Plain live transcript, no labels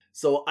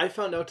So I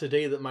found out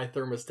today that my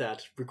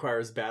thermostat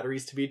requires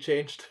batteries to be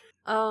changed.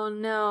 Oh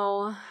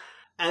no.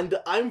 And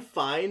I'm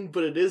fine,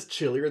 but it is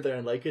chillier than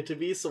I'd like it to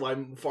be, so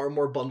I'm far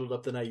more bundled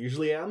up than I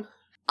usually am.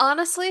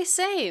 Honestly,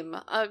 same.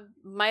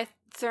 My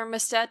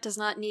thermostat does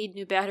not need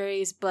new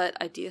batteries, but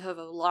I do have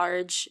a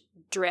large,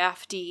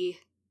 drafty,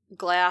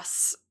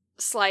 glass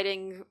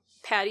sliding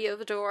patio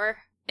door,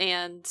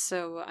 and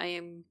so I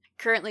am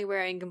currently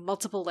wearing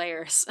multiple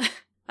layers.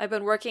 I've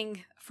been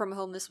working from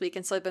home this week,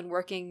 and so I've been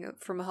working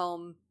from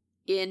home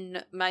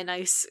in my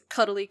nice,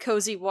 cuddly,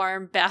 cozy,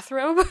 warm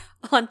bathrobe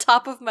on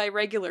top of my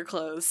regular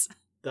clothes.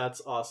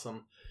 That's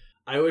awesome.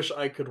 I wish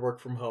I could work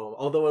from home,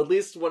 although at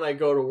least when I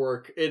go to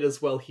work, it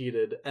is well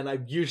heated, and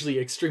I'm usually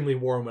extremely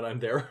warm when I'm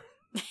there.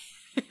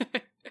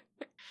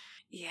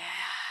 Yeah.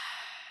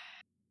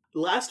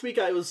 Last week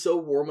I was so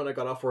warm when I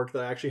got off work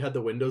that I actually had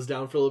the windows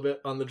down for a little bit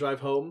on the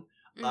drive home.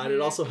 And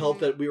it also helped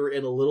that we were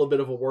in a little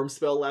bit of a warm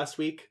spell last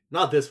week.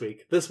 Not this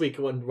week. This week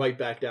went right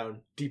back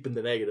down deep in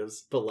the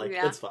negatives, but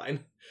it's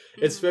fine.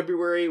 It's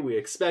February, we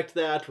expect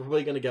that. We're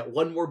probably going to get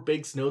one more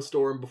big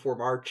snowstorm before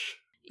March.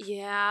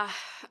 Yeah.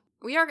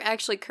 We are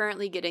actually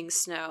currently getting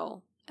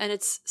snow, and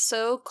it's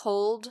so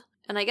cold,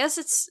 and I guess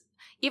it's,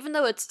 even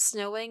though it's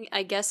snowing,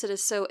 I guess it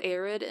is so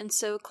arid and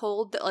so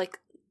cold that, like,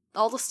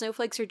 all the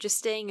snowflakes are just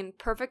staying in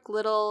perfect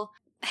little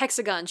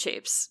hexagon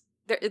shapes.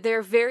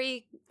 They're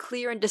very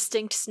clear and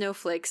distinct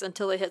snowflakes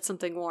until they hit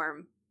something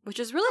warm, which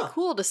is really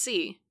cool to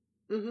see.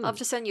 Mm-hmm. I'll have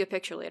to send you a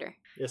picture later.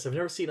 Yes, I've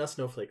never seen a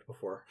snowflake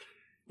before.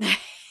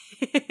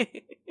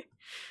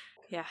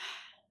 Yeah.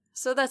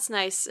 So that's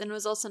nice, and it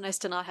was also nice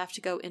to not have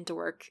to go into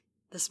work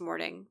this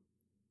morning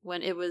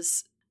when it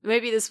was,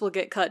 maybe this will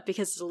get cut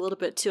because it's a little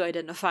bit too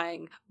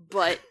identifying,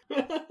 but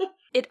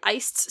it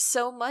iced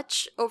so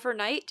much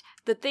overnight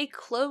that they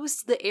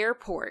closed the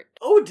airport.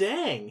 Oh,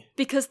 dang!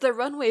 Because the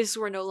runways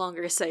were no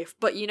longer safe,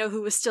 but you know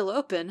who was still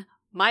open?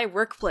 My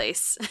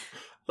workplace. I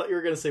thought you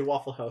were going to say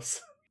Waffle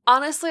House.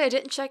 Honestly, I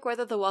didn't check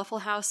whether the Waffle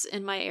House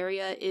in my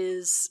area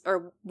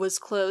was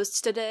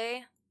closed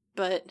today,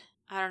 but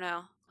I don't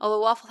know.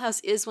 Although Waffle House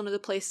is one of the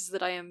places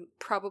that I'm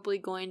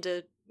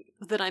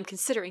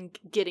considering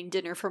getting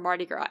dinner for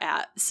Mardi Gras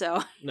at,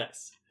 so.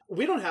 Nice.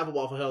 We don't have a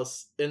Waffle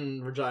House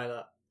in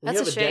Regina. We That's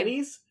have a shame.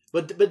 Denny's,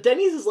 but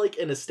Denny's is like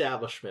an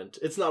establishment.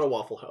 It's not a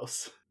Waffle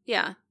House.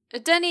 Yeah.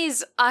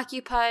 Denny's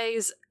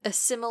occupies a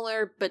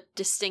similar but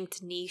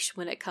distinct niche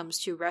when it comes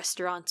to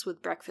restaurants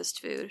with breakfast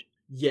food.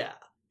 Yeah.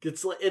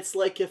 It's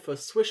like if a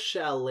Swiss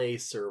Chalet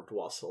served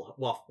Waffle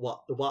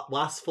House.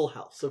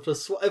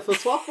 If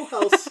a Waffle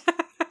House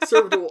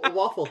served a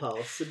Waffle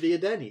House, it'd be a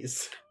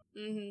Denny's.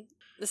 Mm-hmm.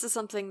 This is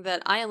something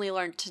that I only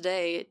learned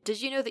today.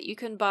 Did you know that you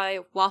can buy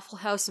Waffle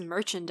House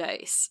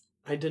merchandise?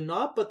 I did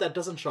not, but that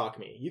doesn't shock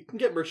me. You can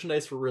get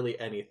merchandise for really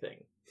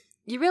anything.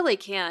 You really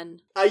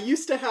can. I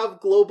used to have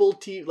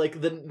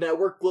the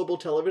network Global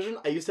Television.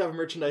 I used to have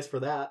merchandise for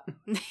that.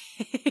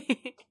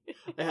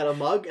 I had a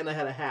mug and I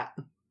had a hat.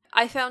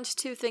 I found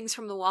two things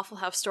from the Waffle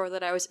House store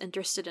that I was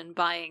interested in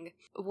buying.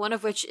 One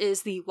of which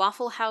is the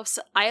Waffle House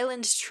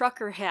Island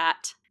Trucker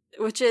hat,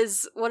 which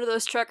is one of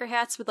those trucker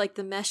hats with like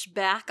the mesh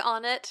back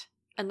on it.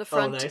 And the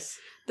front, nice.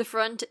 The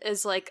front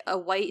is like a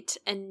white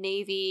and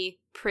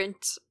navy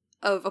print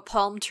of a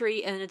palm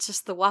tree, and it's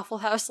just the Waffle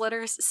House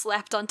letters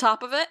slapped on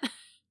top of it.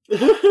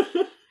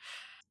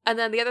 And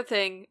then the other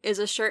thing is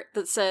a shirt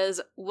that says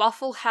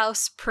Waffle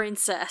House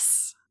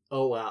Princess.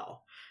 Oh,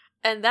 wow.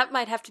 And that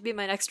might have to be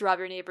my next Rob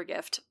Your Neighbor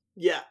gift.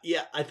 Yeah,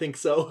 I think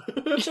so.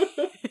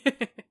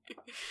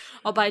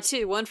 I'll buy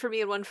two, one for me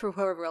and one for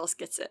whoever else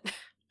gets it.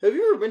 Have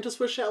you ever been to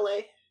Swiss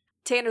Chalet?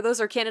 Tanner, those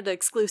are Canada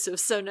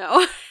exclusives, so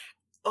no.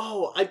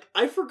 Oh,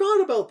 I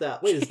forgot about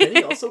that. Wait,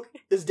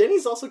 is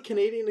Denny's also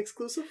Canadian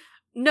exclusive?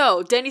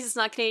 No, Denny's is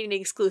not Canadian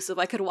exclusive.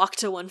 I could walk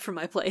to one from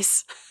my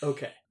place.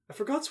 Okay. I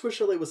forgot Swiss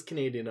Chalet was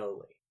Canadian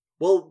only.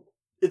 Well,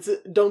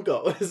 don't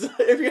go.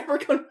 If you ever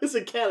come to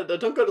visit Canada,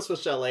 don't go to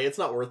Swiss Chalet. It's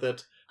not worth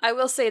it. I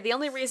will say, the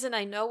only reason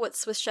I know what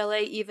Swiss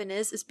Chalet even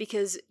is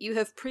because you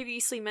have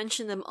previously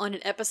mentioned them on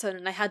an episode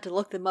and I had to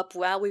look them up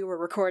while we were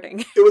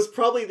recording. It was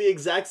probably the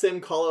exact same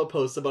call-out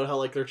post about how,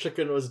 like, their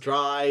chicken was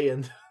dry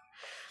and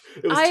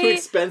it was too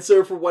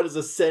expensive for what is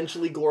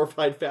essentially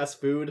glorified fast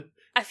food.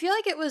 I feel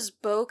like it was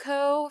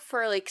BoCo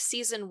for, like,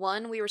 season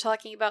 1. We were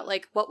talking about,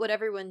 like, what would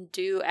everyone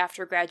do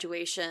after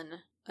graduation.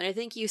 And I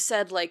think you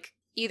said, like,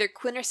 either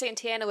Quinn or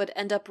Santana would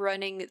end up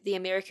running the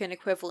American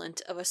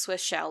equivalent of a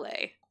Swiss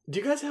Chalet. Do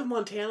you guys have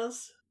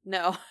Montanas?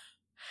 No.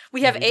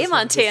 We have a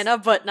Montana,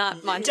 but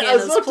not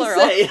Montanas, yeah,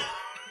 plural. To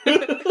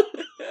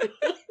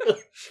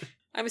say.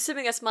 I'm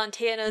assuming that's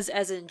Montanas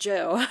as in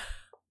Joe.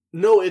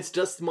 No, it's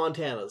just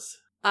Montanas.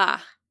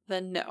 Ah,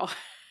 then no.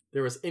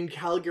 In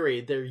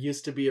Calgary, there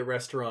used to be a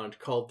restaurant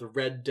called the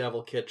Red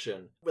Devil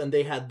Kitchen, and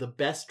they had the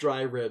best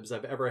dry ribs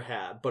I've ever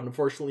had, but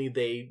unfortunately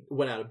they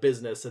went out of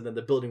business and then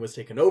the building was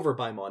taken over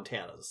by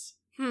Montana's.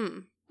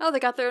 Oh, they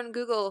got their own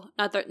Google,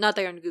 not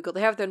their own Google,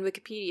 they have their own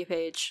Wikipedia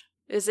page.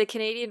 It is a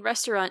Canadian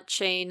restaurant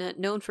chain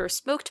known for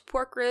smoked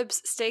pork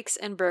ribs, steaks,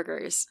 and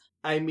burgers.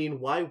 I mean,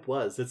 why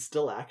was? It's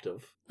still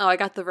active. Oh, I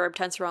got the verb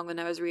tense wrong when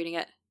I was reading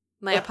it.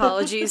 My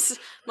apologies.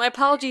 My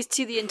apologies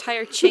to the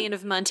entire chain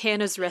of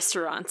Montana's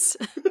restaurants.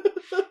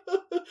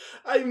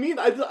 I mean,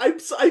 I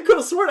could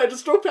have sworn I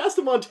just drove past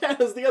the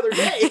Montana's the other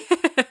day.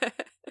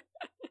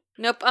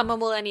 Nope, I'm a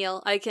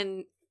millennial. I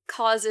can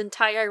cause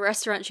entire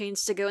restaurant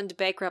chains to go into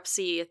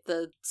bankruptcy at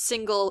the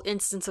single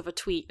instance of a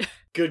tweet.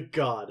 Good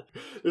God.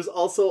 There's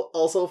also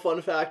a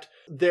fun fact.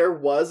 There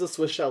was a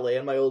Swiss Chalet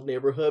in my old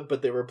neighborhood,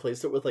 but they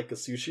replaced it with like a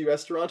sushi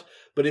restaurant.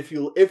 But if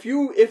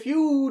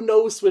you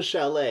know Swiss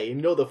Chalet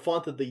and you know the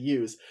font that they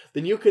use,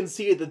 then you can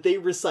see that they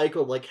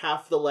recycled like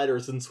half the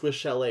letters in Swiss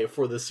Chalet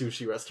for the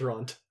sushi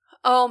restaurant.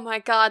 Oh my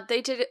God,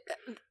 they did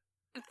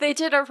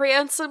a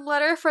ransom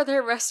letter for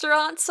their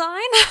restaurant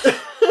sign?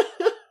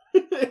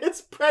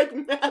 It's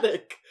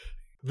pragmatic.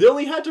 They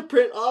only had to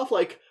print off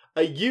like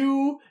a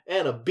U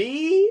and a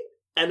B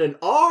and an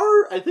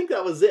R. I think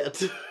that was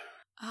it.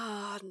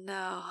 Oh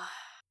no.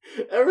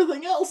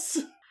 Everything else.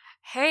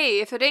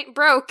 Hey, if it ain't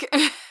broke,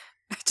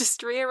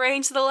 just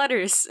rearrange the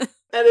letters.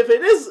 And if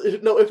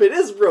it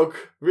is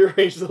broke,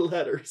 rearrange the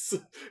letters.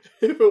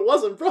 If it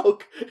wasn't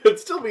broke, it'd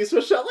still be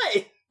Swiss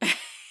Chalet.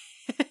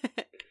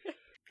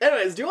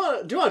 Anyways, do you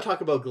want to talk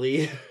about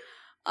Glee?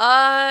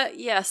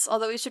 Yes,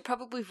 although we should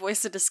probably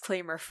voice a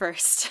disclaimer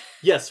first.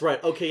 Yes,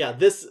 right. Okay, yeah,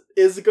 this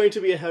is going to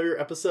be a heavier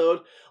episode.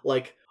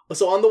 Like,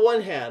 so on the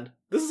one hand,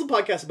 this is a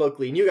podcast about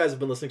Glee, and you guys have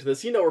been listening to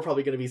this. You know we're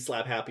probably going to be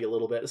slap happy a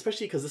little bit,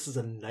 especially because this is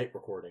a night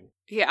recording.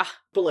 Yeah.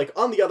 But, like,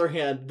 on the other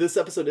hand, this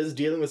episode is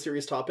dealing with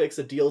serious topics.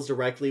 It deals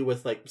directly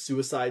with, like,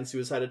 suicide and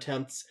suicide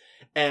attempts,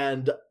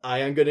 and I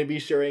am going to be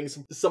sharing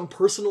some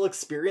personal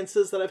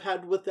experiences that I've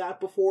had with that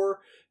before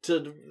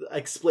to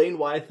explain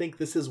why I think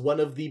this is one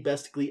of the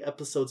best Glee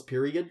episodes,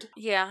 period.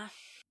 Yeah.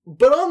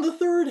 But on the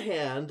third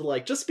hand,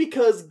 like, just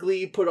because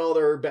Glee put all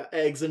their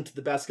eggs into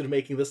the basket of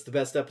making this the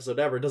best episode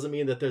ever doesn't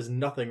mean that there's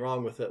nothing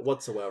wrong with it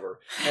whatsoever.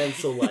 And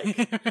so,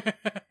 like,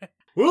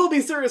 we'll be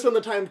serious when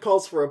the time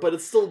calls for it, but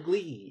it's still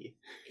Glee.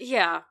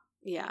 Yeah.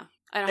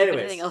 I don't have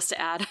anything else to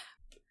add.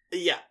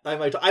 Yeah, I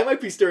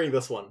might be steering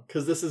this one,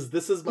 because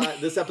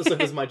this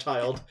episode is my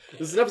child.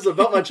 This is an episode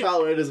about my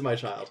child, and it is my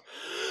child.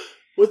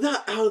 With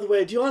that out of the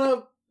way, do you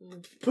want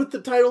to put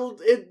the title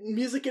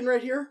music in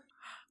right here?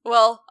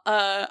 Well,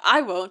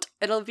 I won't.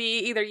 It'll be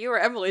either you or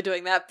Emily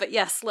doing that, but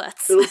yes,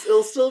 let's.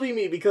 It'll still be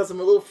me, because I'm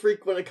a little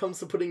freak when it comes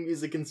to putting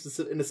music in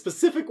a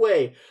specific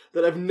way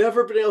that I've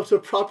never been able to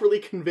properly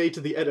convey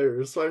to the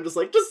editors, so I'm just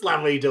like, just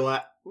let me do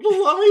it. Just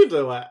let me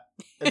do it.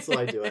 And so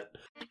I do it.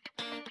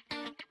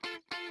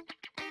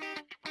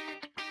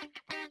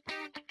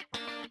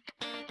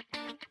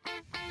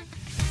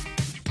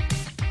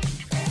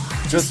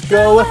 Just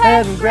go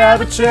ahead and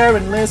grab a chair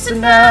and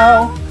listen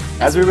now.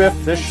 As we riff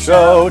the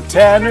show,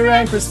 Tanner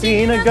and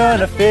Christina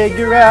gonna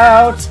figure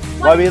out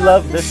why we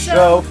love this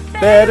show.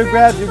 Better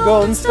grab your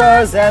golden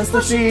stars and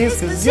slushies,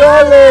 'cause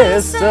you're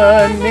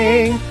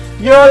listening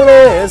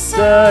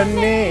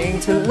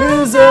to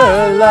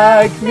Loser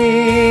Like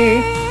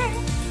Me.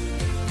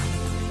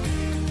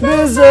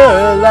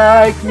 Loser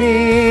Like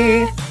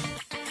Me.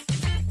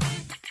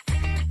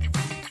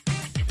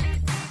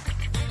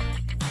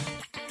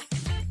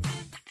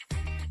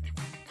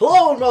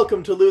 Hello and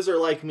welcome to Loser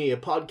Like Me, a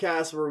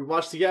podcast where we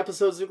watch the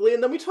episodes of Glee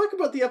and then we talk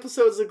about the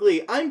episodes of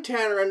Glee. I'm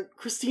Tanner, and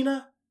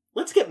Christina,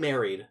 let's get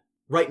married.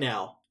 Right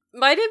now.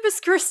 My name is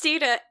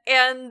Christina,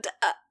 and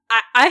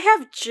I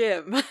have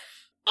Jim.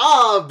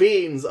 Ah,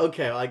 beans!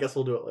 Okay, well, I guess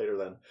we'll do it later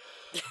then.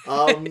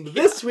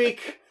 This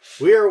week,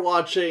 we are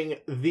watching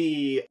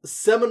the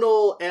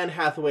seminal Anne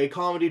Hathaway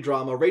comedy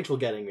drama, Rachel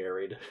Getting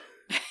Married.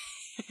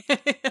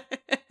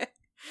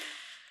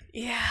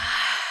 Yeah.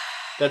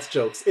 That's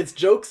jokes. It's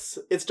jokes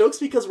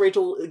because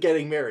Rachel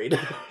getting married.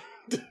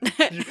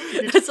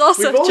 It's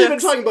also We've only jokes. been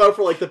talking about it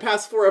for like the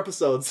past 4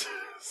 episodes,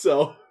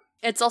 so...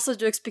 It's also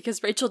jokes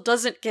because Rachel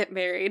doesn't get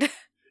married.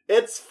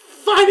 It's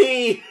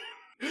funny!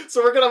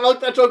 So we're gonna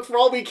milk that joke for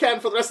all we can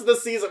for the rest of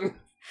this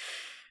season.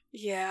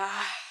 Yeah.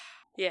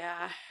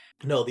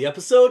 No, the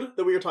episode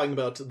that we are talking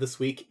about this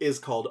week is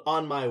called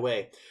On My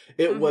Way.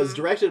 It was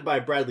directed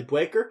by Bradley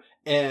Buecker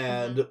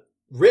and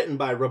written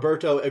by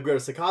Roberto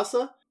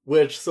Aguirre-Sacasa,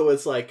 so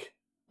it's like,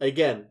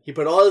 again, he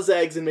put all his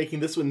eggs in making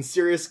this one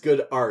serious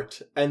good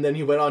art, and then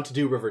he went on to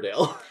do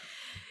Riverdale.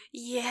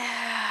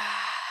 Yeah.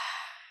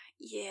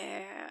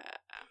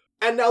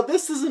 And now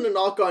this isn't a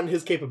knock on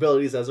his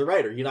capabilities as a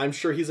writer. You know, I'm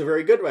sure he's a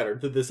very good writer.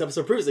 This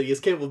episode proves that he is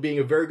capable of being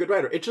a very good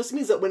writer. It just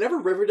means that whenever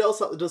Riverdale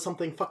does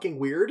something fucking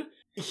weird,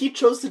 he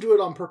chose to do it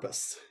on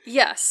purpose.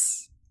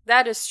 Yes,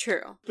 that is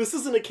true. This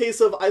isn't a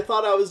case of, I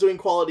thought I was doing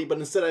quality, but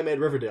instead I made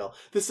Riverdale.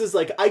 This is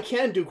like, I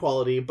can do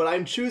quality, but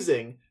I'm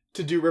choosing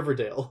to do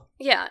Riverdale.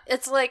 Yeah,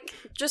 it's like,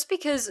 just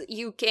because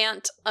you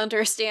can't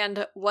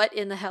understand what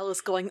in the hell is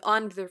going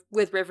on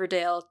with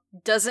Riverdale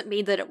doesn't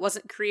mean that it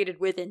wasn't created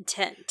with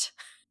intent.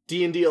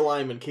 D&D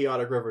alignment,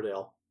 chaotic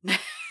Riverdale. It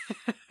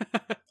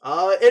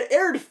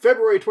aired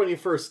February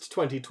 21st,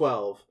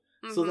 2012.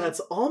 So that's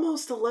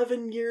almost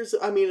 11 years.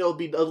 I mean, it'll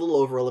be a little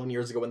over 11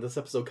 years ago when this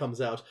episode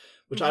comes out,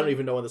 which I don't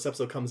even know when this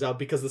episode comes out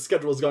because the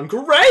schedule has gone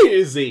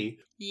crazy.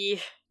 Yeah.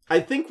 I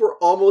think we're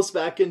almost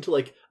back into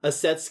like a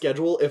set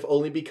schedule, if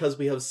only because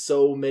we have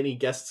so many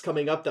guests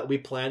coming up that we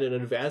plan in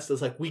advance.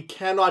 It's like, we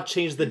cannot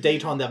change the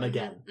date on them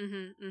again.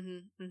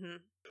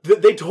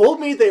 They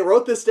told me they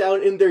wrote this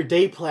down in their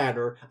day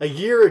planner a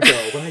year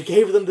ago when I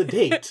gave them the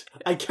date.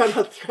 I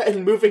cannot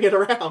threaten moving it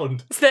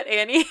around. Is that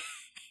Annie?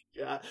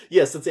 Yeah.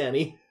 Yes, it's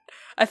Annie.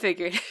 I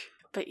figured.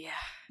 But yeah.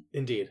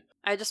 Indeed.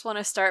 I just want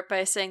to start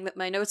by saying that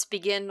my notes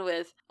begin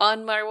with,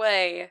 on my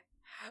way.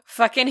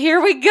 Fucking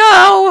here we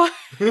go!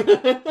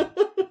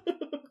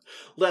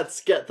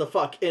 Let's get the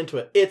fuck into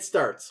it. It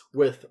starts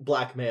with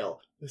blackmail.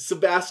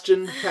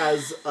 Sebastian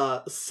has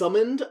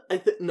summoned,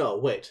 no,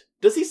 wait.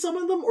 Does he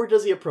summon them or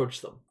does he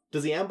approach them?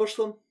 Does he ambush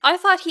them? I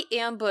thought he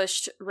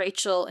ambushed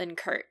Rachel and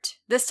Kurt.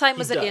 This time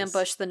was an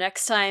ambush. The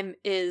next time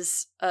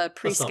is a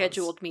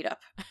pre-scheduled meetup.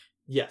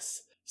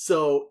 Yes.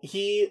 So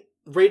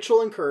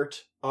Rachel and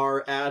Kurt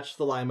are at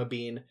the Lima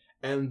Bean,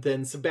 and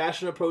then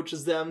Sebastian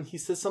approaches them. He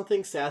says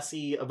something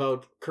sassy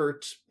about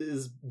Kurt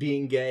is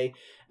being gay,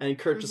 and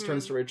Kurt just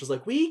turns to Rachel's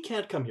like, we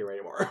can't come here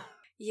anymore.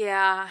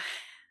 Yeah.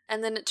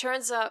 And then it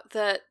turns out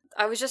that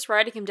I was just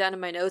writing him down in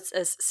my notes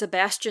as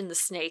Sebastian the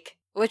Snake,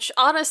 which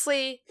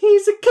honestly...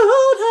 He's a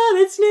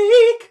cold-hearted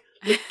snake!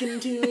 Look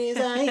into his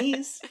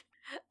eyes.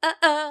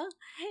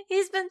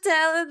 He's been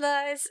telling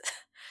lies.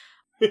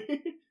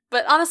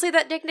 But honestly,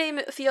 that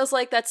nickname feels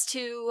like that's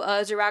too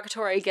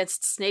derogatory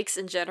against snakes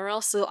in general,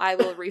 so I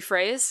will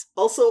rephrase.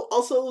 Also,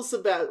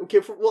 Sebastian... Okay,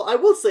 I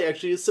will say,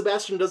 actually,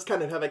 Sebastian does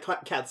kind of have a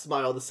cat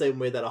smile the same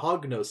way that a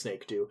hognose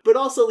snake do. But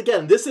also,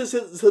 again, this is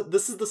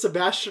the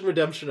Sebastian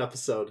redemption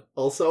episode,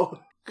 also.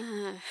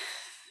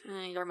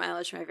 Your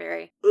mileage may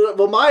vary.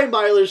 Well, my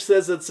mileage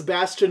says that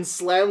Sebastian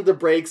slammed the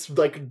brakes,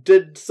 like,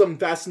 did some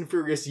Fast and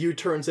Furious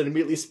U-turns and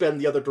immediately spun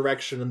the other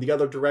direction, and the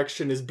other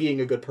direction is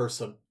being a good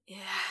person. Yeah.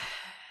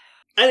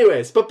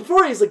 Anyways, but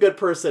before he's a good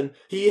person,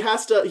 he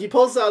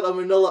pulls out a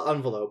manila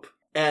envelope,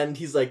 and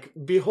he's like,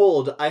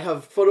 behold, I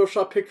have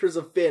Photoshop pictures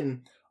of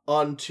Finn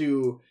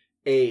onto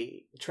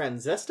a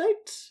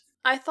transvestite?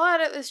 I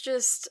thought it was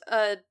just,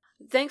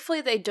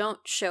 thankfully they don't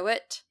show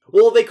it.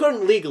 Well, they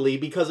couldn't legally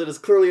because it is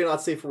clearly a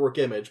not safe for work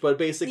image, but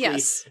basically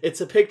It's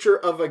a picture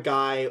of a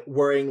guy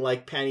wearing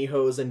like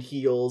pantyhose and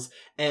heels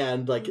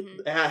and like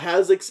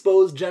has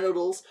exposed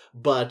genitals,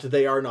 but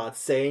they are not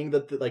saying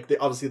that,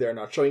 obviously they're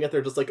not showing it.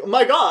 They're just like, oh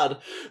my god,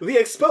 the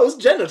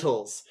exposed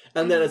genitals!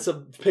 And then it's a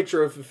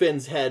picture of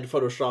Finn's head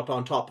photoshopped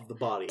on top of the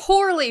body.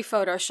 Poorly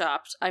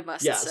photoshopped, I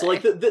must say. Yeah, so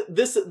like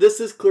this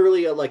is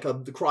clearly a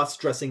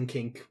cross-dressing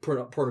kink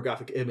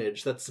pornographic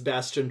image that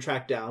Sebastian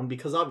tracked down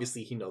because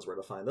obviously he knows where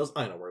to find those.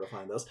 I know where to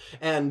find those.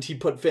 And he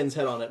put Finn's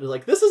head on it and was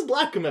like, this is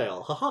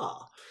blackmail,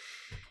 haha.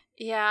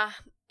 Yeah,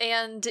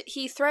 and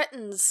he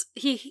threatens,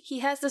 he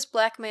has this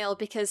blackmail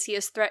because he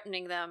is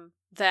threatening them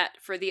that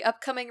for the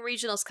upcoming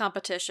regionals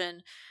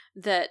competition,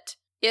 that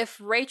if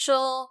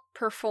Rachel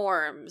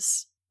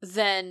performs,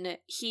 then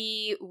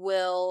he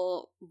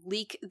will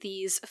leak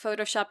these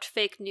photoshopped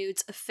fake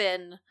nudes of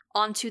Finn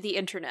onto the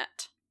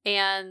internet.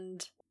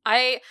 And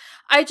I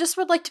just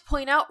would like to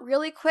point out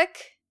really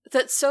quick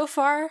that so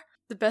far,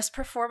 the best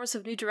performance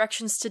of New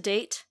Directions to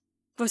date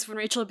was when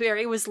Rachel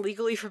Berry was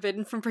legally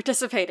forbidden from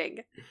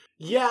participating.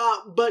 Yeah,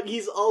 but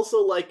he's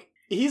also,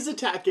 he's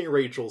attacking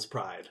Rachel's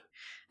pride.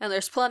 And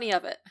there's plenty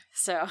of it,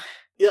 so...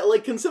 Yeah,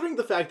 considering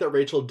the fact that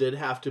Rachel did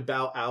have to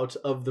bow out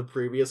of the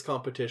previous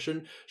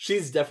competition,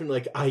 she's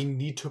definitely I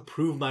need to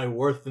prove my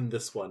worth in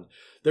this one.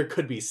 There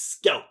could be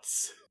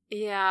scouts.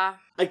 Yeah.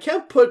 I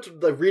can't put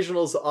the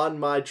regionals on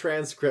my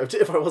transcript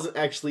if I wasn't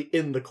actually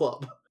in the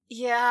club.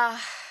 Yeah.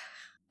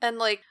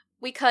 And,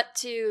 we cut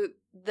to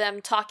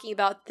them talking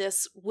about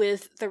this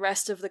with the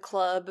rest of the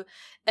club,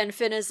 and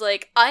Finn is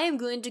like, I am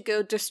going to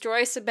go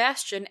destroy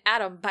Sebastian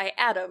atom by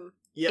atom.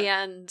 Yeah.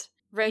 And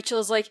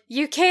Rachel's like,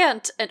 you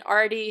can't! And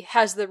Artie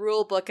has the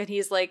rule book, and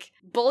he's like,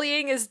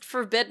 bullying is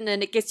forbidden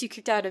and it gets you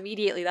kicked out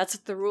immediately. That's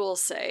what the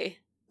rules say.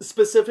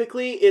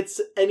 Specifically,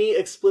 it's any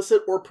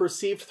explicit or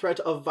perceived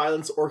threat of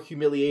violence or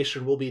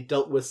humiliation will be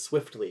dealt with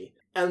swiftly.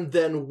 And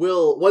then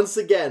Will, once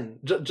again,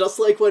 just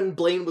like when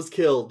Blaine was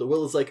killed,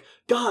 Will is like,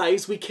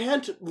 guys, we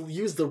can't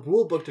use the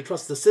rule book to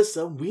trust the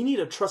system. We need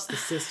to trust the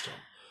system.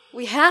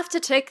 We have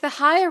to take the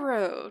high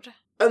road.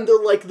 And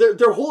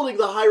they're holding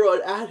the high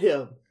road at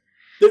him.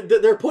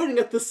 They're pointing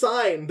at the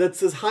sign that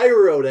says high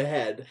road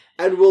ahead.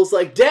 And Will's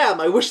like, damn,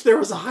 I wish there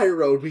was a high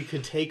road we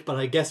could take, but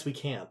I guess we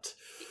can't.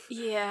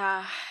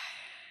 Yeah.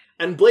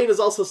 And Blaine is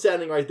also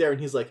standing right there,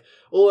 and he's like,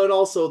 oh, and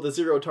also the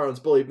zero tolerance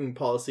bullying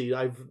policy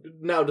I've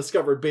now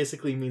discovered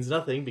basically means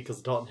nothing because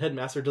the Dalton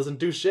Headmaster doesn't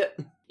do shit.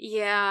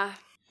 Yeah.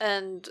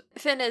 And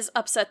Finn is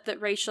upset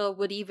that Rachel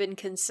would even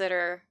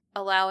consider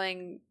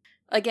allowing,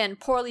 again,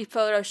 poorly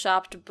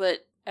photoshopped,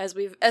 but as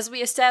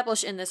we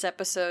establish in this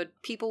episode,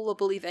 people will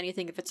believe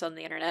anything if it's on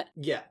the internet.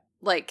 Yeah.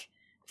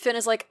 Finn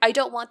is like, I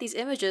don't want these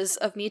images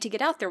of me to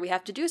get out there. We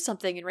have to do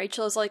something. And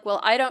Rachel is like, well,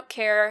 I don't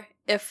care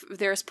if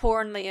there's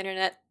porn on the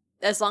internet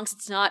as long as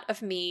it's not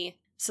of me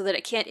so that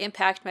it can't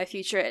impact my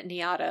future at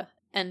NYADA.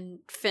 And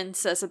Finn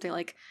says something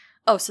like,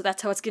 oh, so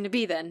that's how it's going to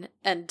be then.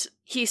 And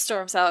he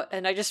storms out,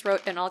 and I just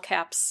wrote in all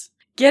caps,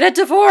 Get a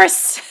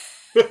divorce!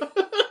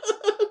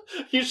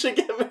 You should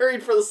get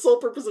married for the sole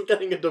purpose of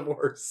getting a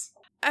divorce.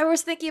 I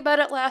was thinking about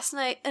it last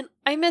night, and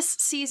I miss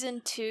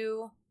season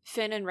 2,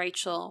 Finn and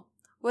Rachel,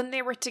 when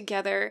they were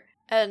together,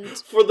 and...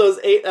 For those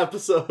 8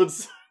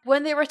 episodes.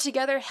 When they were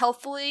together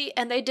healthily,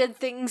 and they did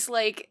things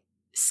like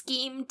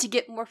scheme to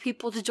get more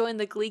people to join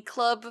the Glee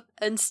Club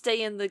and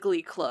stay in the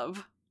Glee Club.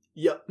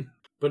 Yep.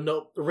 But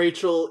no,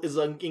 Rachel is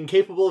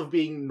incapable of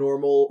being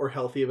normal or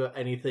healthy about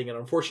anything, and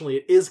unfortunately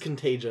it is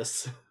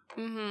contagious.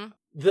 Mm-hmm.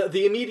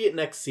 The immediate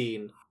next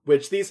scene,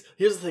 which here's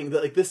the thing,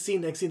 that like this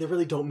scene, next scene, they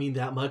really don't mean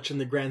that much in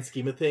the grand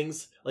scheme of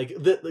things. Like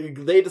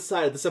they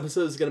decided this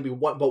episode is going to be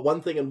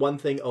one thing and one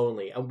thing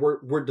only, and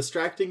we're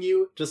distracting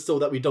you just so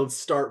that we don't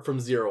start from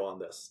zero on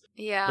this.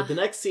 Yeah. But the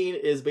next scene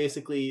is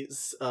basically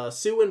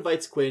Sue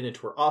invites Quinn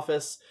into her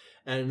office,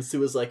 and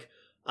Sue is like,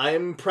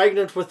 "I'm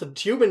pregnant with a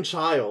human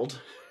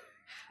child.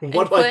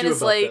 What do I do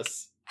about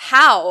this?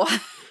 How?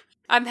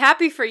 I'm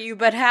happy for you,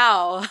 but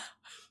how?"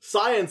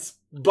 Science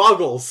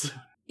boggles.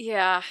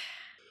 Yeah.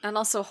 And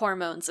also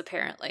hormones,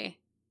 apparently.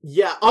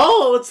 Yeah.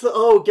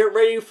 Get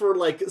ready for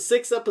like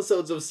 6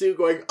 episodes of Sue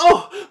going,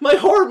 "Oh, my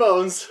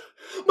hormones!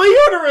 My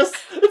uterus!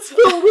 It's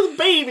filled with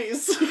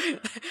babies!"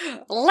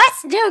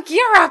 Let's nuke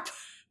Europe!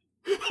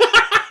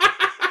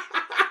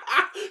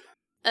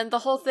 And the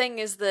whole thing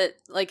is that,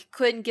 like,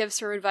 Quinn gives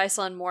her advice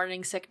on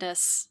morning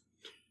sickness,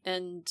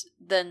 and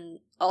then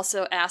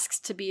also asks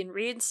to be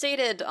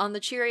reinstated on the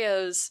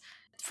Cheerios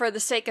for the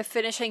sake of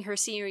finishing her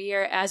senior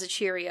year as a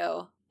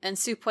Cheerio. And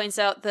Sue points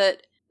out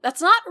that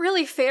that's not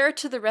really fair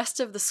to the rest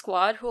of the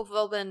squad, who have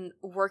all been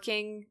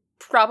working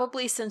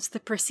probably since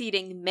the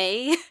preceding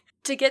May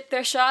to get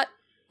their shot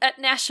at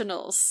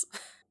nationals.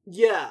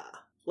 Yeah.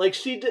 Like,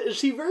 she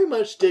very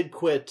much did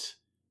quit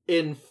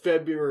in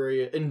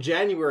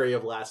January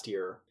of last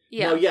year.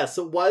 Yeah. Now, yes,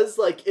 it was,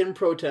 like, in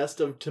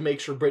protest to make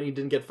sure Brittany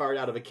didn't get fired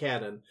out of a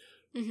cannon.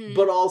 Mm-hmm.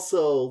 But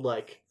also,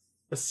 like,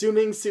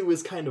 assuming Sue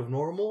is kind of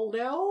normal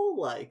now,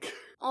 like...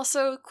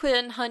 Also,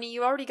 Quinn, honey,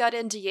 you already got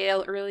into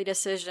Yale early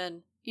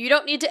decision. You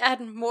don't need to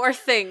add more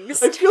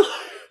things. I feel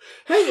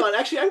hang on,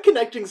 actually, I'm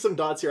connecting some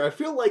dots here. I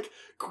feel like,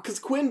 because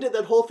Quinn did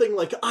that whole thing,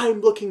 like,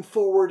 I'm looking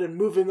forward and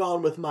moving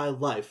on with my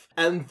life.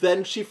 And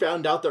then she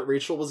found out that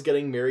Rachel was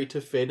getting married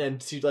to Finn,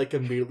 and she, like,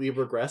 immediately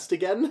regressed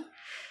again.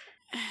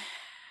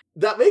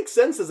 That makes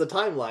sense as a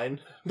timeline,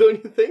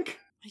 don't you think?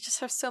 I just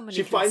have so many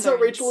She finds out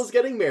Rachel is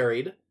getting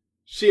married.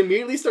 She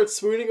immediately starts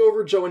swooning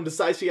over Joe and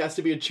decides she has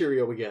to be a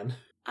Cheerio again.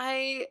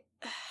 I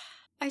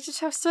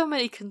just have so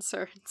many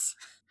concerns.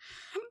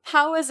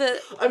 How is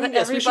it I mean,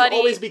 yes, we should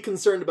always be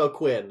concerned about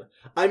Quinn.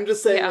 I'm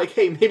just saying, like,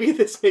 hey, maybe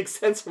this makes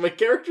sense from a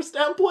character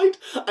standpoint.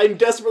 I'm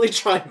desperately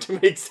trying to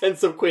make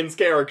sense of Quinn's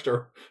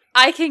character.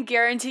 I can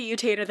guarantee you,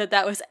 Tater,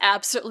 that was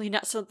absolutely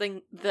not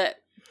something that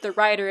the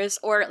writers,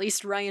 or at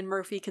least Ryan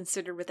Murphy,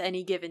 considered with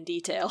any given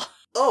detail.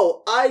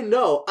 Oh, I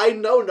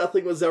know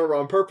nothing was ever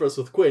on purpose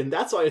with Quinn.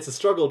 That's why it's a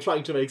struggle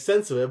trying to make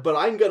sense of it, but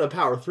I'm gonna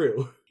power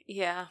through.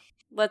 Yeah.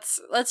 Let's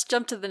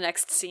jump to the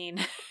next scene.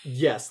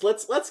 Yes,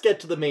 let's get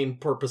to the main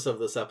purpose of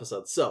this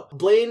episode. So,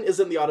 Blaine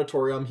is in the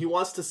auditorium. He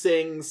wants to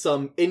sing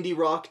some indie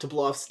rock to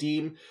blow off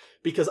steam,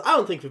 because I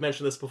don't think we've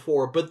mentioned this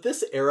before, but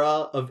this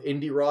era of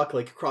indie rock,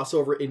 like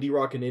crossover indie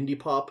rock and indie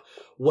pop,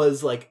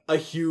 was like a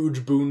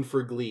huge boon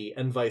for Glee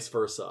and vice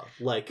versa.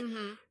 Like,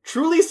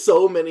 truly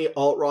so many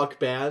alt-rock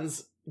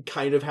bands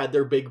kind of had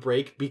their big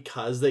break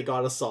because they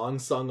got a song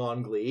sung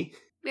on Glee.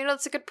 You know,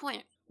 that's a good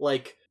point.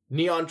 Like,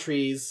 Neon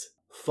Trees,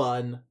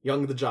 Fun,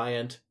 Young the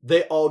Giant,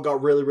 they all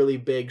got really, really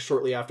big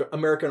shortly after.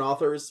 American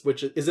Authors,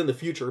 which is in the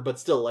future, but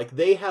still, like,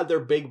 they had their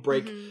big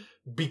break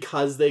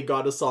because they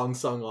got a song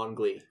sung on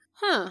Glee.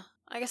 Huh.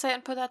 I guess I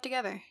hadn't put that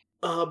together.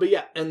 But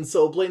yeah, and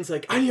so Blaine's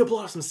like, I need to blow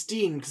off some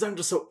steam because I'm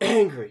just so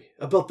angry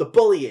about the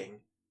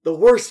bullying. The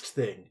worst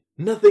thing.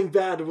 Nothing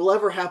bad will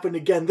ever happen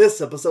again this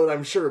episode,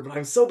 I'm sure, but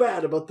I'm so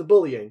bad about the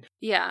bullying.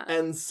 Yeah.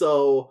 And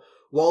so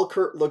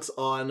Walcott looks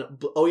on.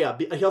 Oh yeah,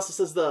 he also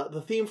says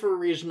the theme for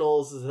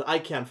regionals is, I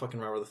can't fucking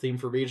remember the theme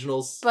for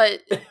regionals.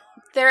 But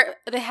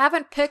they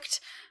haven't picked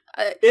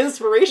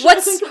Inspiration, I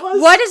think it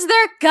was? What is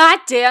their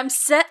goddamn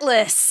set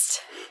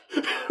list?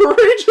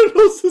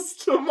 Regionals is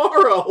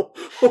tomorrow.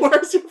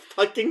 Where's your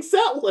fucking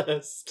set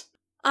list?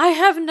 I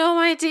have no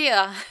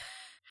idea.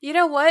 You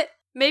know what?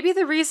 Maybe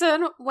the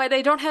reason why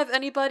they don't have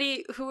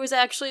anybody who is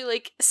actually,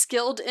 like,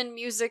 skilled in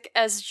music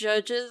as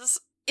judges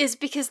is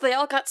because they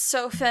all got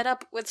so fed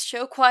up with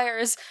show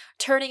choirs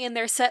turning in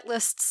their set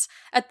lists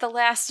at the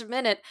last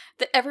minute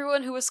that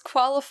everyone who was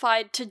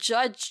qualified to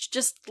judge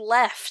just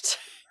left.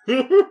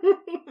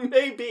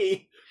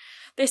 Maybe.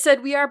 They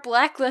said, we are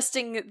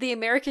blacklisting the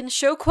American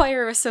Show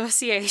Choir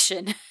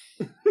Association.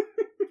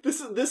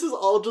 This is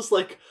all just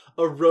like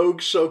a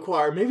rogue show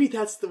choir. Maybe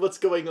that's what's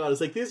going on. It's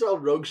like, these are all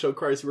rogue show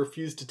choirs who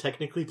refuse to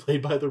technically play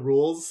by the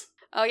rules.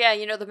 Oh yeah,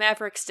 you know, the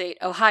Maverick State,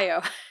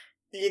 Ohio.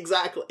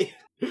 Exactly.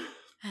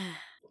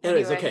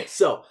 Anyways, Anyway. okay,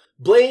 so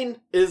Blaine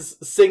is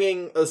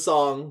singing a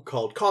song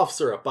called Cough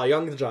Syrup by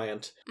Young the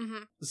Giant.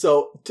 Mhm.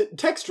 So,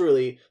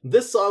 textually,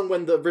 this song,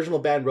 when the original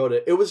band wrote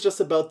it, it was just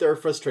about their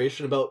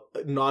frustration about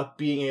not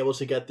being able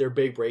to get their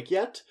big break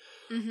yet,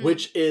 Mhm.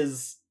 which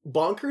is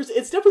bonkers.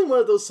 It's definitely one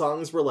of those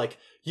songs where, like,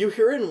 you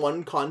hear it in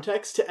one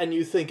context and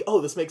you think, oh,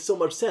 this makes so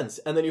much sense.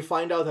 And then you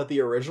find out that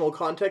the original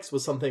context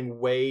was something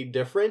way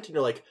different, and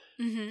you're like,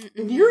 Mhm,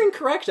 mhm. you're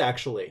incorrect,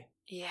 actually.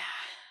 Yeah.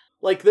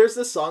 Like, there's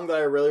this song that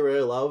I really,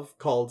 really love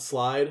called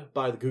Slide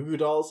by the Goo Goo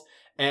Dolls,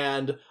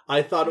 and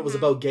I thought it was Mhm.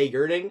 about gay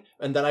yearning,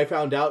 and then I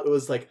found out it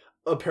was, like,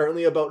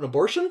 apparently about an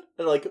abortion,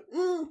 and like,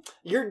 no,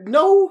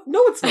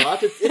 it's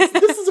not. This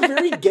is a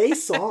very gay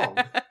song.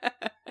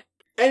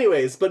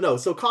 Anyways, but no,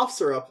 so Cough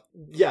Syrup,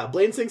 yeah,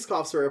 Blaine sings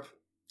Cough Syrup.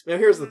 Now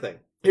here's the thing.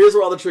 Here's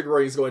where all the trigger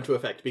warnings go into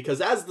effect, because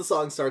as the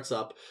song starts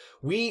up,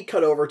 we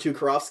cut over to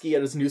Karofsky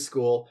at his new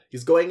school.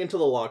 He's going into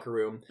the locker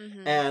room,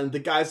 Mhm. and the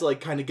guys are,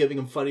 like, kind of giving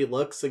him funny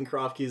looks, and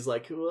Karofsky's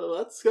like,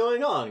 what's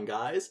going on,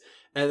 guys?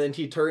 And then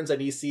he turns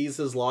and he sees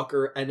his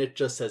locker, and it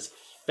just says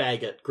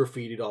faggot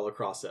graffitied all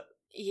across it.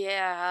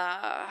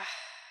 Yeah.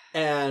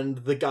 And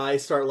the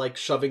guys start, like,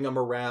 shoving him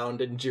around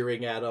and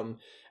jeering at him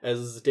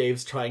as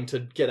Dave's trying to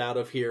get out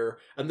of here.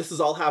 And this is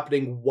all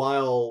happening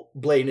while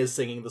Blaine is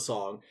singing the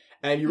song.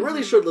 And you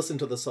really should listen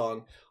to the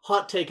song.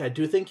 Hot take, I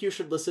do think you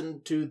should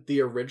listen to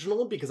the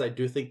original, because I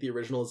do think the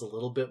original is a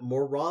little bit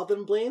more raw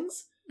than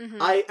Blaine's.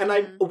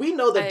 Mhm. We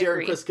know that I Darren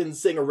agree. Criss can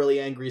sing a really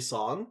angry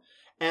song,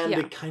 and Yeah.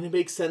 it kind of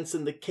makes sense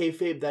in the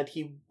kayfabe that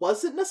he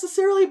wasn't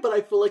necessarily, but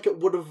I feel like it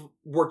would have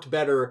worked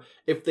better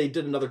if they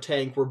did another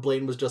tank where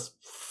Blaine was just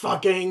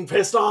fucking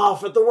pissed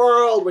off at the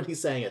world when he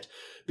sang it,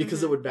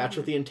 because it would match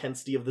with the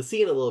intensity of the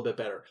scene a little bit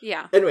better.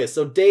 Yeah. Anyway,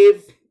 so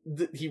Dave,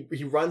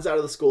 he runs out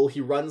of the school, he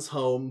runs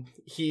home,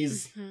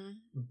 he's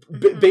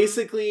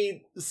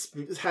basically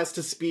has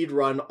to speed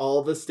run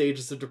all the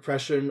stages of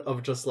depression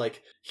of just,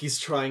 like, he's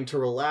trying to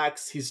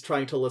relax, he's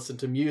trying to listen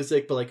to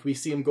music, but, like, we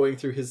see him going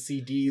through his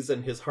CDs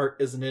and his heart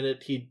isn't in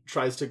it. He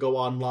tries to go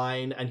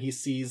online and he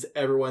sees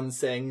everyone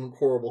saying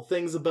horrible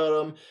things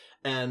about him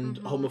and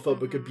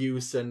homophobic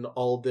abuse and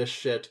all this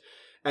shit,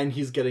 and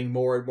he's getting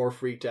more and more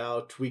freaked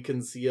out. We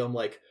can see him,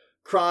 like,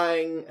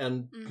 crying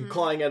and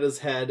clawing at his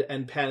head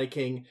and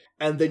panicking,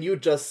 and then you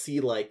just see,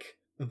 like,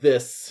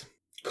 this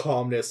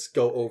calmness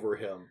go over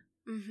him.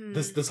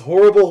 This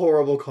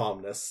horrible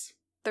calmness.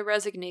 The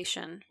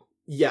resignation.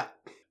 Yeah,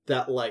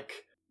 that,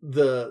 like,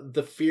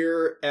 the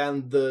fear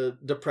and the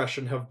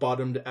depression have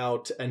bottomed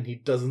out and he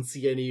doesn't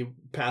see any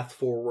path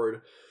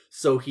forward,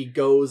 so he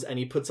goes and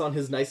he puts on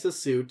his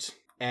nicest suit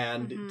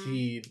and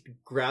he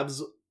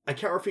grabs, I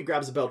can't remember if he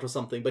grabs a belt or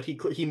something, but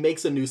he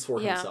makes a noose for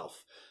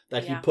himself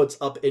that he puts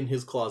up in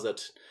his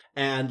closet.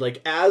 And, like,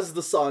 as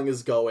the song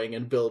is going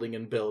and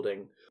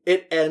building,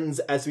 it ends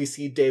as we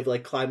see Dave,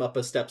 like, climb up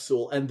a step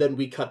stool, and then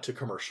we cut to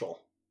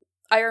commercial.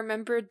 I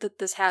remembered that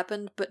this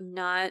happened, but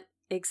not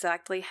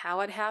exactly how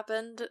it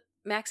happened.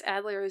 Max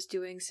Adler was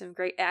doing some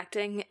great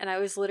acting, and I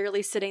was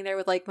literally sitting there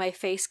with, like, my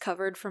face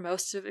covered for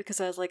most of it, because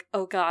I was like,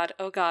 oh god,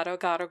 oh god, oh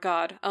god, oh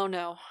god, oh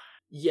no.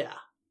 Yeah.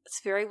 It's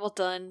very well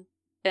done,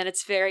 and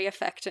it's very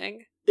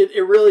affecting. It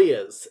really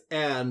is,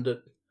 and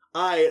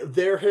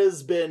there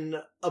has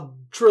been a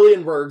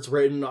trillion words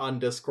written on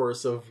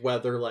discourse of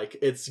whether, like,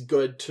 it's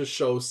good to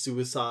show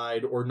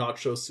suicide or not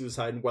show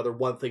suicide, and whether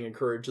one thing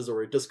encourages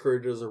or it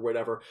discourages or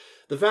whatever.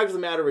 The fact of the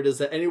matter is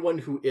that anyone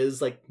who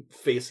is, like,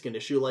 facing an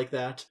issue like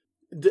that,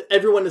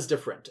 everyone is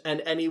different,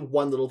 and any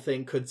one little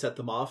thing could set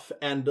them off.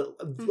 And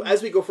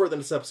as we go further in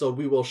this episode,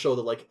 we will show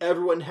that, like,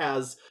 everyone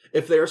has,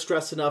 if they're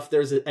stressed enough,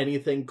 there's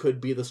anything could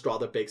be the straw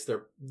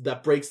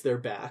that breaks their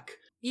back.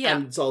 Yeah.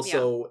 And it's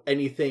also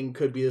anything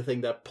could be the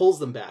thing that pulls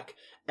them back.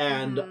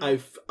 And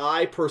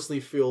I personally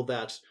feel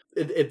that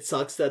it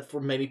sucks that for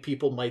many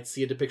people might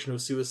see a depiction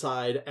of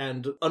suicide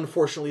and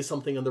unfortunately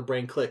something in their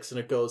brain clicks and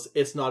it goes,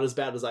 it's not as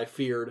bad as I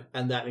feared,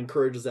 and that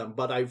encourages them.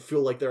 But I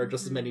feel like there are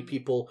just as many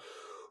people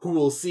who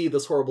will see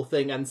this horrible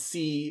thing and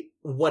see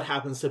what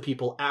happens to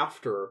people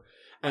after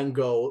and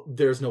go,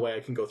 there's no way I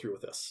can go through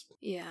with this.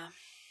 Yeah.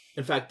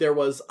 In fact, there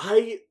was,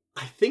 I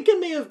think it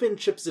may have been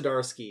Chip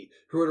Zdarsky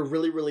who wrote a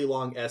really, really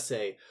long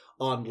essay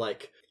on,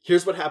 like,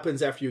 here's what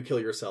happens after you kill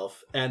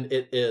yourself. And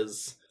it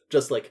is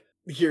just, like,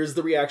 here's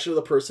the reaction of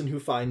the person who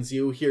finds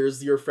you,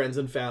 here's your friends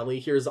and family,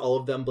 here's all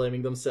of them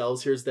blaming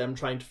themselves, here's them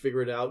trying to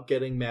figure it out,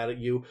 getting mad at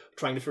you,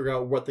 trying to figure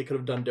out what they could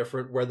have done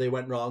different, where they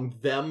went wrong,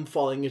 them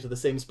falling into the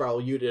same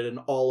spiral you did, and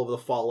all of the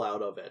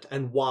fallout of it,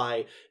 and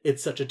why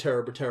it's such a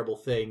terrible, terrible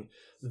thing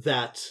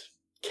that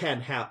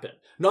can happen.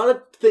 Not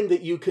a thing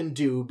that you can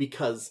do,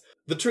 because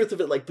the truth of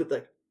it, like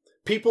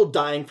people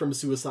dying from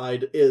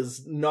suicide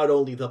is not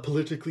only the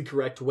politically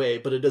correct way,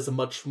 but it is a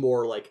much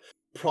more, like,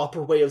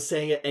 proper way of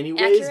saying it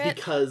anyways.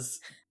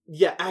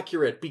 Accurate?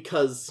 Accurate,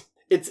 because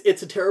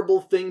it's a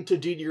terrible thing to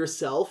do to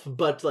yourself,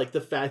 but, like,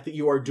 the fact that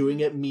you are doing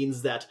it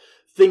means that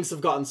things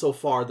have gotten so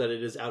far that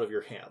it is out of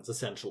your hands,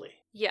 essentially.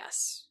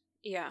 Yes.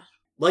 Yeah.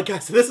 Like I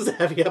said, this is a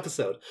heavy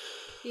episode.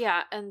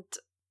 Yeah, and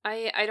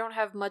I don't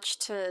have much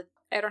to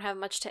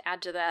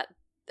add to that.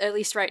 at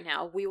least right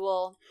now. We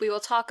will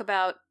talk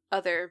about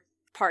other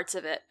parts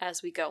of it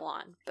as we go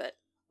on, but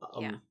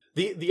yeah.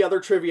 The other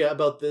trivia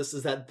about this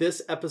is that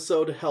this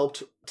episode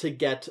helped to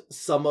get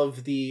some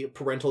of the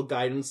parental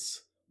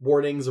guidance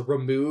warnings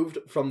removed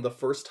from the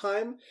first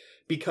time,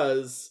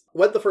 because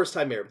when the first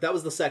time aired, that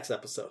was the sex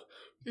episode.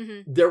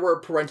 Mm-hmm. There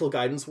were parental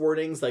guidance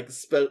warnings, like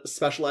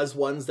specialized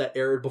ones that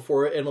aired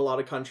before in a lot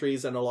of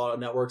countries and a lot of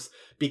networks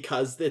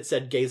because it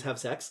said gays have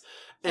sex.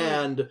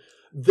 And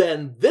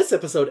then this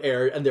episode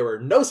aired and there were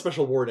no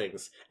special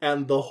warnings,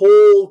 and the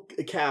whole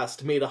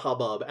cast made a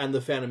hubbub and the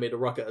fandom made a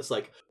ruckus.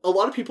 Like, a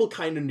lot of people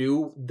kind of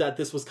knew that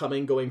this was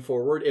coming going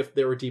forward if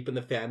they were deep in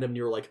the fandom and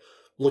you were like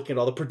looking at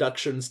all the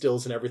production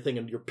stills and everything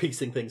and you're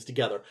piecing things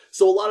together.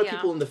 So a lot of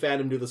people in the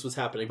fandom knew this was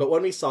happening. But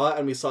when we saw it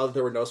and we saw that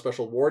there were no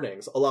special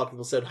warnings, a lot of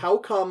people said, how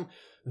come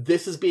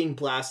this is being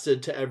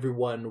blasted to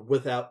everyone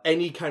without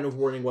any kind of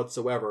warning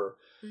whatsoever?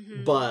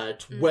 Mm-hmm.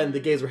 But when the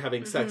gays were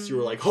having sex, you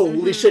were like,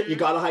 holy shit, you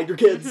gotta hide your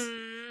kids.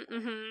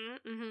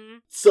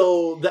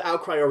 So the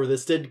outcry over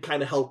this did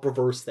kind of help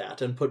reverse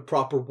that and put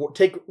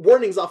take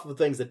warnings off of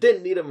things that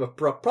didn't need them, and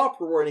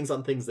proper warnings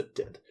on things that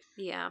did.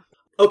 Yeah.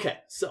 Okay,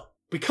 so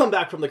we come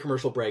back from the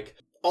commercial break.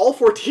 All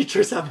 4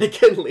 teachers at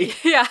McKinley.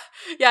 Yeah,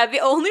 the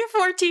only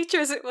 4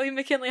 teachers at William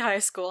McKinley High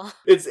School.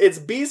 It's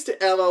Beast,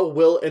 Emma,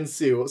 Will, and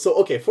Sue. So,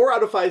 okay, 4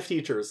 out of 5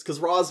 teachers, because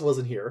Roz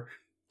wasn't here.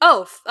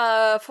 Oh,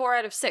 4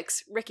 out of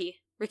 6.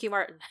 Ricky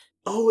Martin.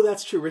 Oh,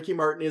 that's true. Ricky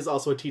Martin is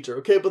also a teacher.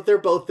 Okay, but they're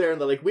both there,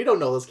 and they're like, we don't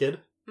know this kid.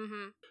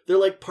 Mm-hmm. They're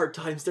like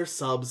part-times, they're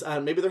subs,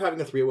 and maybe they're having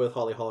a 3 with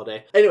Holly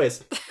Holiday.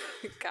 Anyways.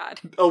 God.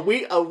 A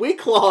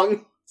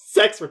week-long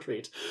sex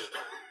retreat.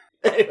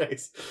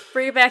 Anyways.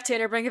 Bring it back,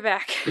 Tanner, bring it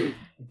back.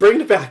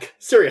 Bring it back.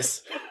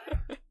 Serious.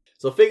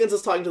 So Figgins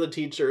is talking to the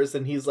teachers,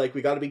 and he's like,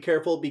 we gotta be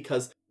careful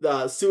because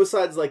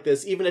suicides like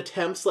this, even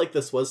attempts like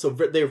this was, so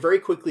they very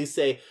quickly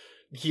say,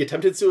 he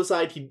attempted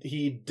suicide,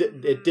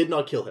 it did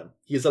not kill him.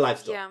 He is alive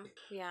still.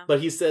 Yeah.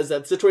 But he says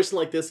that situation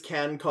like this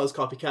can cause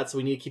copycats, so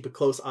we need to keep a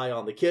close eye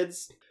on the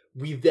kids.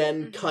 We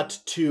then cut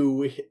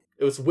to,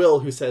 it was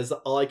Will who says,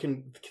 all I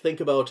can think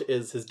about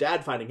is his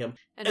dad finding him.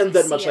 And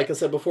then, much like I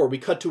said before, we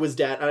cut to his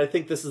dad, and I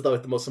think this is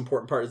the most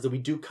important part, is that we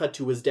do cut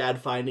to his dad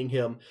finding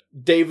him.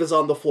 Dave is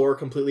on the floor,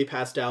 completely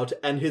passed out,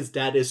 and his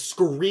dad is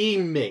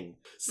screaming,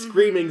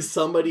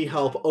 somebody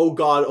help, oh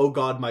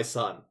God, my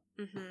son.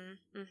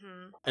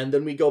 And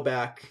then we go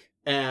back,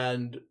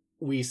 and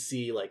we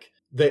see, like,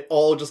 they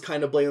all just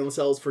kind of blame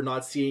themselves for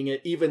not seeing it.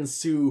 Even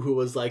Sue, who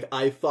was like,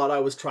 I thought I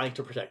was trying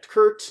to protect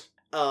Kurt,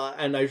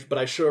 but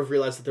I should have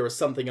realized that there was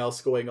something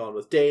else going on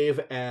with Dave,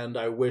 and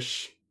I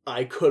wish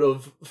I could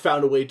have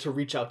found a way to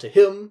reach out to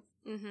him.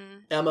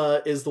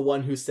 Emma is the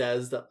one who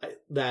says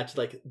that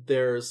like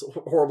there's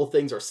horrible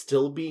things are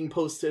still being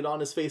posted on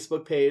his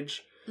Facebook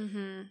page.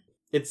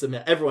 It's a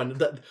mess. Everyone,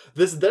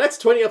 the next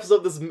 20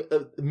 episodes,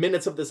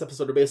 minutes of this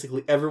episode are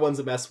basically everyone's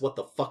a mess. What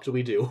the fuck do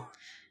we do?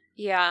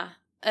 Yeah.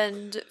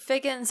 And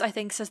Figgins, I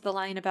think, says the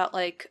line about,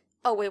 like,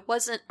 oh, it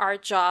wasn't our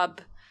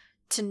job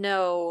to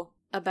know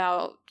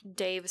about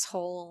Dave's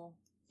whole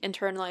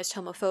internalized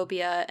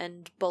homophobia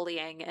and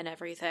bullying and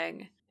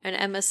everything. And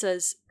Emma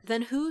says,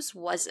 then whose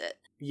was it?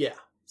 Yeah.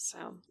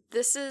 So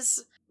this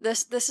is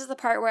the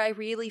part where I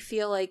really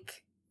feel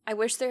like I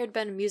wish there had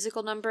been a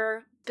musical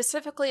number.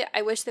 Specifically,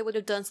 I wish they would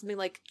have done something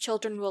like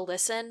Children Will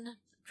Listen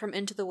from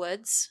Into the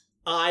Woods.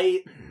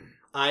 I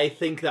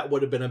think that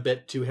would have been a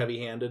bit too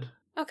heavy-handed.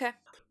 Okay.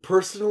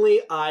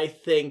 Personally, I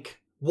think,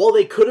 while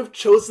they could have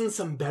chosen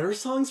some better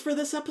songs for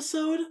this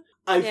episode,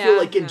 I feel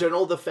like in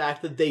general the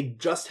fact that they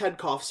just had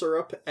Cough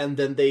Syrup and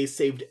then they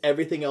saved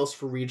everything else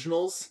for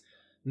regionals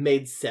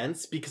made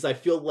sense, because I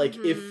feel like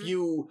if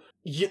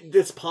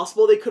it's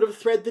possible they could have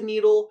threaded the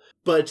needle,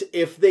 but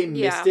if they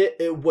missed it,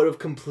 it would have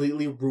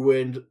completely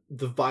ruined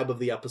the vibe of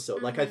the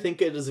episode. Like, I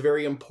think it is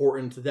very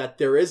important that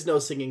there is no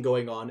singing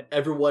going on.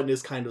 Everyone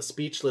is kind of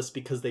speechless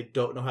because they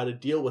don't know how to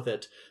deal with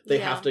it. They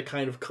have to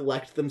kind of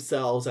collect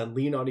themselves and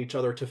lean on each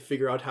other to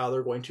figure out how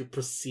they're going to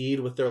proceed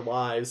with their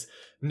lives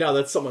now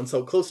that someone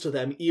so close to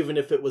them, even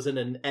if it was in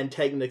an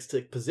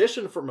antagonistic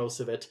position for most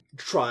of it,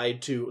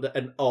 tried to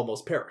and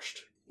almost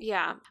perished.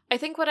 Yeah. I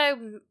think what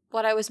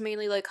I was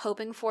mainly, like,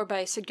 hoping for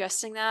by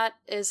suggesting that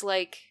is,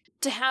 like,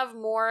 to have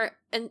more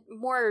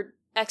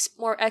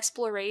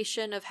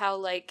exploration of how,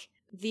 like,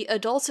 the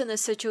adults in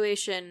this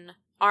situation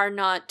are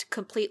not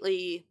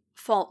completely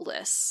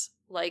faultless.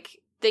 Like,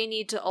 they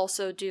need to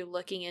also do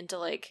looking into,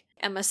 like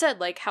Emma said,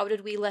 like, how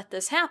did we let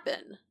this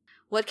happen?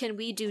 What can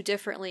we do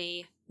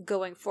differently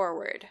going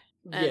forward?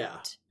 And,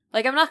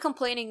 like, I'm not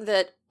complaining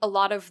that a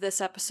lot of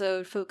this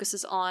episode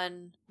focuses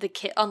on the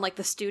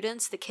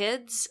students, the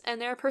kids,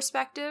 and their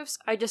perspectives.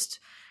 I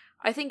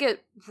think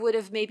it would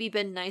have maybe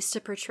been nice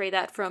to portray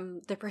that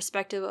from the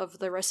perspective of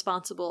the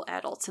responsible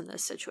adults in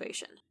this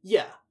situation.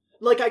 Yeah.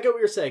 Like, I get what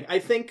you're saying. I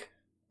think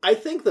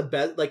the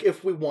best, like,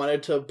 if we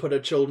wanted to put a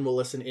Children Will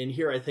Listen in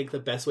here, I think the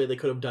best way they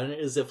could have done it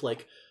is if,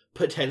 like,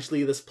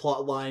 potentially this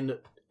plot line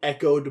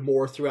echoed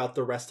more throughout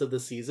the rest of the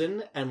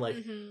season. And like,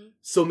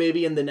 so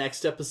maybe in the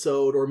next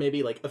episode, or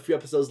maybe like a few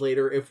episodes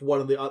later, if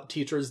one of the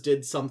teachers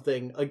did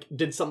something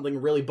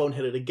really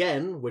boneheaded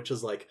again, which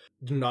is like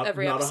not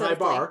a high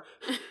bar.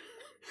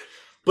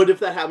 But if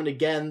that happened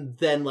again,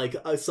 then like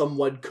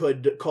someone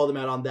could call them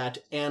out on that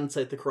and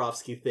cite the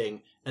Karofsky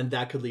thing, and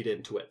that could lead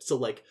into it. So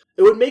like,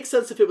 it would make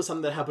sense if it was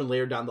something that happened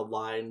later down the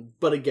line.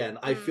 But again,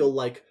 I feel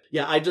like,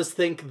 I just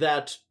think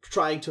that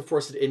trying to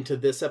force it into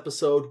this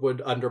episode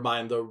would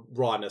undermine the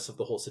rawness of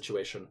the whole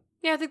situation.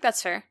 Yeah, I think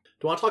that's fair.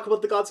 Do you want to talk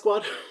about the God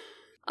Squad?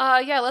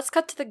 Yeah, let's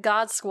cut to the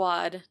God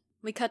Squad.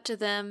 We cut to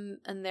them,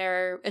 and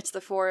it's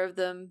the 4 of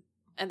them,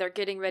 and they're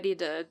getting ready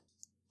to...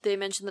 They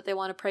mentioned that they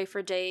want to pray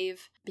for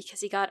Dave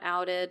because he got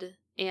outed,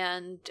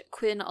 and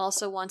Quinn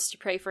also wants to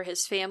pray for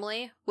his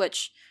family,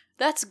 which,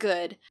 that's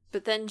good,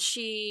 but then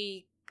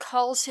she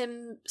calls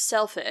him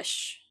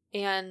selfish,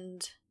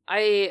 and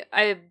I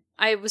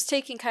was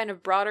taking kind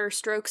of broader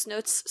strokes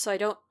notes, so I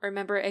don't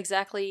remember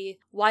exactly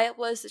why it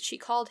was that she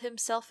called him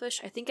selfish.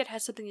 I think it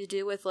had something to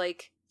do with,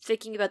 like,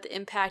 thinking about the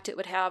impact it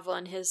would have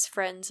on his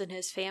friends and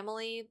his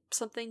family,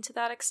 something to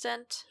that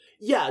extent.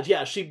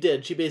 Yeah, she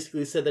did. She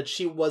basically said that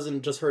she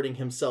wasn't just hurting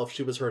himself,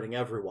 she was hurting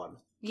everyone.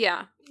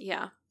 Yeah.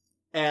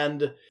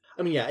 And,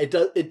 I mean,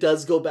 it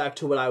does go back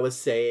to what I was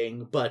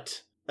saying,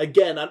 but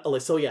again, on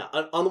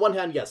the one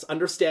hand, yes,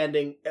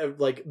 understanding,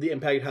 like, the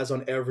impact it has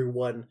on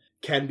everyone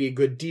can be a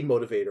good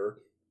demotivator,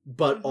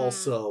 but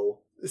also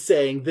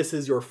saying this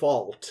is your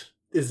fault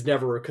is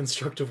never a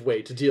constructive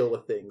way to deal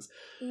with things.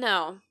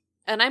 No.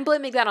 And I'm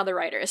blaming that on the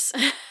writers.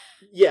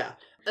 Yeah.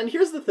 And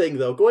here's the thing,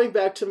 though. Going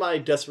back to my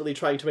desperately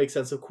trying to make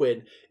sense of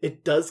Quinn,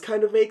 it does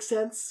kind of make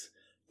sense.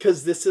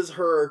 Because this is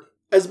her...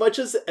 As much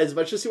as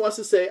he wants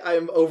to say,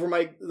 I'm over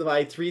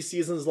my 3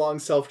 seasons long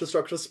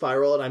self-destructive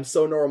spiral, and I'm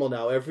so normal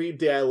now. Every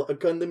day I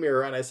look in the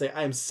mirror and I say,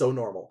 I'm so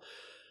normal.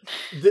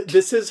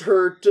 This is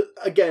her,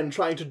 again,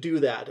 trying to do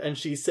that. And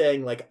she's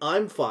saying, like,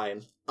 I'm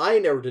fine. I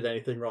never did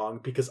anything wrong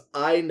because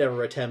I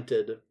never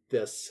attempted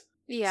this.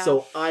 Yeah.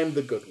 So I'm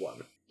the good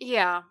one.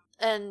 Yeah.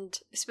 And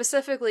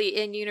specifically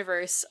in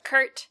universe,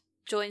 Kurt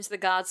joins the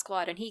God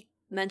Squad, and he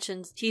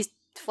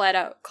flat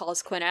out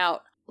calls Quinn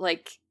out.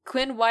 Like,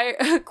 Quinn,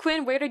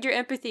 where did your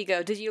empathy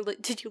go? Did you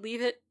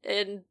leave it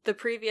in the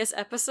previous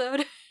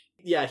episode?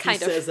 Yeah, he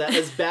says that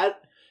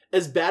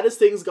as bad as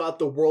things got,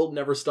 the world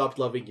never stopped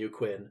loving you,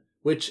 Quinn.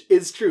 Which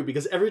is true,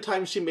 because every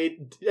time she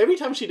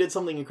did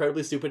something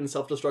incredibly stupid and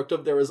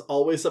self-destructive, there was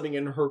always something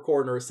in her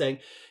corner saying,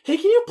 hey,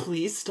 can you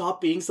please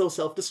stop being so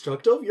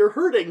self-destructive? You're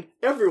hurting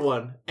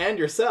everyone and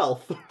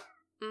yourself.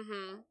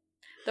 Mm-hmm.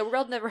 The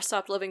world never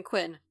stopped loving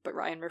Quinn, but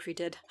Ryan Murphy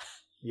did.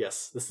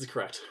 Yes, this is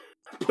correct.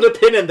 Put a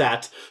pin in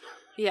that.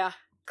 Yeah.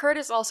 Kurt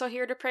is also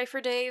here to pray for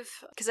Dave,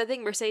 because I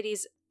think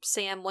Mercedes,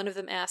 Sam, one of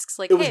them asks,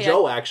 like, it was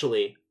Joe,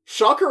 actually.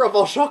 Shocker of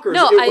all shockers.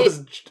 No,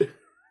 was...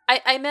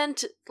 I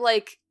meant,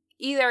 like,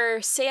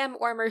 either Sam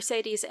or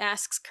Mercedes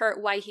asks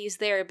Kurt why he's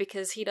there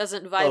because he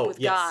doesn't vibe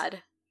with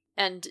God.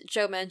 And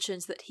Joe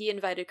mentions that he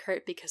invited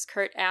Kurt because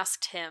Kurt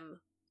asked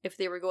him if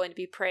they were going to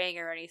be praying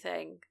or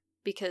anything.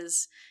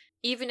 Because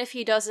even if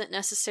he doesn't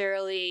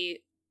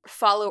necessarily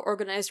follow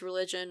organized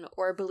religion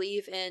or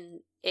believe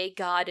in a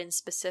god in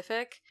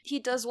specific, he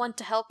does want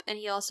to help, and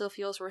he also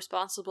feels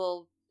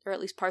responsible, or at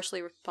least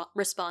partially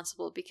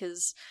responsible,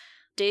 because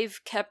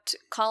Dave kept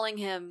calling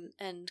him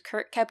and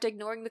Kurt kept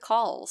ignoring the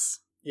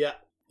calls. Yeah.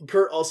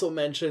 Kurt also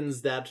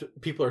mentions that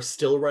people are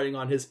still writing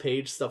on his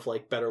page stuff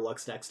like better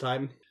luck's next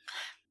time.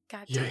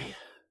 God damn. Yeah.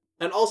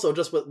 And also,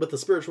 just with the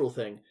spiritual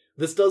thing,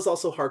 this does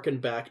also harken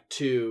back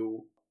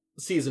to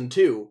season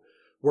 2,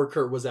 where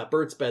Kurt was at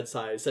Bert's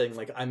bedside saying,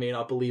 like, I may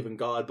not believe in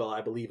God, but I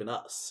believe in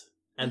us.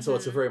 And so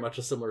it's very much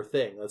a similar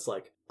thing. It's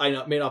like,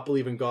 may not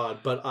believe in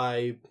God, but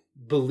I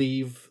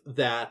believe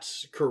that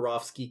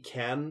Karofsky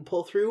can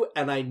pull through,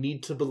 and I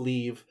need to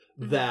believe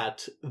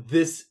that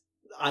this...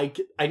 I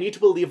need to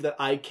believe that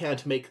I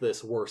can't make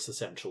this worse,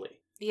 essentially.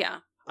 Yeah.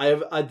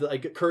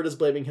 Kurt is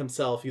blaming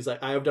himself. He's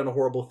like, I have done a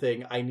horrible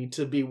thing. I need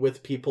to be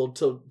with people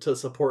to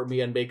support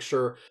me and make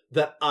sure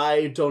that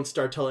I don't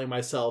start telling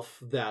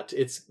myself that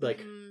it's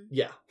like,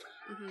 yeah.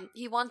 Mm-hmm.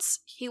 He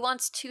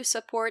wants to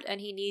support, and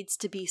he needs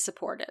to be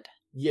supported.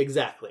 Yeah,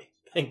 exactly.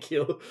 Thank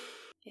you.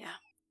 Yeah.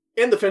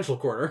 In the Finchel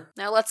corner.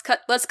 Now let's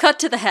cut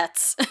to the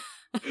Hets.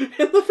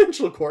 In the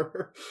Finchel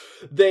corner,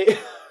 they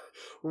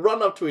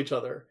run up to each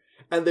other.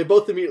 And they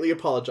both immediately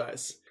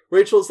apologize.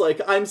 Rachel's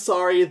like, I'm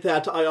sorry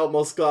that I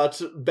almost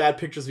got bad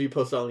pictures of you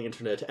posted on the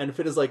internet. And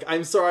Finn is like,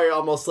 I'm sorry I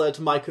almost let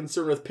my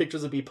concern with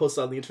pictures of you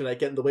posted on the internet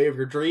get in the way of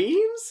your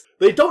dreams.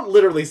 They don't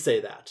literally say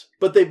that.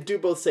 But they do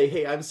both say,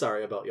 hey, I'm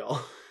sorry about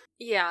y'all.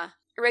 Yeah.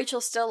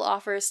 Rachel still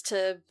offers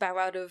to bow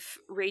out of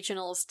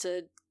regionals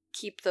to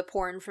keep the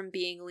porn from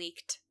being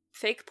leaked.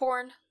 Fake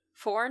porn?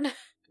 Forn?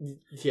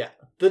 Yeah.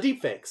 The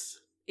deepfakes.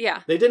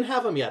 Yeah. They didn't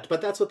have them yet, but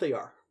that's what they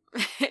are.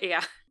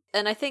 Yeah.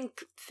 And I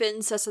think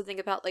Finn says something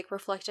about, like,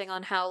 reflecting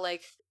on how,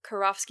 like,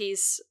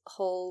 Karofsky's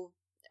whole...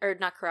 Or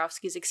not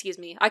Karofsky's, excuse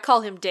me. I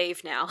call him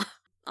Dave now.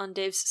 On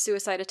Dave's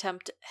suicide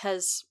attempt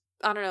has,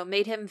 I don't know,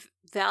 made him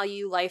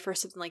value life or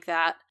something like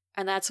that.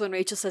 And that's when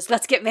Rachel says,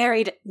 let's get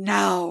married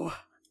now.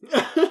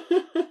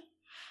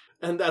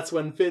 And that's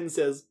when Finn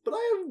says, but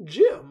I have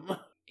Jim.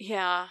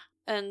 Yeah.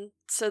 And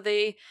so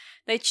they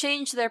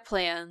change their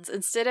plans.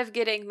 Instead of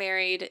getting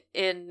married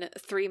in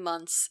 3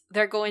 months,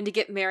 they're going to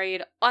get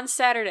married on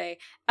Saturday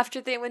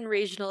after they win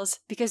regionals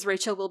because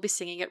Rachel will be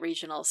singing at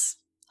regionals.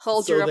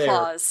 Hold your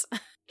applause.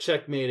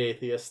 Checkmate,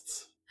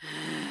 atheists.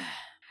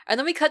 And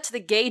then we cut to the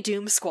gay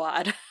Doom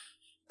Squad.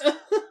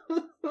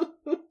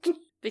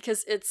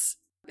 Because it's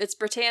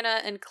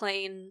Britannia and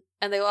Klaine,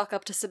 and they walk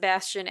up to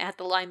Sebastian at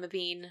the Lima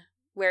Bean,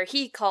 where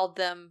he called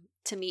them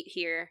to meet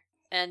here.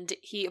 And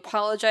he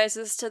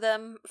apologizes to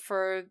them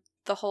for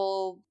the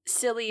whole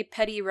silly,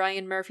 petty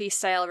Ryan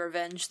Murphy-style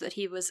revenge that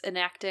he was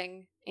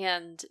enacting,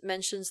 and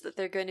mentions that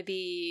they're going to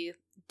be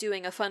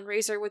doing a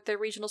fundraiser with their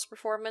regionals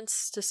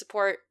performance to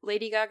support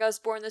Lady Gaga's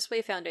Born This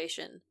Way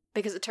Foundation.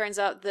 Because it turns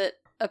out that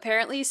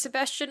apparently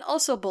Sebastian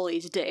also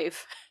bullied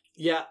Dave.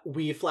 Yeah,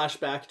 we flash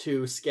back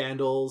to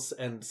Scandals,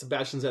 and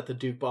Sebastian's at the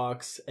Duke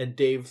box, and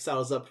Dave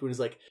saddles up to him and he's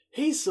like,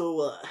 hey,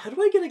 so how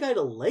do I get a guy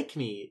to like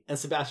me? And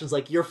Sebastian's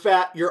like, you're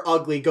fat, you're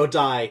ugly, go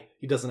die.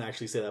 He doesn't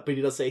actually say that, but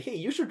he does say, hey,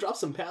 you should drop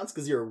some pounds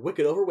because you're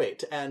wicked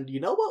overweight. And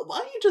you know what? Why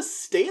don't you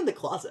just stay in the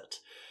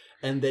closet?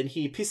 And then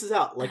he pieces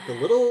out like the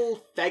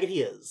little faggot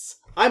he is.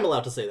 I'm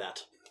allowed to say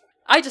that.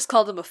 I just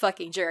called him a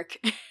fucking jerk.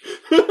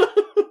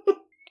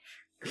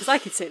 Because I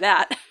could say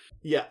that.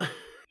 Yeah.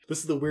 This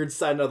is the weird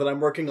side now that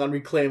I'm working on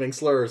reclaiming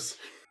slurs.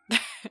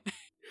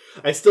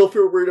 I still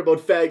feel weird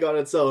about fag on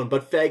its own,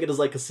 but faggot is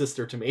like a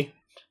sister to me.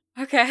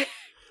 Okay.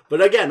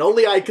 But again,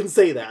 only I can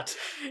say that.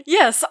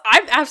 Yes,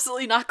 I'm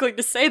absolutely not going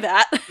to say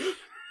that.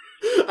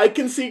 I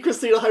can see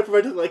Christina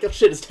hyperventilating like, oh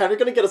shit, is Tanner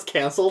gonna get us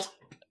cancelled?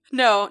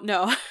 No.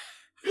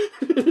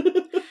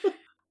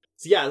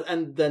 So yeah,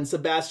 and then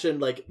Sebastian,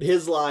 like,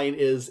 his line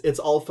is, it's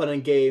all fun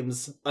and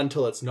games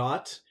until it's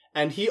not.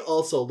 And he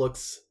also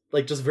looks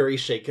like just very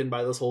shaken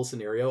by this whole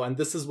scenario. And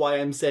this is why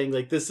I'm saying,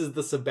 like, this is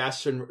the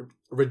Sebastian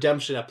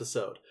redemption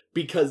episode.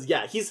 Because,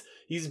 yeah,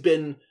 he's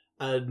been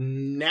a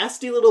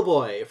nasty little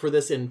boy for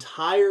this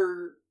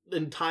entire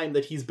time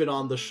that he's been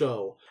on the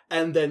show.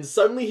 And then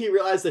suddenly he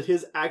realized that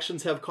his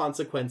actions have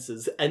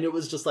consequences. And it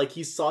was just like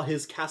he saw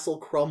his castle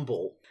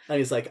crumble. And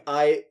he's like,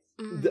 I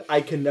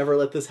can never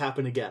let this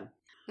happen again.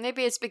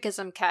 Maybe it's because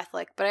I'm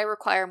Catholic, but I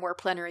require more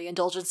plenary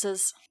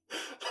indulgences.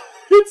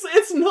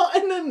 It's not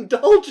an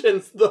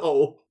indulgence,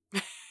 though.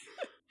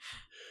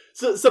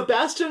 So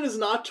Sebastian is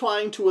not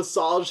trying to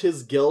assuage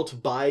his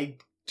guilt by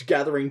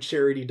gathering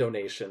charity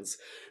donations.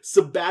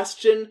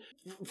 Sebastian,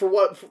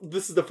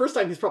 this is the first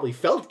time he's probably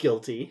felt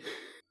guilty.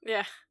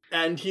 Yeah.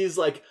 And he's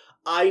like,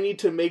 I need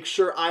to make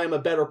sure I am a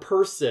better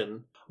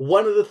person.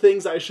 One of the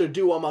things I should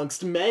do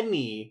amongst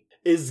many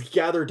is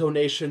gather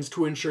donations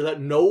to ensure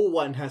that no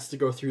one has to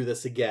go through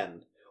this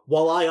again,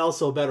 while I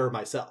also better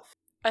myself.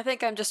 I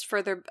think I'm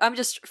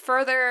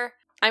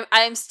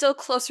still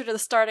closer to the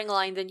starting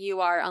line than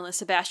you are on the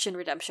Sebastian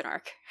redemption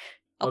arc.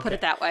 I'll put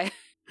it that way.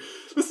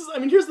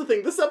 Here's the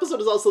thing. This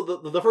episode is also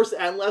the first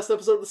and last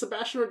episode of the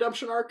Sebastian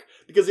redemption arc,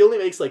 because he only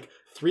makes, like,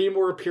 3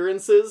 more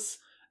appearances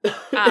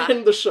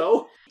in the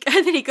show.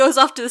 And then he goes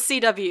off to the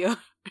CW.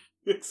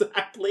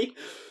 Exactly.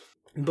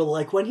 But,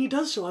 like, when he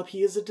does show up,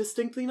 he is a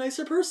distinctly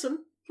nicer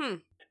person.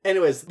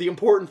 Anyways, the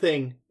important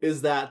thing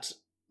is that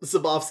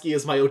Zabovsky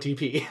is my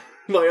OTP.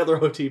 My other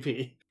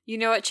OTP. You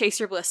know what?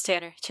 Chase your bliss,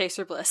 Tanner. Chase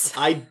your bliss.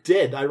 I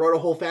did. I wrote a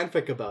whole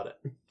fanfic about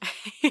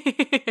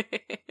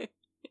it.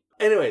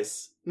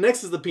 Anyways,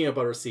 next is the peanut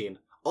butter scene.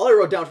 All I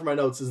wrote down for my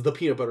notes is the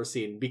peanut butter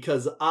scene,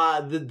 because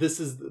this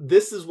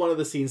is one of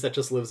the scenes that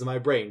just lives in my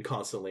brain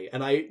constantly.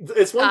 And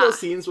it's one of those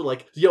scenes where,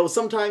 like,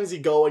 sometimes you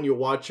go and you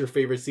watch your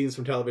favorite scenes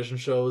from television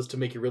shows to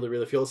make you really,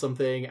 really feel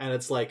something, and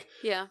it's like,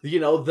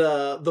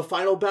 the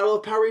final battle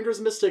of Power Rangers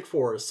Mystic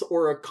Force,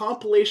 or a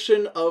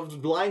compilation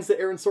of lines that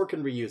Aaron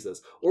Sorkin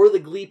reuses, or the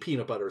Glee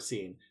peanut butter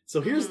scene. So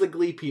here's the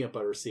Glee peanut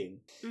butter scene.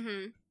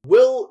 Mm-hmm.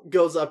 Will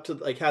goes up to,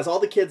 like, has all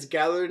the kids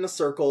gathered in a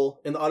circle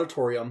in the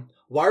auditorium.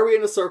 Why are we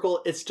in a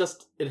circle? It's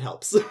just, it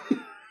helps.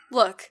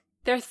 Look,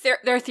 they're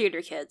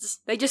theater kids.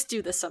 They just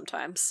do this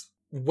sometimes.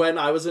 When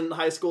I was in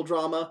high school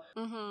drama,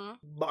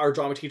 our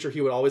drama teacher,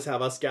 he would always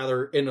have us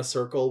gather in a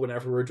circle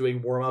whenever we were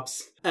doing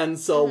warm-ups. And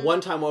so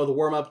one time, one of the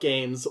warm-up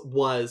games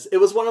was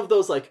one of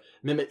those, like,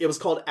 it was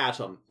called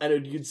Atom.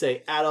 And you'd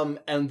say Atom,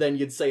 and then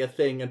you'd say a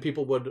thing, and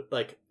people would,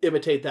 like,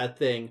 imitate that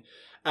thing.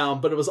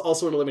 But it was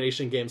also an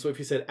elimination game, so if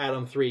you said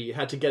Atom 3, you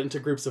had to get into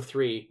groups of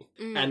 3,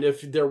 and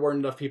if there weren't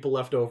enough people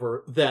left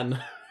over,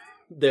 then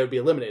they would be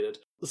eliminated.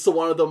 So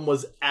one of them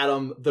was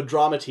Adam, the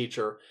drama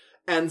teacher,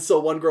 and so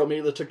one girl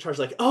immediately took charge,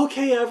 like,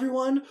 okay,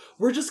 everyone,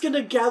 we're just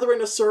gonna gather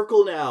in a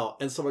circle now.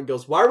 And someone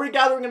goes, why are we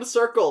gathering in a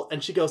circle?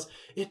 And she goes,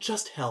 it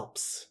just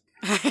helps.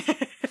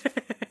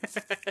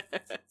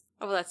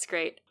 Oh, that's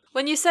great.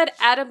 When you said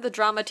Adam, the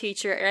drama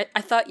teacher,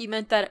 I thought you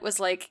meant that it was,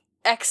 like,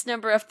 X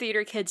number of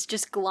theater kids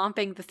just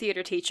glomping the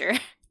theater teacher.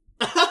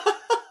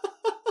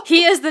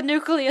 He is the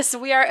nucleus,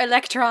 we are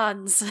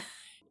electrons.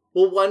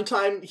 Well, one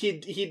time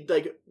he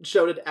like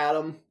shouted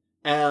Adam,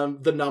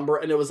 and the number,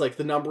 and it was like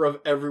the number of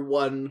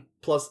everyone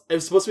plus, it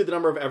was supposed to be the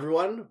number of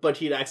everyone, but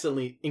he'd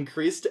accidentally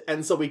increased,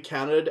 and so we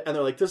counted, and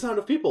they're like, there's not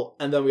enough people,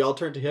 and then we all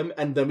turned to him,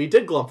 and then we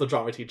did glump the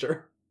drama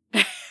teacher.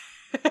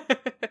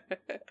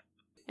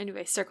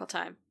 Anyway, circle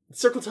time.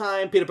 Circle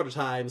time, peanut butter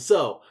time.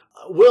 So,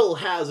 Will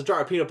has a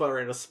jar of peanut butter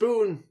and a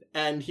spoon,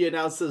 and he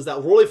announces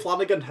that Rory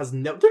Flanagan has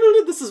never...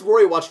 This is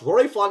Rory Watch.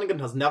 Rory Flanagan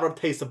has never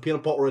tasted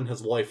peanut butter in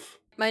his life.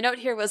 My note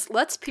here was,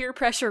 let's peer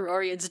pressure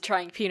Rory into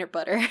trying peanut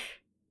butter.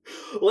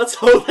 Let's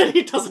hope that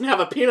he doesn't have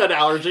a peanut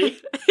allergy.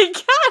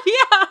 God,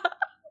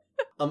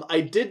 yeah!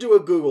 I did do a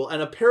Google,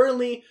 and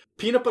apparently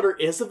peanut butter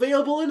is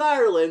available in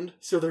Ireland,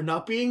 so they're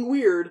not being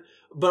weird,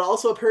 but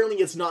also apparently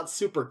it's not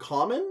super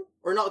common,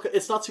 or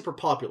it's not super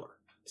popular.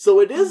 So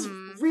it is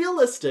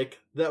realistic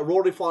that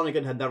Rory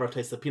Flanagan had never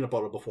tasted peanut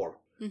butter before.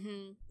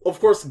 Mm-hmm. Of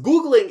course,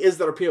 Googling is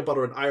there peanut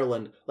butter in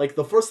Ireland, like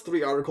the first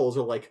 3 articles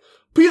are like,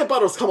 peanut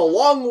butter's come a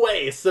long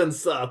way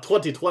since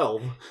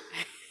 2012.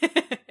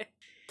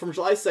 From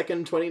July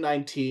 2nd,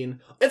 2019,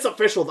 it's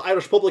official, the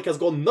Irish public has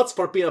gone nuts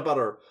for peanut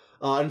butter.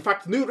 In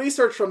fact, new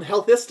research from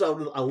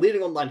Healthista, a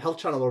leading online health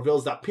channel,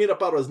 reveals that peanut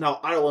butter is now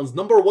Ireland's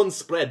 #1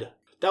 spread.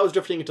 That was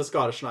drifting into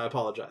Scottish, and I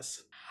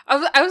apologize.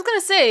 I was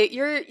gonna say,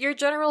 your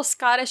general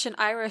Scottish and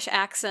Irish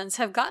accents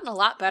have gotten a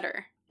lot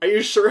better. Are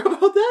you sure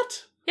about that?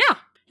 Yeah.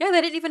 Yeah,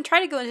 they didn't even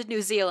try to go into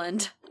New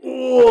Zealand.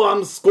 Oh,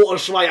 I'm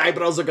Scottish, my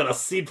eyebrows are gonna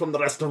seed from the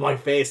rest of my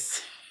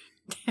face.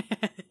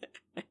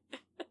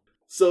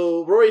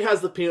 So, Rory has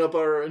the peanut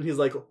butter, and he's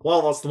like,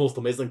 wow, that's the most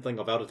amazing thing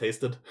I've ever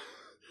tasted.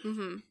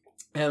 Mm-hmm.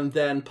 And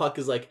then Puck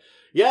is like,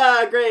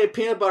 yeah, great,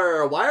 peanut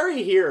butter, why are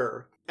you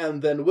here?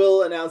 And then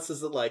Will announces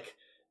that, like,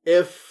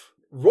 if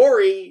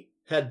Rory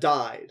had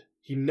died,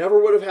 he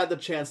never would have had the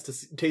chance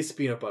to taste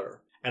peanut butter.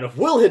 And if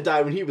Will had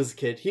died when he was a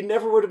kid, he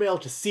never would have been able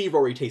to see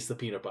Rory taste the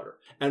peanut butter.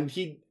 And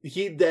he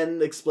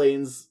then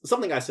explains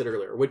something I said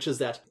earlier, which is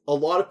that a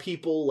lot of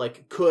people,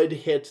 like, could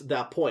hit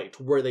that point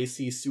where they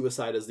see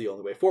suicide as the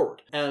only way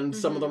forward. And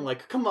some of them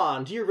like, come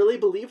on, do you really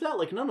believe that?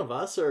 Like, none of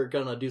us are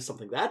gonna do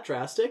something that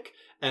drastic.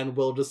 And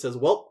Will just says,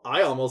 well,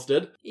 I almost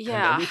did. Yeah.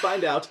 And then we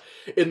find out,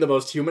 in the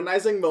most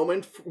humanizing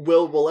moment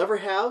Will will ever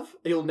have,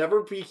 he'll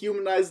never be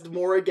humanized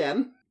more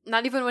again.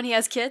 Not even when he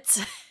has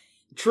kids?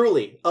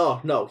 Truly.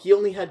 Oh, no. He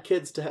only had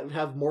kids to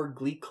have more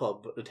Glee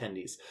Club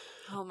attendees.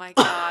 Oh my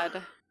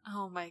god.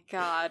 Oh my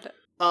god.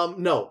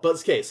 No, but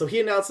okay, so he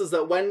announces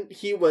that when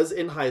he was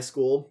in high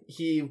school,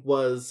 he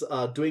was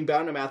doing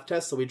bad on a math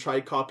test, so he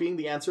tried copying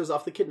the answers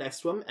off the kid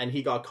next to him, and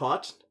he got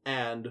caught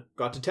and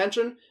got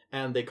detention,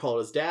 and they called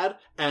his dad,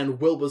 and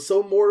Will was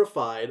so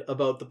mortified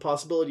about the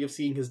possibility of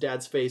seeing his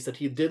dad's face that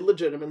he did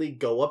legitimately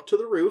go up to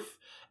the roof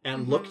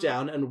and look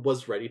down and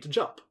was ready to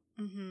jump.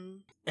 Mm-hmm.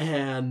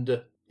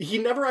 And he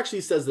never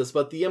actually says this,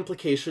 but the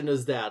implication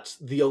is that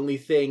the only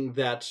thing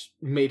that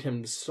made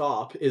him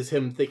stop is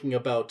him thinking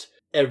about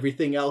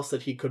everything else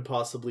that he could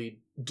possibly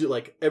do,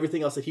 like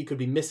everything else that he could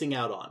be missing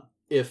out on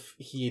if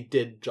he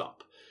did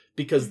jump.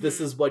 Because this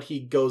is what he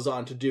goes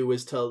on to do,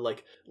 is to,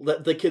 like,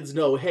 let the kids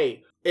know,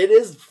 hey, it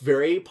is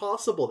very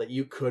possible that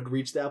you could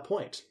reach that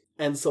point.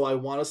 And so I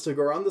want us to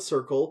go around the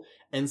circle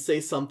and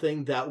say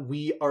something that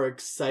we are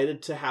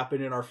excited to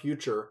happen in our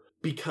future,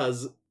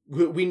 because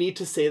we need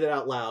to say that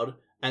out loud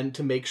and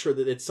to make sure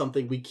that it's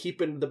something we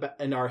keep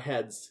in our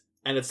heads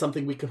and it's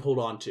something we can hold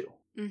on to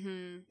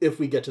if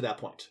we get to that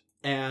point.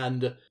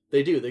 And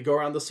they do. They go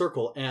around the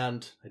circle,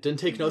 and I didn't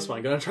take notes, but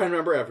I'm going to try and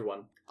remember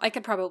everyone. I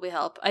could probably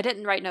help. I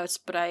didn't write notes,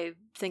 but I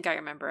think I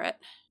remember it.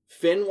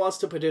 Finn wants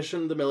to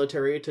petition the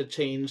military to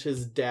change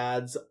his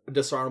dad's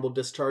dishonorable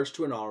discharge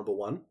to an honorable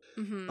one.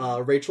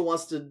 Mm-hmm. Rachel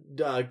wants to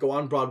go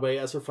on Broadway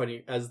as the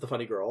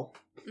funny girl.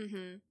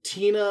 Mm-hmm.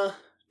 Tina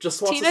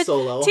just wants a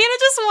solo. Tina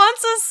just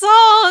wants a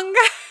song.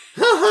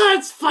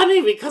 It's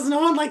funny because no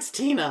one likes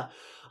Tina.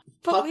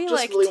 But Puck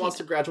just really wants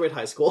to graduate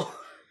high school.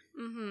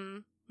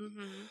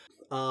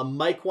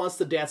 Mike wants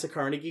to dance at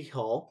Carnegie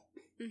Hall.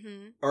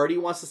 Artie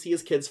wants to see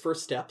his kids'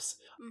 first steps.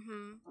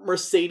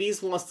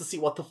 Mercedes wants to see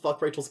what the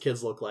fuck Rachel's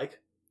kids look like.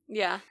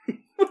 Yeah.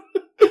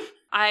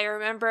 I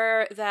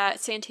remember that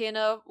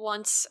Santana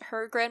wants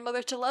her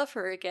grandmother to love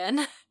her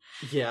again.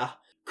 Yeah.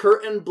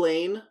 Kurt and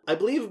Blaine, I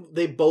believe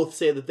they both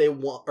say that they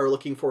are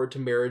looking forward to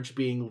marriage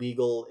being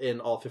legal in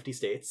all 50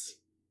 states.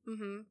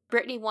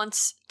 Brittany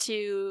wants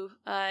to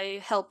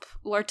help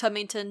Lord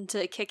Tumington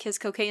to kick his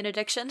cocaine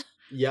addiction.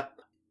 Yep.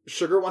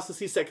 Sugar wants to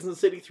see Sex and the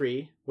City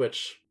 3,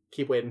 which,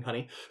 keep waiting,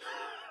 honey.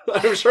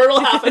 I'm sure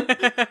it'll happen.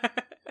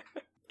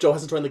 Joe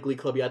hasn't joined the Glee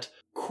Club yet.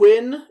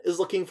 Quinn is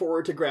looking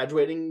forward to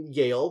graduating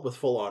Yale with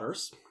full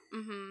honors.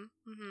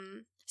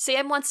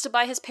 Sam wants to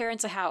buy his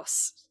parents a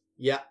house.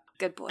 Yeah.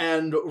 Good boy.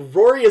 And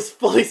Rory is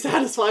fully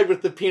satisfied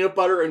with the peanut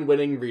butter and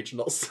winning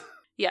regionals.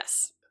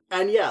 Yes.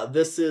 And yeah,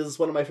 this is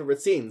one of my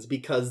favorite scenes,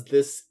 because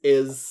this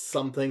is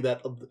something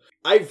that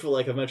I feel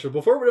like I've mentioned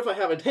before, but if I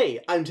haven't, hey,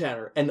 I'm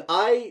Tanner, and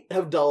I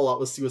have dealt a lot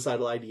with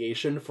suicidal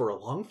ideation for a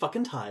long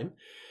fucking time,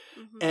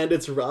 and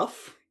it's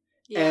rough,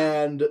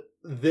 and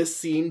this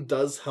scene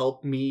does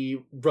help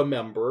me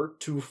remember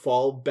to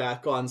fall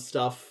back on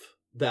stuff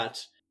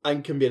that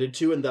I'm committed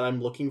to and that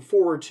I'm looking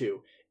forward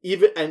to.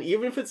 Even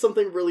if it's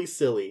something really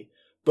silly,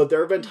 but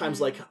there have been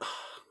times like,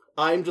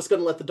 I'm just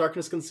gonna let the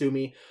darkness consume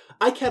me.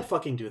 I can't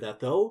fucking do that,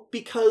 though,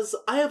 because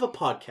I have a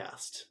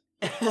podcast.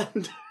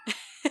 And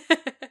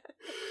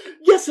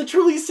yes, it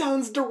truly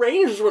sounds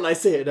deranged when I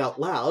say it out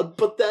loud,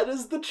 but that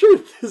is the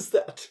truth, is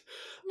that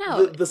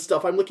the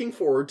stuff I'm looking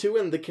forward to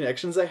and the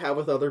connections I have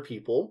with other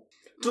people,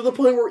 to the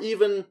point where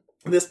even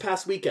this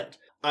past weekend,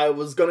 I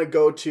was gonna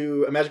go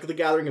to a Magic the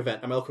Gathering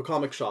event at my local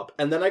comic shop,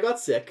 and then I got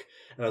sick,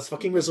 and I was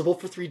fucking miserable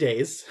for 3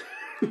 days,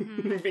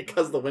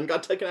 because the wind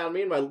got taken out of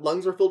me, and my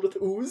lungs were filled with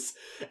ooze,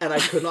 and I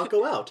could not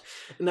go out.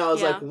 And I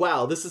was like,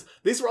 wow,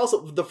 these were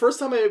also the first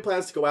time I had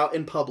plans to go out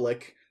in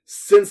public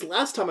since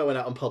last time I went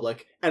out in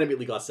public, and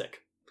immediately got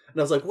sick.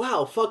 And I was like,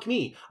 wow, fuck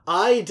me.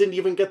 I didn't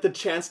even get the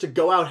chance to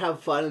go out,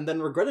 have fun, and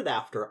then regret it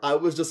after. I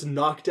was just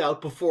knocked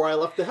out before I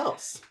left the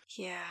house.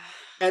 Yeah.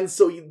 And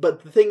so,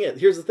 but the thing is,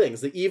 here's the thing,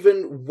 is that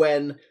even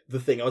when the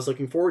thing I was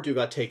looking forward to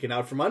got taken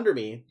out from under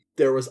me,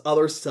 there was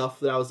other stuff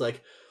that I was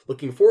like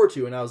looking forward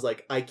to, and I was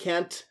like, I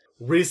can't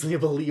reasonably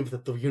believe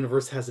that the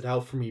universe has it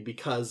out for me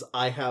because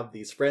I have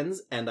these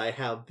friends, and I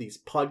have these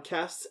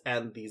podcasts,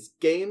 and these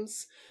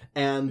games,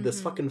 and this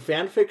fucking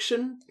fan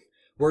fiction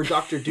where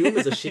Dr. Doom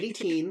is a shitty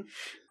teen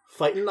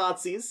fighting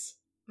Nazis.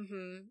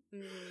 And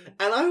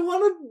I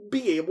want to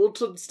be able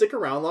to stick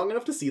around long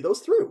enough to see those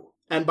through.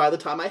 And by the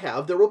time I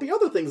have, there will be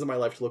other things in my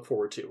life to look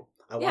forward to.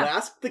 I want to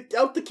ask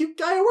out the cute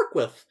guy I work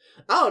with.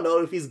 I don't know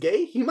if he's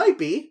gay. He might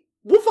be.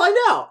 We'll find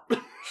out.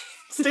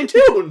 Stay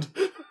tuned.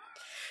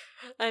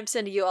 I'm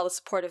sending you all the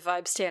supportive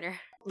vibes, Tanner.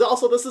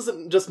 Also, this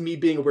isn't just me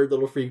being a weird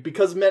little freak,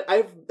 because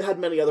I've had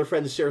many other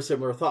friends share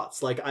similar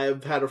thoughts. Like,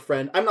 I've had a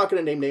friend, I'm not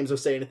going to name names or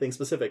say anything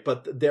specific,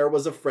 but there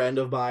was a friend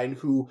of mine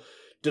who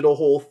did a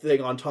whole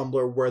thing on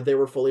Tumblr where they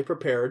were fully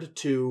prepared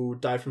to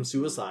die from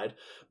suicide,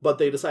 but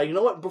they decided, you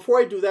know what, before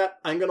I do that,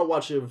 I'm going to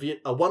watch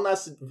one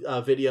last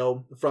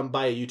video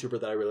by a YouTuber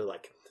that I really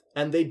like.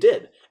 And they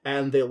did,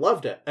 and they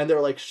loved it, and they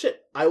were like,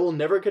 shit, I will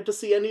never get to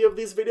see any of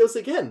these videos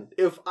again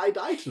if I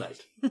die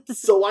tonight.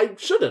 So I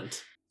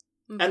shouldn't.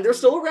 And they're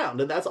still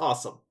around, and that's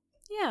awesome.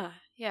 Yeah.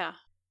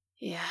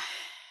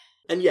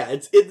 And yeah,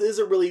 it is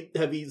a really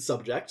heavy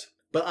subject,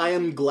 but I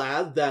am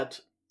glad that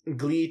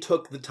Glee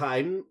took the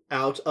time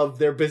out of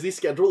their busy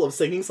schedule of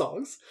singing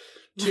songs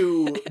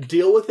to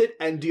deal with it,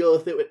 and deal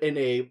with it in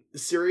a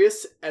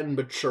serious and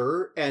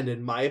mature and,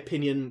 in my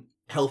opinion,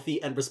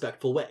 healthy and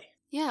respectful way.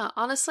 Yeah,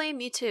 honestly,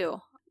 me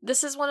too.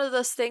 This is one of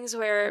those things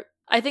where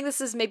I think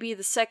this is maybe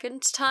the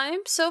second time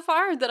so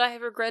far that I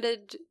have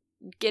regretted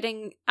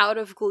getting out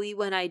of Glee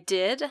when I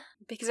did,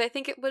 because I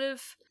think it would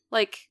have,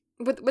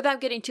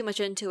 without getting too much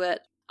into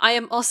it, I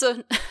am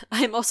also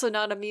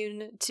not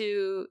immune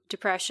to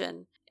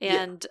depression.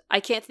 And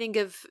I can't think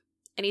of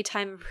any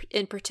time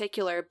in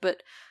particular,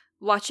 but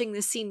watching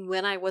this scene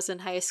when I was in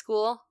high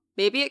school,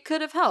 maybe it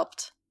could have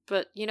helped.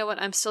 But you know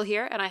what? I'm still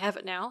here, and I have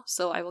it now,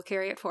 so I will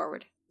carry it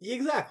forward.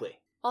 Exactly.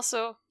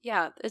 Also,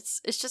 yeah,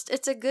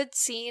 it's a good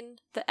scene.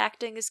 The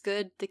acting is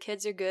good. The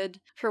kids are good.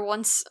 For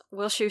once,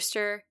 Will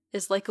Schuester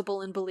is likable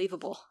and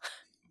believable.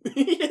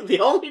 The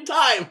only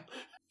time.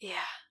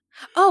 Yeah.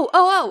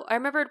 Oh! I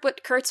remembered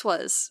what Kurt's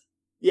was.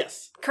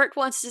 Yes. Kurt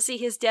wants to see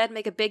his dad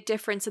make a big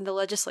difference in the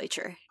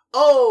legislature.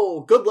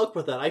 Oh, good luck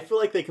with that. I feel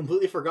like they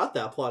completely forgot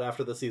that plot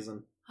after the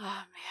season.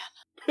 Oh,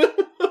 man.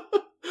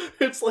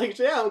 It's like,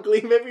 damn,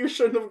 Glee, maybe you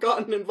shouldn't have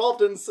gotten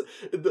involved in...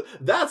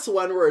 That's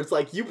one where it's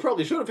like, you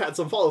probably should have had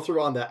some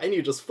follow-through on that, and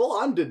you just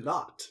full-on did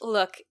not.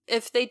 Look,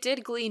 if they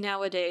did Glee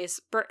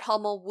nowadays, Bert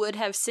Hummel would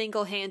have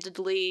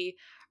single-handedly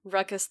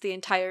ruckus the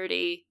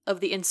entirety of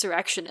the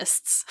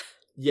insurrectionists.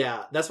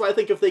 Yeah, that's why I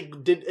think if they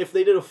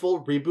did a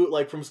full reboot,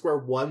 like, from square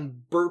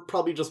one, Bert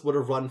probably just would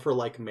have run for,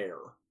 like, mayor.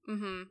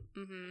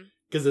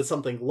 Because it's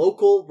something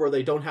local, where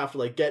they don't have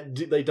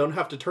to, they don't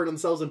have to turn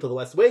themselves into the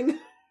West Wing.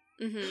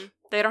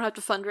 They don't have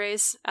to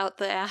fundraise out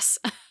the ass.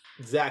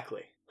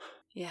 Exactly.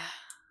 Yeah.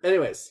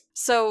 Anyways.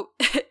 So,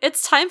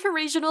 it's time for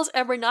regionals,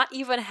 and we're not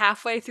even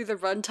halfway through the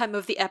runtime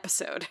of the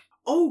episode.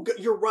 Oh,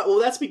 you're right. Well,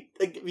 that's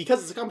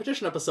because it's a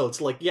competition episode,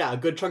 so, a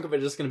good chunk of it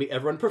is just going to be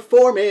everyone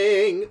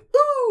performing.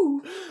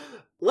 Woo!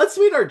 Let's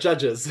meet our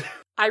judges.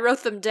 I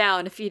wrote them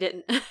down if you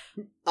didn't.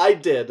 I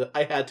did.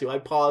 I had to. I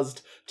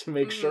paused to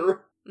make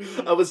sure.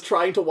 I was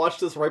trying to watch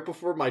this right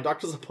before my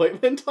doctor's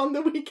appointment on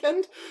the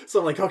weekend, so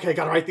I'm like, okay,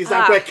 gotta write these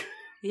down quick.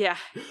 Yeah.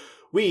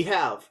 We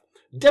have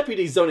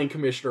Deputy Zoning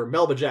Commissioner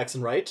Melba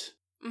Jackson Wright.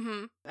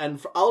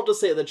 And I'll just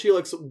say that she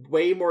looks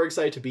way more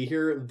excited to be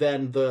here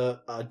than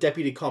the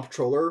Deputy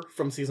Comptroller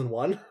from Season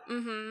 1.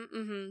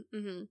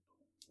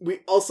 We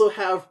also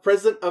have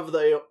President of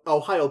the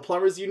Ohio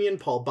Plumbers Union,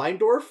 Paul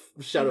Beindorf.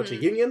 Shout out to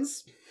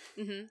unions.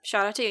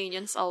 Shout out to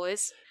unions,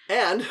 always.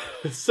 And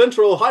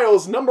Central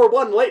Ohio's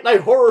 #1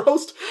 late-night horror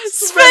host,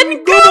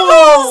 Sven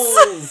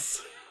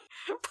Goebbels!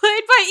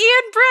 Played by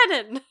Ian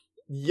Brennan!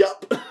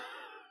 Yup.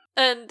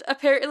 And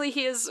apparently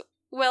he is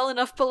well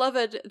enough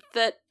beloved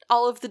that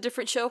all of the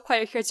different show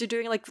choir kids are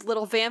doing,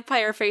 little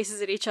vampire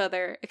faces at each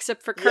other,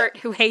 except for Kurt,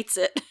 who hates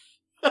it.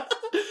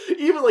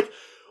 Even,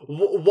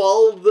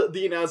 while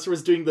the announcer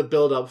was doing the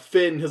build-up,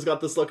 Finn has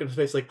got this look on his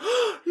face like,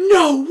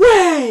 no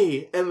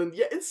way! And then,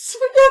 yeah, it's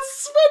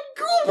Sven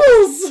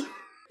Goebbels!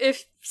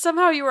 If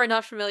somehow you are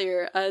not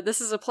familiar,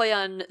 this is a play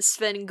on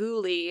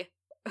Svengoolie,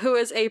 who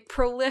is a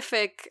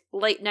prolific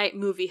late-night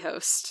movie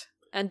host,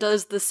 and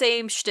does the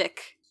same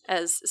shtick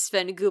as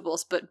Sven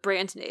Goebbels, but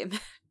brand name.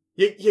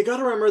 You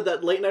gotta remember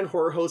that late-night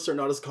horror hosts are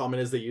not as common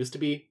as they used to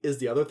be, is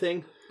the other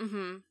thing.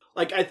 Mm-hmm.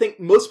 Like, I think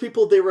most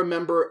people, they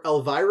remember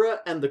Elvira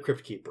and the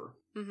Crypt Keeper.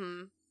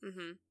 Mm-hmm.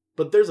 Mm-hmm.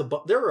 But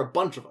there are a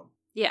bunch of them.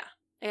 Yeah.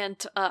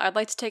 And I'd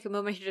like to take a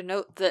moment here to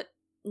note that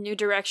New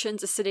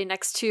Directions is sitting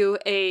next to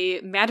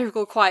a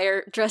madrigal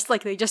choir dressed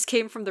like they just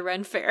came from the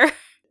Ren Fair.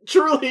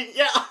 Truly,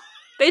 yeah!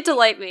 They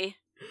delight me,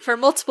 for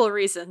multiple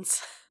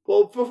reasons.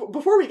 Well,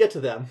 before we get to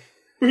them,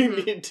 we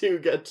need to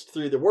get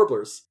through the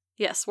Warblers.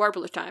 Yes,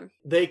 Warbler time.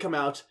 They come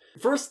out.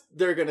 First,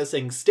 they're gonna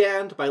sing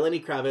Stand by Lenny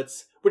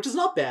Kravitz, which is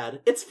not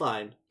bad. It's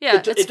fine. Yeah,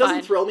 it doesn't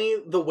fine. thrill me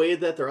the way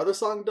that their other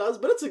song does,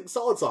 but it's a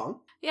solid song.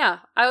 Yeah,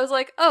 I was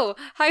like, oh,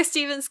 hi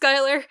Steven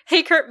Skyler,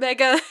 hey Kurt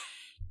Mega.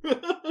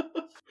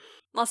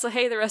 Also,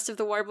 hey the rest of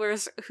the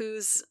Warblers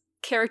whose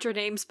character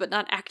names but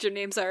not actor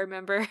names I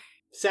remember.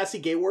 Sassy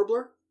Gay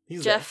Warbler?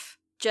 He's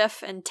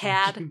Jeff and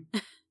Tad.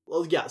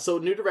 Well, yeah, so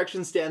New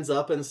Direction stands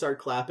up and start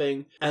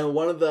clapping, and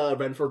one of the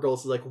Renfrew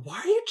girls is like, why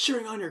are you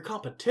cheering on your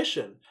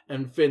competition?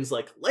 And Finn's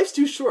like, life's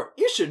too short,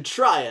 you should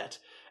try it.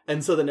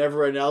 And so then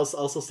everyone else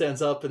also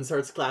stands up and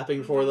starts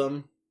clapping for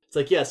them. It's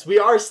like, yes, we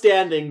are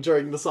standing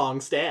during the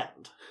song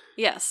Stand.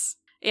 Yes.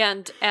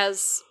 And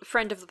as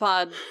friend of the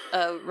pod,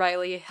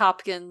 Riley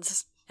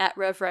Hopkins, at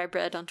Rev Rye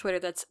Bread on Twitter,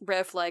 that's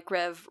Rev like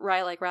Rev,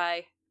 Rye like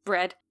Rye,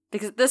 Bread.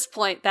 Because at this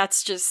point,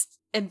 that's just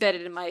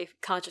embedded in my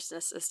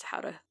consciousness as to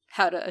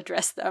how to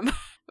address them.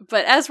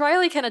 But as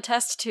Riley can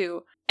attest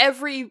to,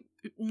 every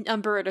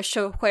number at a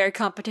show choir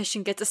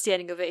competition gets a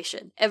standing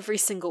ovation. Every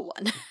single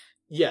one.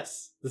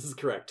 Yes, this is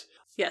correct.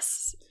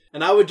 Yes.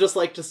 And I would just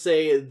like to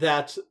say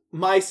that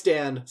my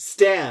stand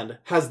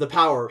has the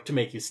power to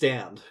make you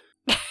stand.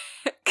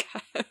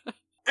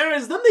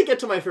 Anyways, then they get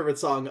to my favorite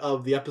song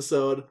of the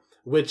episode,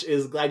 which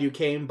is Glad You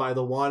Came by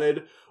The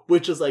Wanted,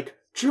 which is like,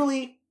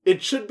 truly,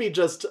 it should be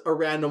just a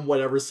random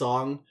whatever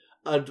song.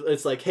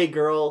 It's like, hey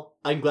girl,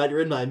 I'm glad you're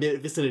in my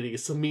vicinity,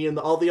 so me and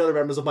all the other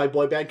members of my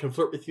boy band can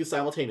flirt with you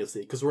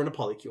simultaneously, because we're in a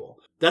polycule.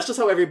 That's just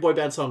how every boy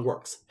band song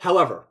works.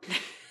 However,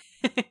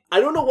 I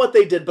don't know what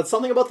they did, but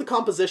something about the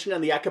composition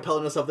and the a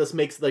cappella-ness of this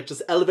makes, like,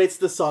 just elevates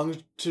the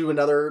song to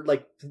another,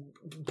 like,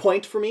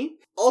 point for me.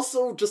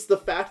 Also, just the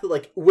fact that,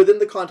 like, within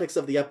the context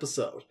of the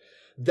episode,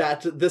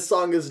 that this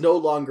song is no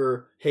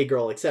longer, hey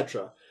girl,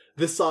 etc.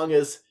 This song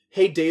is,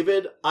 hey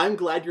David, I'm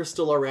glad you're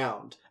still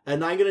around,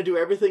 and I'm gonna do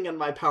everything in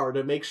my power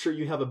to make sure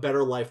you have a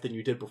better life than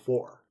you did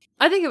before.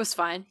 I think it was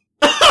fine.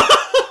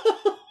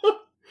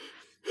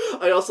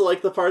 I also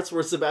like the parts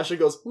where Sebastian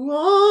goes,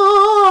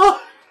 whoa!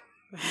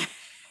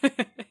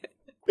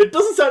 It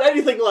doesn't sound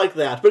anything like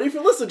that, but if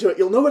you listen to it,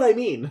 you'll know what I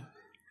mean.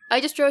 I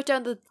just wrote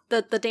down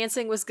that the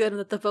dancing was good and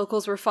that the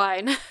vocals were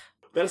fine.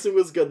 Dancing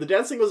was good. The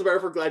dancing was better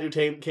for Glad You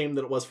Came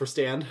than it was for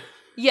Stand.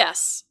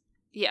 Yes.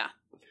 Yeah.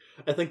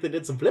 I think they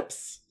did some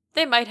flips.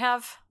 They might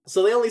have.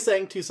 So they only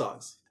sang 2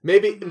 songs.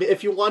 Maybe,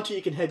 if you want to,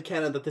 you can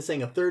headcanon that they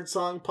sang a 3rd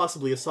song,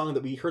 possibly a song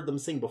that we heard them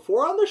sing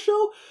before on the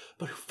show,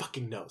 but who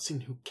fucking knows?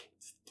 Who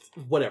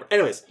cares? Whatever.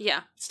 Anyways.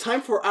 Yeah. It's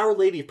time for Our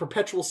Lady of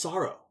Perpetual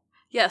Sorrow.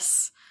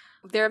 Yes.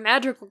 Their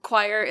madrigal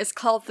choir is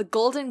called the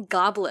Golden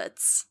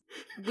Goblets.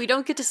 We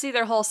don't get to see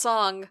their whole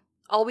song.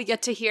 All we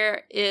get to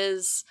hear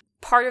is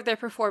part of their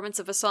performance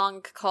of a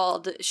song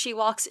called She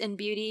Walks in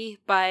Beauty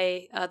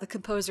by the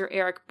composer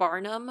Eric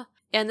Barnum.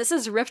 And this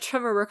is ripped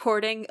from a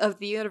recording of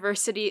the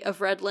University of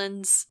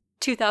Redlands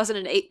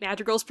 2008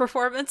 Madrigals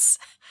performance.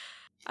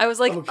 I was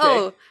like, okay.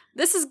 Oh,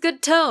 this is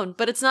good tone,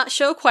 but it's not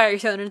show choir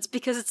tone, and it's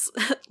because it's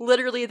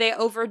literally they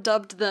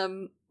overdubbed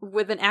them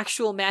with an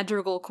actual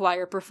madrigal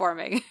choir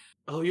performing.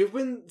 Oh, you've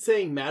been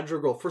saying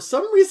madrigal. For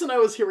some reason I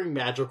was hearing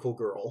magical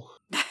girl.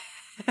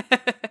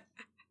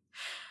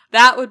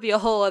 That would be a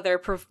whole other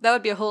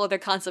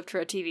concept for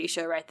a TV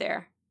show right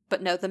there.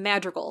 But no, the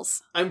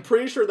madrigals. I'm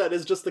pretty sure that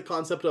is just the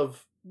concept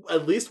of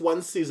at least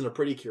one season of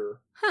Pretty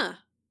Cure. Huh.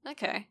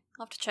 Okay.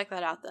 I'll have to check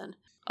that out then.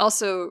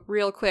 Also,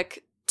 real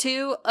quick,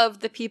 2 of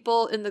the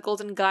people in the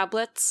Golden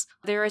Goblets,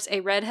 there is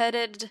a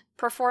redheaded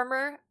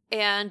performer,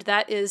 and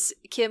that is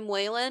Kim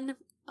Whalen,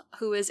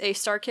 who is a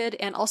Star Kid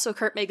and also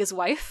Kurt Mega's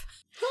wife.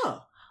 Huh.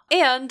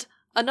 And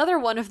another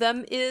one of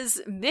them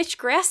is Mitch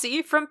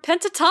Grassi from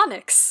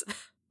Pentatonix.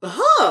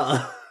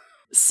 Huh.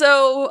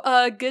 So,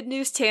 good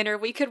news, Tanner.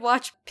 We could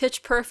watch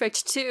Pitch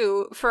Perfect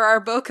 2 for our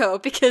Boko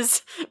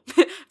because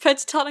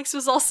Pentatonix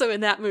was also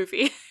in that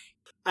movie.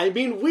 I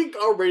mean, we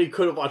already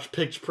could have watched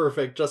Pitch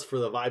Perfect just for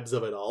the vibes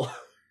of it all.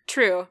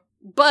 True.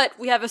 But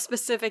we have a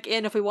specific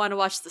in if we want to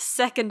watch the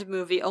second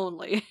movie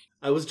only.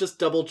 I was just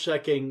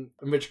double-checking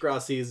Mitch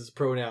Grassi's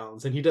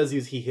pronouns, and he does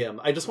use he,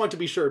 him. I just want to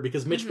be sure,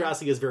 because Mitch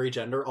Grassi is very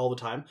gender all the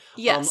time.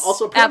 Yes,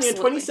 also, apparently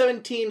absolutely. In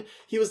 2017,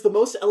 he was the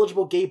most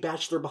eligible gay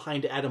bachelor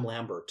behind Adam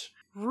Lambert.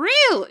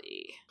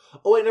 Really?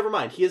 Oh, wait, never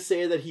mind. He is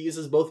saying that he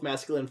uses both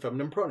masculine and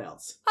feminine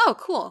pronouns. Oh,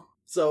 cool.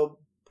 So,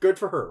 good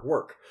for her.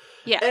 Work.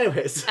 Yeah.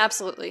 Anyways.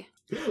 Absolutely.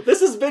 This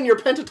has been your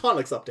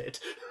Pentatonics update.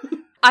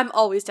 I'm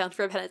always down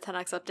for a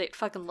Pentatonics update.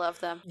 Fucking love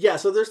them. Yeah,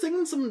 so they're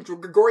singing some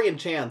Gregorian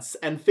chants,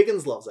 and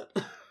Figgins loves it.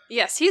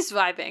 Yes, he's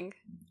vibing.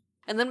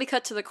 And then we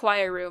cut to the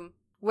choir room,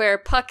 where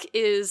Puck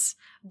is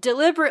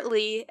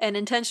deliberately and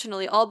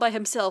intentionally all by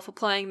himself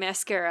applying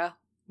mascara.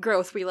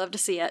 Growth, we love to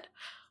see it.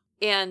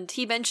 And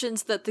he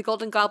mentions that the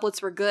Golden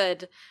Goblets were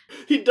good.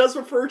 He does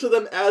refer to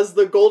them as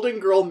the Golden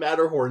Girl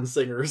Matterhorn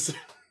singers.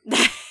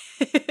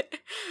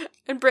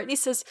 And Brittany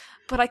says,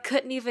 but I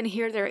couldn't even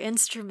hear their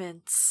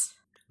instruments.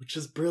 Which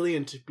is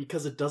brilliant,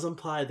 because it does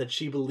imply that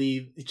she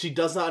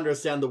does not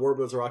understand the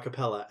Warblers or a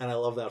cappella, and I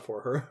love that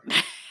for her.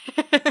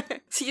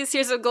 She just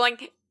hears them going,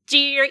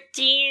 jeer,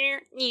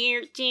 jeer,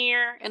 jeer,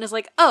 jeer, and is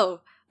like,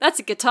 oh, that's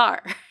a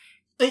guitar.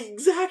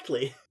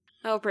 Exactly.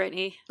 Oh,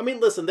 Brittany. I mean,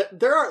 listen,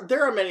 there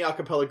are many a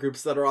cappella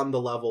groups that are on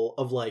the level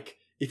of, like,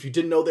 if you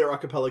didn't know they were a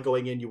cappella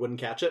going in, you wouldn't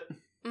catch it.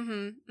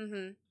 Mm-hmm,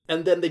 mm-hmm.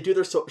 And then they do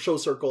their show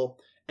circle,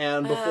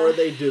 and before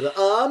they do the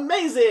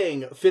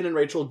amazing, Finn and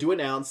Rachel do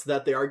announce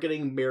that they are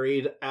getting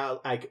married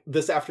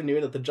this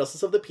afternoon at the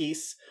Justice of the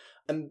Peace.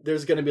 And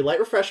there's going to be light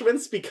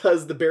refreshments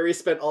because the Barrys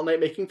spent all night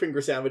making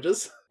finger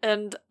sandwiches.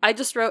 And I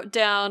just wrote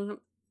down,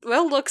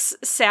 Will looks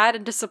sad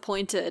and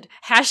disappointed.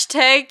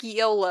 Hashtag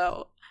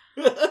YOLO.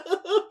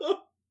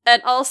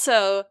 And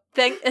also,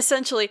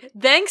 essentially,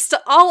 thanks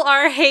to all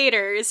our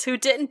haters who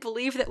didn't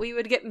believe that we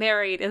would get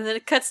married. And then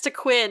it cuts to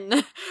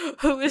Quinn,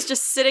 who is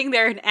just sitting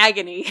there in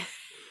agony.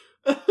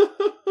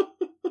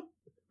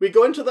 We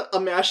go into a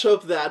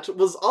mashup that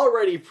was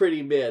already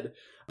pretty mid,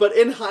 but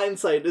in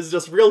hindsight is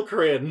just real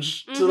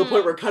cringe, to the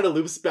point where it kind of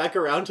loops back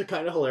around to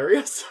kind of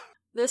hilarious.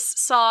 This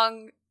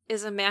song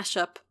is a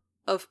mashup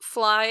of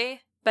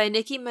Fly by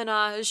Nicki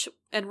Minaj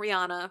and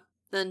Rihanna,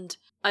 and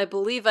I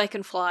Believe I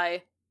Can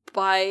Fly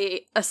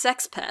by A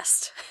Sex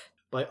Pest.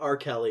 By R.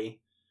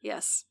 Kelly.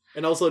 Yes.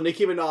 And also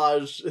Nicki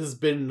Minaj has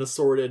been an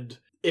assorted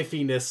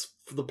iffiness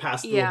for the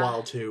past little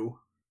while too.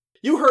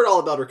 You heard all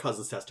about her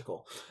cousin's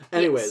testicle.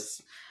 Anyways.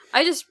 Yes.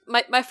 I just,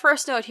 my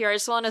first note here, I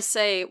just want to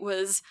say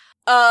was,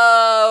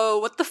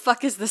 what the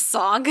fuck is this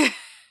song?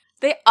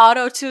 They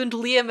auto-tuned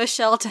Leah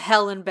Michelle to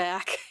hell and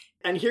back.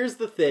 And here's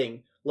the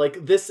thing. Like,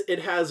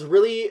 it has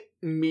really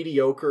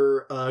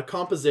mediocre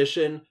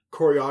composition,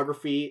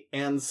 choreography,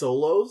 and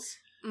solos.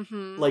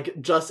 Mm-hmm.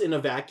 Like, just in a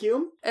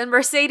vacuum. And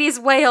Mercedes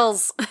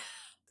wails.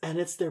 And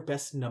it's their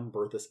best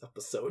number this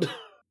episode.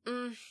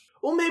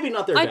 Well, maybe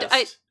not their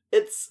best.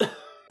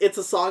 It's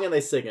a song and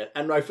they sing it.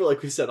 And I feel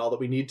like we said all that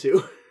we need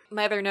to.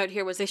 My other note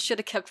here was they should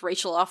have kept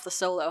Rachel off the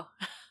solo.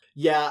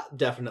 Yeah,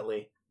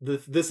 definitely.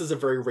 This is a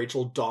very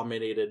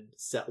Rachel-dominated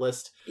set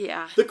list.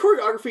 Yeah. The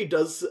choreography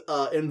does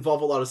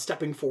involve a lot of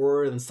stepping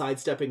forward and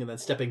sidestepping and then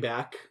stepping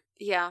back.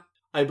 Yeah.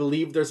 I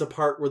believe there's a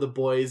part where the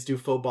boys do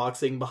faux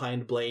boxing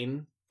behind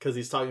Blaine, because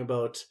he's talking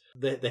about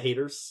the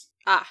haters.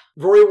 Ah.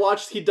 Rory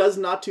watched, he does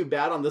not too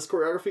bad on this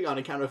choreography on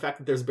account of the fact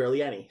that there's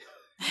barely any.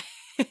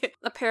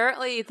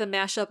 Apparently, the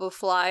mashup of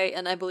Fly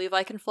and I Believe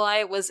I Can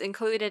Fly was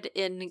included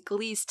in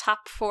Glee's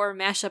top 4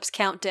 mashups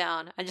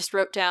countdown. I just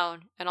wrote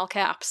down in all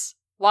caps.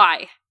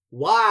 Why?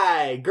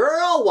 Why?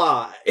 Girl,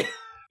 why?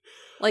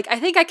 Like, I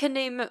think I can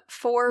name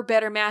 4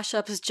 better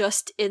mashups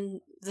just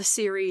in the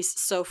series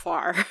so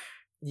far.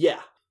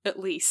 Yeah. At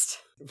least.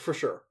 For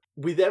sure.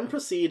 We then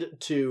proceed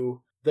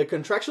to the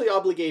contractually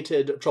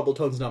obligated Trouble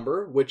Tones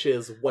number, which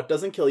is What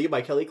Doesn't Kill You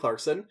by Kelly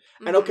Clarkson.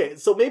 Mm-hmm. And okay,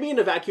 so maybe in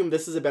a vacuum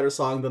this is a better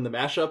song than the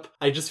mashup.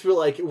 I just feel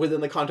like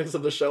within the context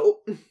of the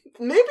show,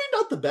 maybe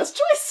not the best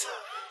choice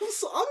of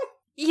song.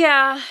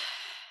 Yeah.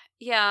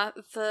 Yeah,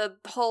 the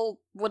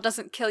whole What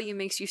Doesn't Kill You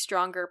Makes You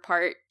Stronger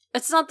part,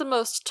 it's not the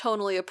most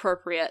tonally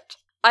appropriate.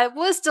 I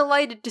was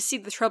delighted to see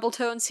the treble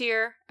tones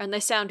here, and they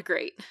sound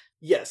great.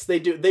 Yes, they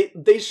do.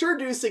 They sure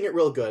do sing it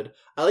real good.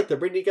 I like that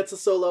Brittany gets a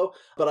solo,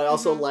 but I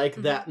also like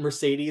that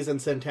Mercedes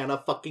and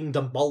Santana fucking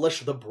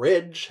demolish the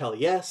bridge. Hell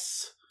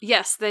yes.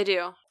 Yes, they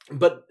do.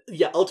 But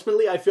yeah,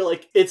 ultimately I feel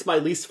like it's my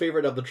least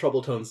favorite of the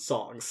Trouble Tones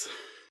songs.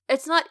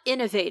 It's not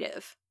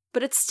innovative,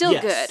 but it's still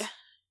good.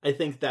 I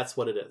think that's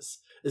what it is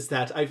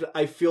that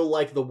I feel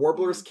like the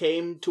Warblers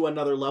came to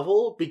another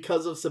level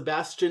because of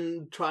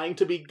Sebastian trying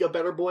to be a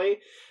better boy,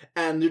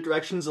 and New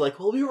Directions are like,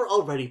 well, we were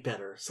already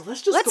better, so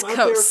let's go out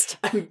coast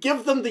there and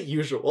give them the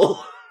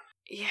usual.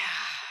 Yeah.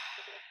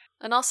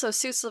 And also,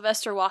 Sue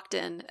Sylvester walked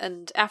in,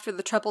 and after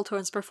the Treble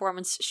Tones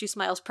performance, she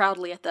smiles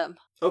proudly at them.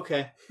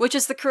 Okay. Which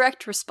is the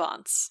correct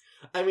response.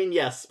 I mean,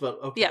 yes, but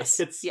okay. Yes,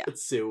 it's Sue.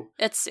 It's Sue.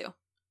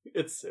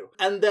 It's Sue.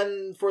 And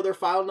then for their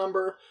final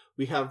number,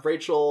 we have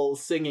Rachel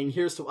singing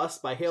Here's to Us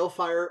by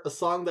Hailfire, a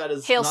song that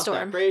is not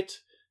that great.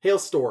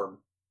 Hailstorm.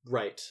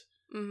 Right.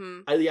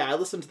 Mm-hmm. I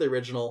listened to the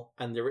original,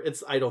 and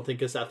I don't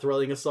think it's that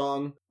thrilling a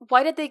song.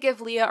 Why did they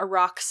give Leah a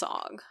rock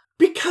song?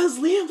 Because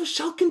Leah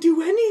Michelle can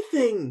do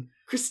anything,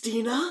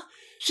 Christina.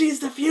 She's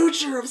the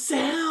future of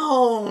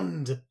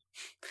sound.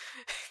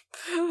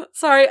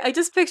 Sorry, I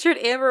just pictured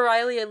Amber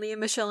Riley and Leah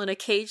Michelle in a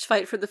cage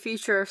fight for the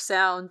future of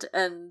sound,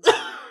 and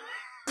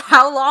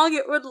how long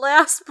it would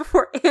last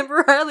before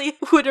Amber Riley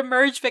would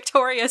emerge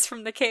victorious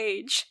from the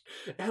cage.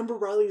 Amber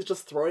Riley is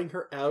just throwing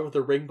her out of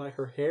the ring by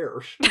her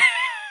hair.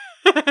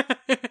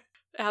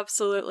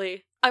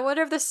 Absolutely. I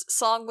wonder if this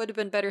song would have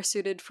been better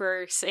suited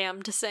for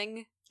Sam to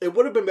sing. It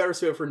would have been better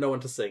suited for no one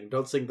to sing.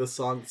 Don't sing this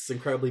song. It's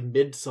incredibly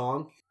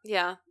mid-song.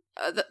 Yeah.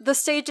 The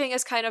staging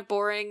is kind of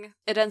boring.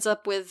 It ends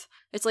up with,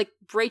 it's like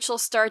Rachel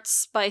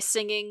starts by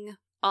singing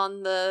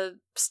on the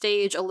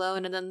stage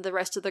alone, and then the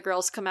rest of the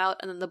girls come out,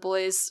 and then the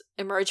boys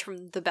emerge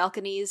from the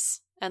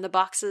balconies and the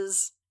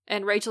boxes,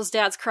 and Rachel's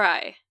dads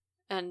cry.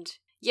 And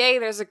yay,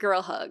 there's a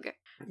girl hug.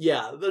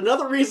 Yeah,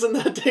 another reason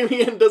that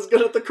Damien does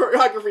good at the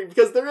choreography,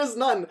 because there is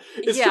none.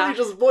 It's truly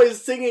just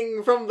boys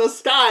singing from the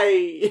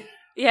sky.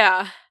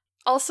 Yeah.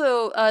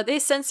 Also, they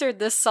censored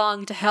this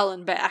song to hell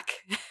and back.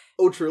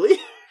 Oh, truly?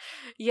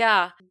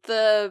 Yeah.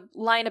 The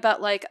line about,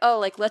 like, oh,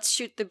 like, let's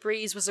shoot the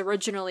breeze was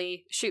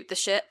originally shoot the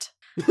shit.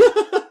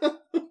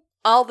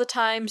 All the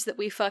times that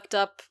we fucked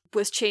up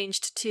was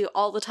changed to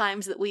all the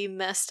times that we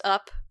messed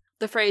up.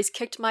 The phrase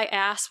kicked my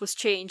ass was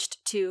changed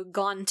to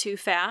gone too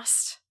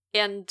fast.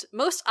 And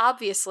most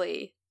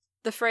obviously,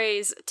 the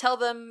phrase tell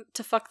them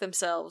to fuck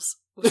themselves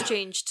was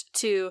changed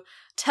to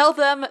tell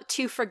them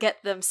to forget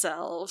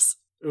themselves.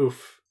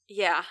 Oof.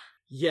 Yeah.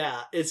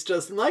 Yeah, it's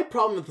just, my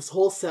problem with this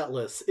whole set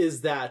list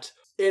is that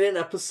in an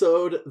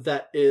episode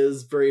that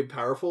is very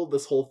powerful,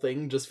 this whole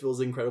thing just feels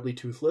incredibly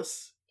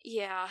toothless.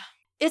 Yeah.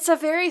 It's a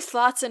very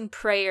thoughts and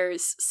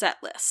prayers set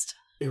list.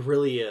 It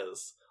really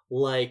is.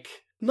 Like,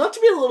 not to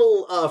be a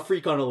little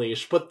freak on a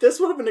leash, but this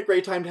would have been a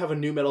great time to have a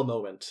new metal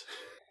moment.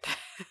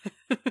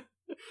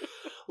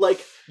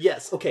 Like,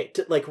 yes, okay,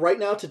 like right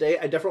now, today,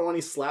 I definitely want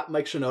to slap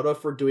Mike Shinoda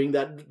for doing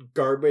that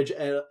garbage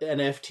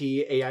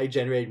NFT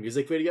AI-generated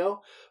music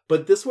video,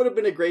 but this would have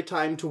been a great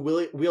time to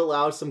wheel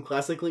out some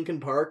classic Linkin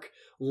Park,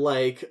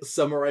 like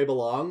Somewhere I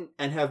Belong,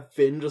 and have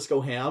Finn just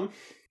go ham.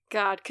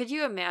 God, could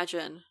you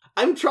imagine?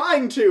 I'm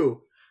trying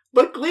to,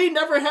 but Glee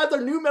never had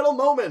their new metal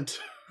moment.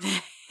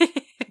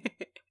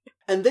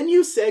 And then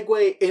you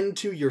segue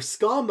into your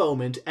ska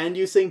moment, and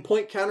you sing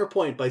Point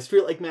Counterpoint by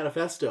Street Like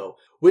Manifesto,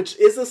 which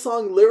is a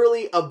song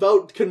literally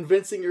about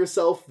convincing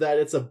yourself that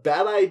it's a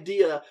bad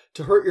idea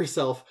to hurt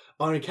yourself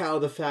on account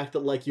of the fact that,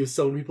 like, you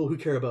so many people who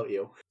care about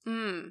you.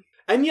 Mm.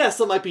 And yes,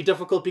 it might be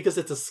difficult because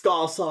it's a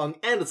ska song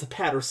and it's a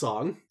patter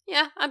song.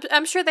 Yeah,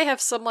 I'm sure they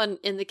have someone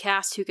in the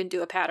cast who can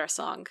do a patter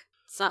song.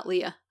 It's not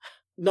Leah.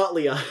 Not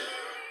Leah.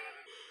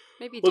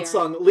 Maybe Darren. What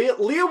song?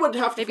 Leah would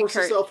have to force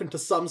Kurt. herself into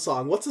some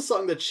song. What's a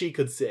song that she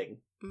could sing?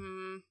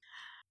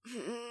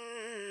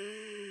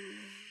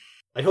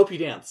 I Hope You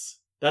Dance.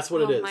 That's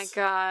what it is. Oh my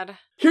god.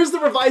 Here's the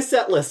revised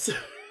set list.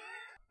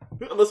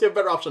 Unless you have a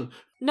better option.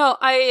 No,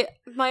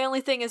 my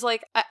only thing is,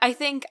 like, I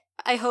think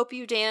I Hope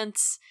You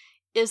Dance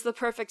is the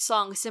perfect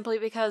song simply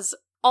because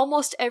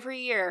almost every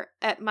year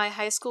at my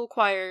high school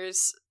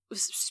choir's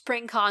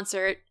spring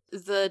concert,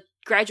 the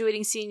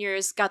graduating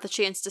seniors got the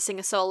chance to sing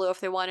a solo if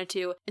they wanted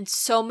to, and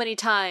so many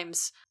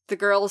times the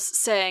girls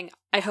sang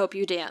I Hope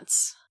You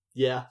Dance.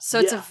 Yeah. So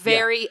it's a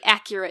very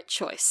accurate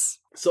choice.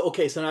 So,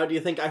 okay, so now do you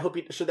think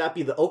should that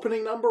be the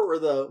opening number or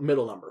the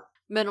middle number?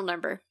 Middle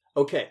number.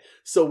 Okay,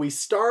 so we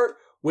start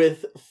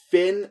with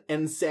Finn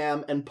and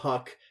Sam and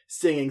Puck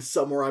singing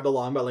Somewhere I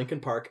Belong by Linkin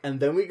Park, and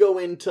then we go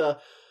into...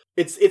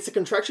 It's a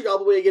contractually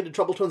obligated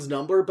Trouble Tones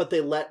number, but they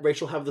let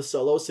Rachel have the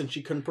solo since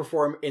she couldn't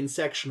perform in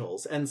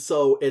sectionals, and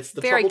so it's the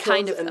very Trouble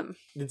kind Tones of and them.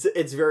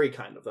 It's very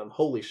kind of them.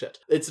 Holy shit!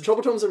 It's the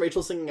Trouble Tones and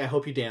Rachel singing "I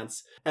Hope You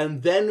Dance,"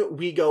 and then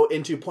we go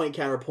into Point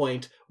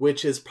Counterpoint,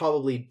 which is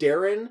probably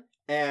Darren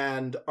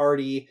and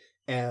Artie,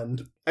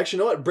 and actually,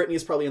 you know what?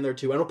 Brittany's probably in there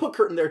too, and we'll put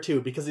Kurt in there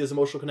too because he has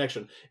emotional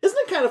connection. Isn't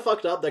it kind of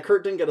fucked up that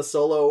Kurt didn't get a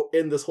solo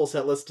in this whole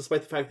set list,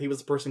 despite the fact that he was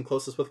the person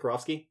closest with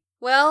Karofsky?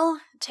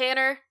 Well,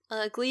 Tanner,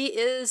 Glee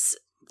is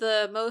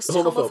the most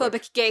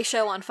homophobic gay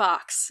show on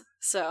Fox,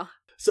 so...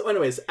 So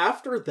anyways,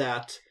 after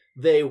that,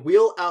 they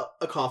wheel out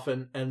a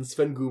coffin, and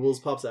Sven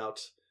Goebbels pops out.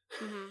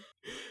 Mm-hmm.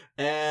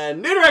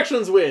 And New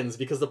Directions wins,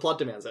 because the plot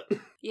demands it.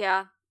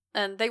 Yeah,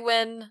 and they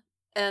win,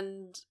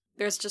 and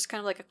there's just kind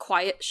of like a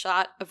quiet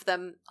shot of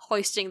them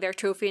hoisting their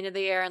trophy into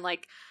the air, and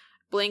like,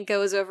 Blink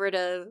goes over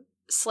to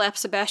slap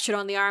Sebastian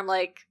on the arm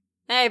like,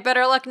 hey,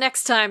 better luck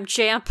next time,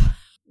 champ.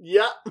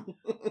 Yeah.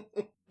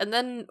 And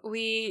then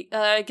we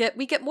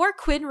get more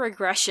Quinn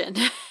regression.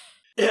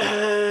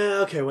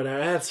 Okay, whatever.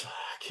 That's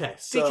okay.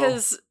 So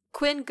because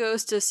Quinn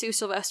goes to Sue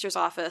Sylvester's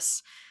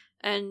office,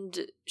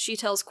 and she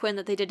tells Quinn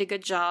that they did a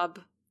good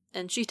job,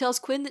 and she tells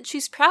Quinn that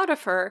she's proud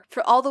of her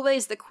for all the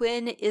ways that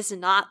Quinn is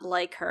not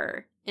like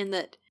her, in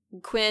that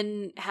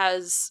Quinn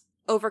has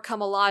overcome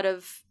a lot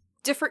of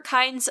different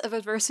kinds of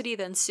adversity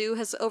than Sue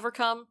has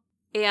overcome,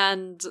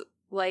 and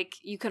like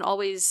you can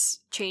always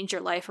change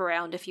your life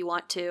around if you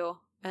want to.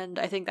 And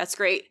I think that's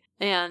great.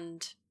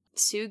 And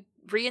Sue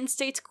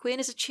reinstates Quinn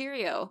as a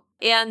Cheerio.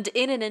 And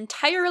in an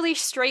entirely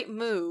straight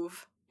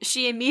move,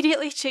 she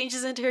immediately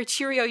changes into her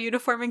Cheerio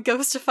uniform and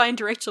goes to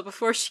find Rachel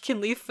before she can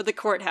leave for the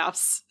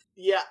courthouse.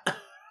 Yeah.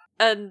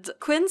 And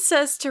Quinn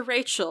says to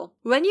Rachel,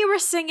 when you were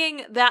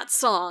singing that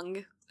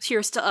song,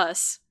 Here's to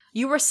Us,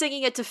 you were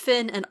singing it to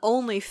Finn and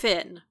only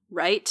Finn,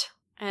 right?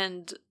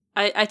 And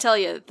I tell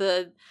you,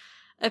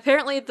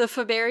 apparently the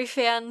Faberry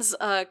fans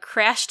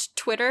crashed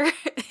Twitter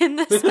in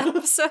this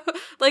episode,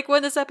 like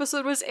when this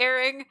episode was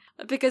airing,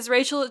 because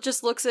Rachel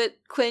just looks at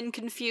Quinn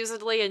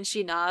confusedly and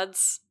she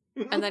nods.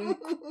 And then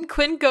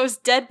Quinn goes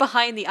dead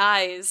behind the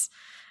eyes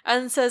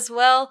and says,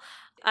 well,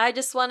 I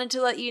just wanted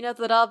to let you know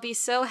that I'll be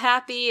so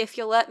happy if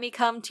you'll let me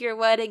come to your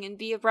wedding and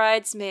be a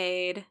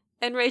bridesmaid.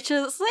 And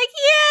Rachel's like,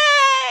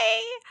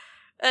 yay!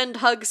 And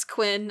hugs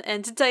Quinn,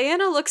 and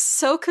Diana looks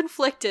so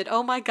conflicted.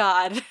 Oh my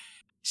god.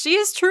 She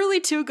is truly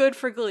too good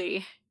for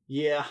Glee.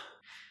 Yeah.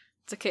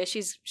 It's okay,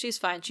 she's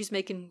fine. She's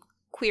making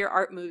queer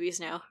art movies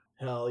now.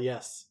 Hell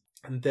yes.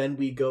 And then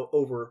we go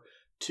over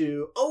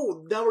to...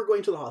 Oh, now we're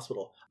going to the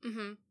hospital.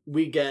 Mm-hmm.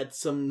 We get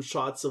some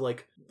shots of,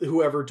 like,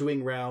 whoever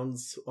doing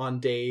rounds on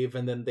Dave,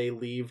 and then they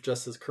leave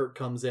just as Kurt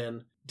comes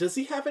in. Does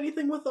he have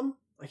anything with him?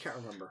 I can't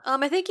remember.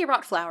 I think he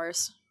brought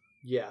flowers.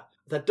 Yeah.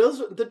 That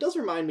does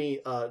remind me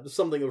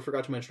something I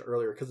forgot to mention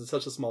earlier, because it's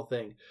such a small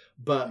thing.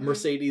 But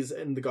Mercedes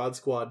in the God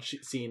Squad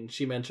scene,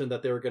 she mentioned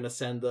that they were going to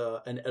send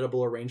an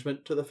edible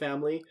arrangement to the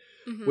family,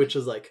 which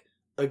is, like,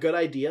 a good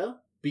idea,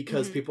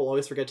 because people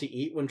always forget to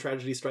eat when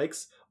tragedy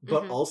strikes.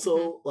 But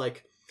also,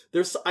 like...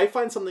 I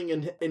find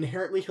something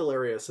inherently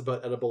hilarious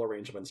about edible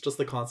arrangements, just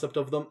the concept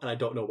of them, and I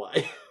don't know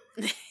why.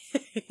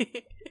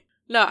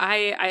 No,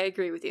 I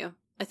agree with you.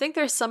 I think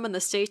there's some in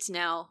the States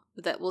now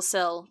that will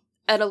sell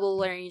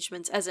edible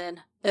arrangements, as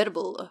in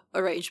edible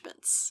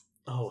arrangements.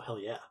 Oh, hell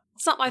yeah.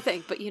 It's not my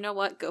thing, but you know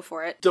what? Go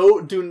for it.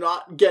 Do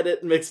not get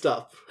it mixed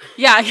up.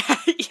 Yeah,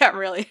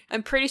 really.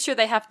 I'm pretty sure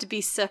they have to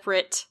be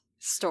separate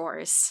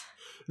stores.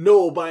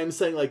 No, but I'm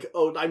saying, like,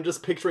 I'm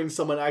just picturing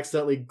someone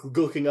accidentally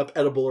looking up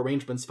edible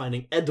arrangements,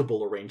 finding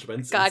edible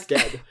arrangements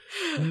instead.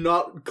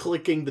 Not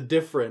clicking the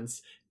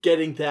difference,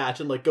 getting that,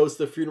 and, like, goes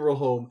to the funeral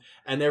home,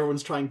 and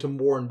everyone's trying to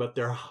mourn, but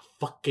they're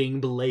fucking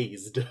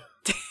blazed.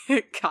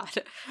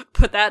 God,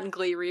 put that in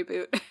Glee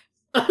reboot.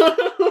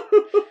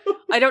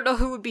 I don't know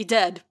who would be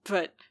dead,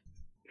 but...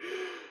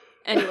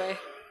 Anyway.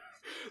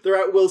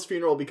 They're at Will's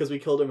funeral because we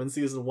killed him in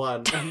season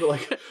 1, and they're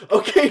like,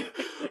 okay,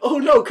 oh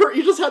no, Kurt,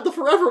 you just had the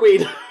forever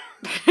weed!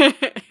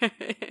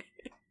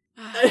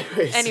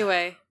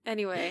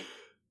 Anyway.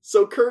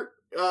 So Kurt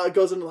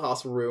goes into the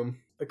hospital room.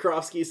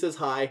 Karofsky says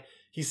hi.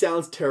 He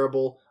sounds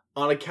terrible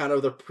on account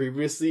of the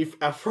previously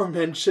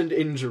aforementioned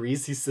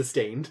injuries he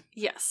sustained.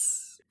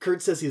 Yes.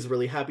 Kurt says he's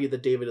really happy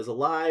that David is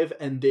alive,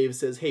 and Dave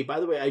says, hey,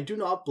 by the way, I do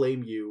not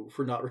blame you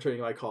for not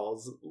returning my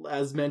calls.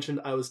 As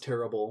mentioned, I was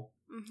terrible.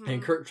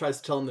 And Kurt tries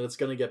to tell him that it's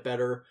going to get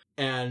better,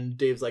 and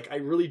Dave's like, I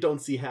really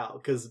don't see how,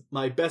 because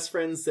my best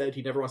friend said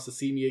he never wants to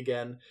see me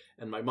again,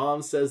 and my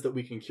mom says that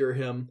we can cure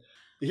him.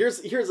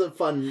 Here's a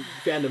fun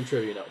fandom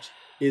trivia note,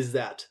 is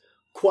that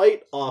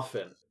quite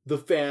often the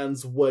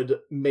fans would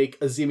make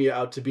Azemia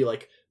out to be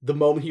like, the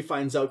moment he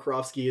finds out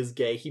Karofsky is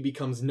gay, he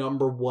becomes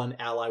 #1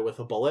 ally with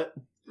a bullet.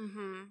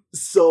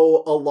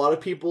 So a lot of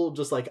people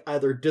just, like,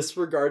 either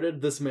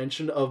disregarded this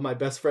mention of my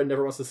best friend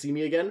never wants to see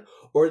me again,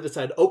 or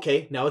decide,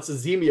 okay, now it's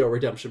Azemia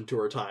redemption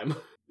tour time.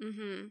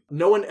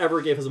 No one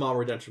ever gave his mom a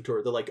redemption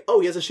tour. They're like, oh,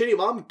 he has a shitty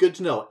mom? Good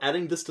to know.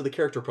 Adding this to the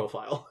character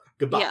profile.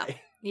 Goodbye.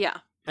 Yeah.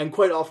 And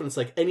quite often it's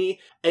like any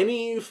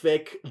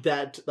fic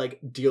that, like,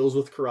 deals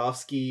with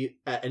Karofsky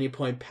at any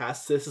point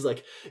past this is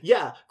like,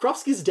 yeah,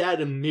 Karofsky's dad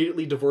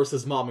immediately divorced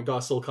his mom and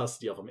got sole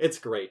custody of him. It's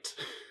great.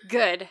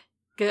 Good.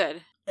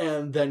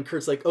 And then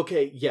Kurt's like,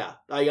 okay, yeah,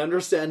 I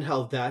understand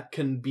how that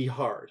can be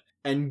hard.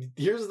 And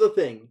here's the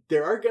thing.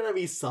 There are gonna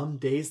be some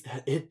days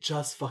that it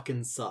just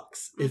fucking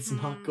sucks. It's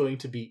not going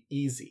to be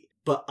easy.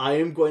 But I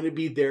am going to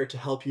be there to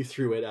help you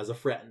through it as a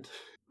friend.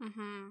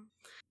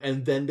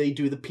 And then they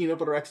do the peanut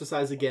butter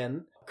exercise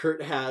again.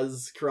 Kurt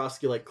has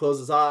Karofsky, like, close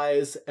his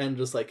eyes and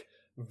just, like,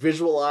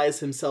 visualize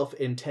himself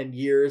in 10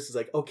 years. He's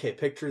like, okay,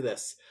 picture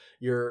this.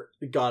 You're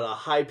got a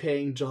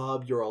high-paying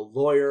job. You're a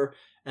lawyer.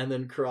 And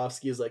then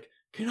Karofsky is like,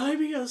 can I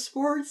be a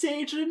sports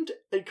agent?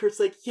 And Kurt's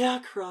like, yeah,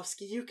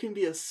 Karofsky, you can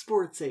be a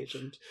sports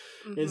agent.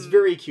 And it's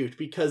very cute,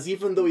 because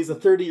even though he's a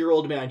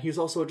 30-year-old man, he's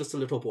also just a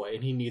little boy,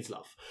 and he needs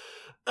love.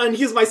 And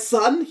he's my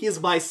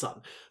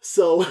son.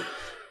 So,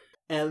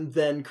 and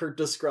then Kurt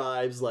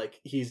describes,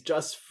 like, he's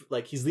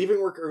leaving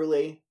work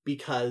early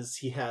because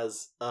he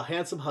has a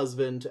handsome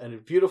husband and a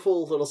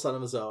beautiful little son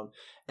of his own.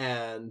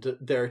 And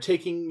they're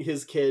taking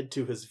his kid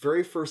to his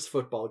very first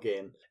football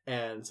game.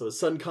 And so his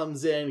son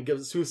comes in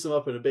and swoops him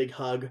up in a big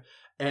hug.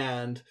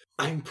 And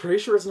I'm pretty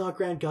sure it's not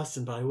Grant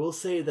Gustin, but I will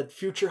say that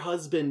future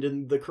husband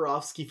in the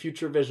Karofsky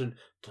future vision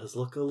does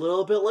look a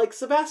little bit like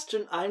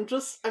Sebastian. I'm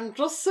just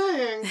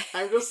saying,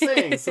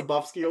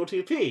 Sabofsky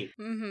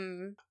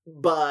OTP.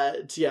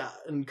 But yeah,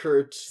 and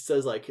Kurt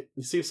says, like,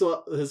 he sweeps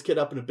his kid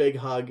up in a big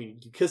hug,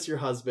 and you kiss your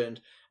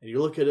husband, and you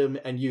look at him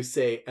and you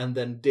say, and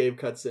then Dave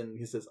cuts in,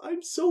 he says,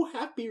 I'm so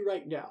happy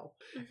right now.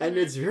 And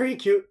it's very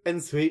cute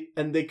and sweet,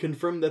 and they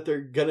confirm that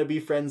they're gonna be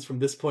friends from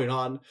this point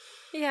on.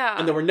 Yeah.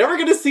 And then we're never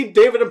gonna see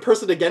David in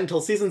person again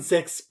until season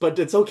 6, but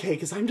it's okay,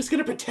 because I'm just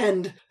gonna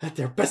pretend that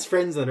they're best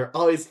friends and they're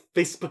always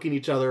Facebooking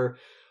each other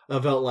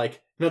about,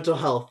 like, mental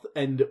health,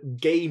 and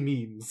gay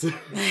memes.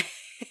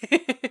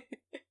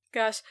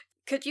 Gosh,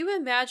 could you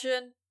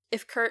imagine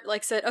if Kurt,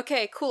 said,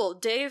 okay, cool,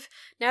 Dave,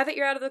 now that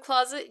you're out of the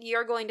closet,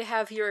 you're going to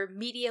have your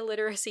media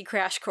literacy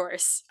crash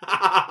course.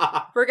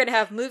 We're going to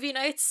have movie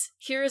nights.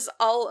 Here's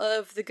all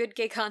of the good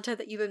gay content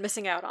that you've been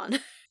missing out on.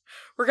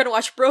 We're going to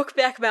watch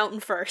Brokeback Mountain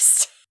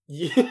first.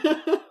 Yeah.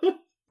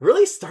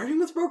 Really? Starting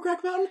with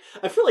Brokeback Mountain?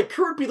 I feel like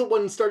Kurt would be the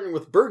one starting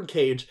with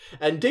Birdcage,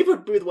 and Dave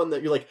would be the one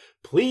that you're like,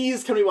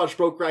 please can we watch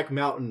Brokeback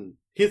Mountain?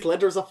 Heath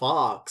Ledger's a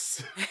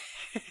fox.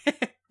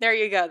 There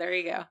you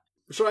go.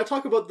 Should I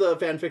talk about the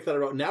fanfic that I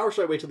wrote now, or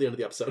should I wait till the end of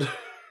the episode?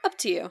 Up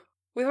to you.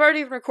 We've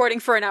already been recording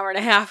for an hour and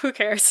a half. Who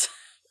cares?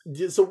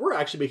 So we're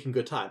actually making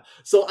good time.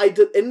 So I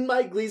did, in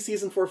my Glee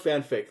Season 4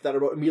 fanfic that I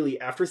wrote immediately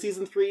after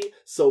Season 3,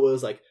 so it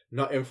was,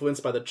 not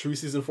influenced by the true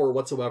Season 4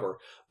 whatsoever.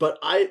 But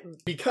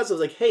because I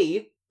was like,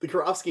 hey, the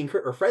Karofsky and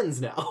Kurt are friends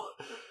now.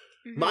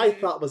 My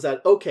thought was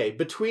that, okay,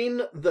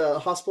 between the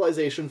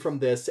hospitalization from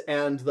this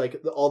and,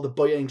 all the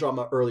bullying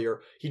drama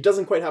earlier, he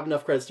doesn't quite have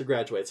enough credits to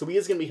graduate, so he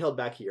is going to be held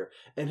back here.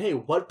 And hey,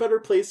 what better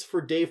place for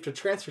Dave to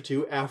transfer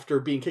to after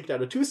being kicked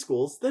out of 2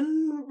 schools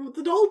than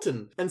the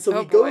Dalton? And so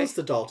he goes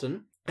to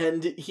Dalton,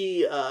 and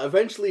he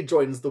eventually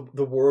joins the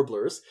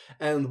Warblers,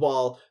 and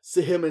while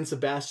him and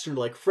Sebastian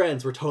are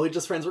friends, we're totally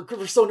just friends,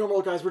 we're so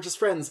normal, guys, we're just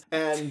friends,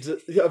 and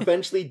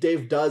eventually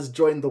Dave does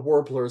join the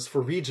Warblers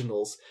for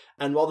regionals,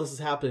 and while this is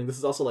happening, this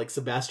is also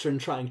Sebastian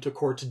trying to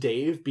court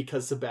Dave,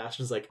 because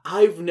Sebastian's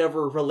I've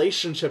never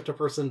relationshiped a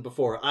person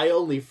before, I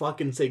only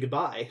fucking say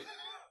goodbye.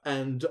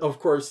 And, of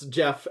course,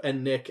 Jeff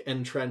and Nick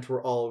and Trent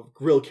were all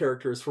real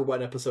characters for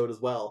one episode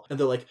as well. And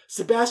they're like,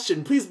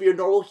 Sebastian, please be a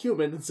normal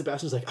human. And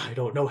Sebastian's like, I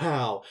don't know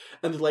how.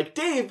 And they're like,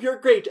 Dave, you're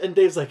great. And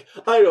Dave's like,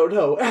 I don't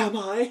know, am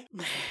I?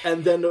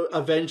 And then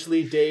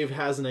eventually Dave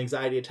has an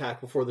anxiety attack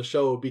before the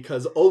show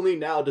because only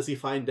now does he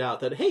find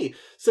out that, hey,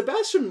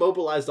 Sebastian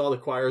mobilized all the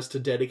choirs to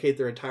dedicate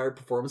their entire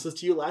performances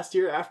to you last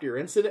year after your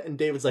incident. And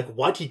David's like,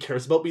 what? He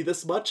cares about me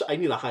this much? I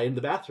need to hide in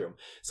the bathroom.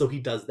 So he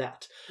does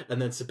that. And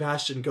then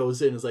Sebastian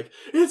goes in and is like,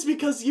 it's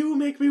because you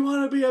make me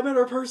want to be a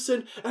better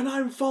person, and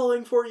I'm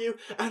falling for you,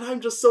 and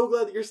I'm just so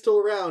glad that you're still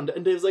around.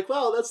 And Dave's like,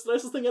 wow, that's the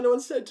nicest thing anyone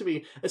said to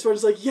me. And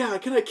Sebastian's like, yeah,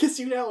 can I kiss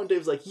you now? And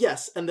Dave's like,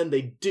 yes. And then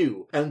they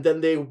do. And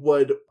then they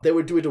would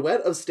do a duet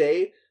of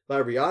Stay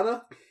by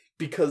Rihanna,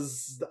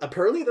 because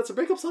apparently that's a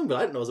breakup song, but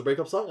I didn't know it was a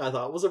breakup song. I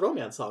thought it was a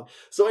romance song.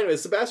 So anyway,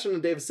 Sebastian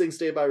and Dave sing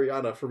Stay by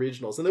Rihanna for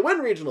regionals, and they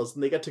win regionals,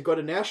 and they get to go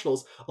to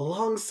nationals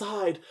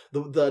alongside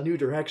the New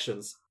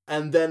Directions.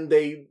 And then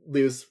they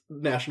lose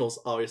nationals,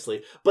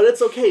 obviously. But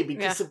it's okay,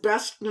 because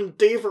Sebastian and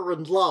Dave are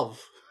in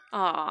love.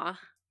 Aww.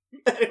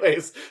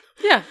 Anyways.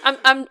 Yeah,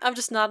 I'm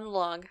just nodding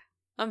along.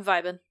 I'm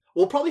vibing.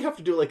 We'll probably have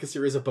to do a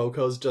series of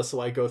Bocos just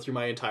so I go through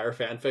my entire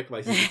fanfic,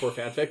 my Season 4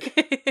 fanfic.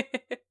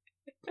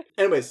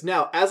 Anyways,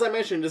 now, as I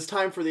mentioned, it's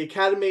time for the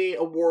Academy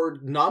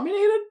Award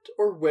nominated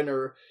or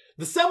winner.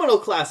 The seminal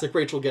classic,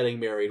 Rachel Getting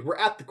Married. We're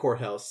at the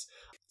courthouse.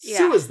 Yeah.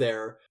 Sue is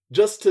there,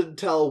 just to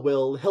tell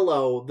Will,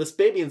 hello, this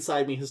baby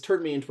inside me has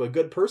turned me into a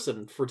good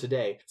person for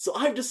today. So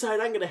I've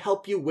decided I'm going to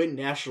help you win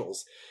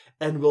nationals.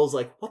 And Will's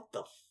like, what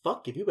the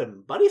fuck? Have you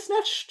been buddy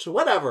snatched?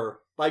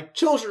 Whatever. My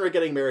children are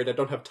getting married. I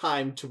don't have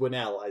time to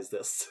analyze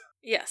this.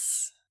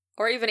 Yes.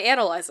 Or even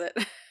analyze it.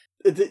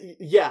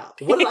 Yeah.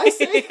 What did I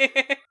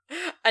say?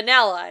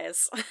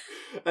 Analyze.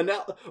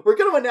 We're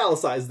going to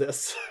analyze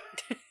this.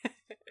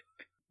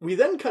 We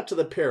then cut to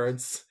the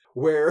parents,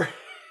 where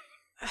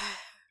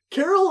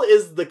Carol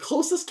is the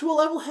closest to a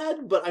level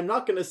head, but I'm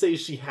not going to say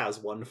she has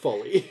one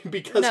fully,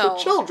 because her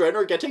children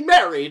are getting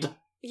married.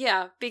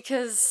 Yeah,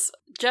 because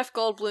Jeff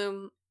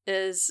Goldblum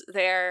is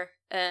there,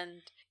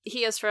 and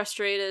he is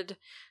frustrated.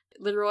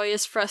 Leroy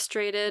is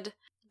frustrated.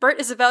 Bert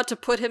is about to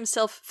put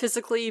himself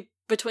physically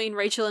between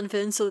Rachel and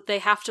Finn so that they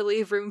have to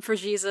leave room for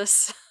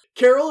Jesus.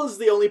 Carol is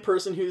the only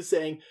person who's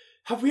saying,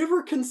 have we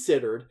ever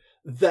considered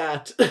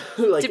that...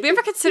 Did we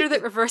ever consider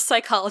that reverse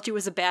psychology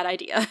was a bad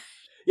idea?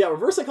 Yeah,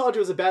 reverse psychology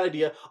was a bad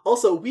idea.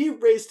 Also, we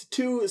raised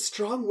 2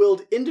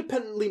 strong-willed,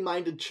 independently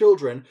minded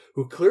children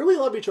who clearly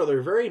love each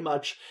other very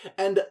much,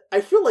 and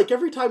I feel like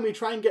every time we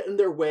try and get in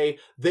their way,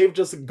 they've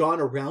just gone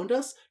around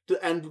us,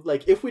 and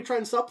if we try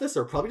and stop this,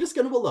 they're probably just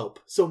going to elope.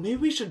 So maybe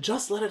we should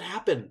just let it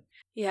happen.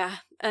 Yeah,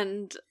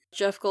 and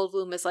Jeff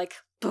Goldblum is like,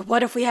 but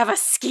what if we have a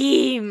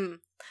scheme?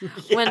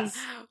 Yes.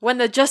 When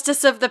the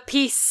Justice of the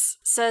Peace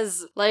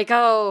says,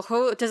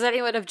 oh, does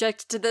anyone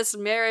object to this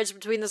marriage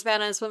between this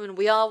man and this woman?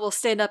 We all will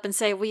stand up and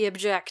say, we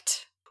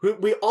object.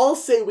 We all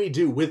say we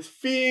do, with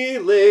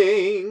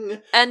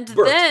feeling. And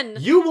Bert, then...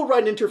 you will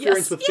run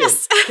interference with Finn.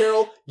 Yes.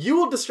 Carol, you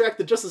will distract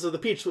the Justice of the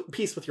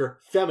Peace with your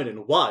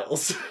feminine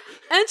wiles.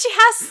 And she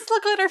has this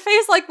look on her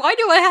face why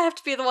do I have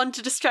to be the one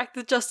to distract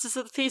the Justice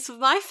of the Peace with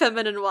my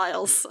feminine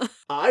wiles?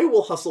 I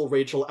will hustle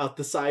Rachel out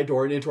the side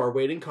door and into our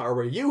waiting car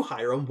where you,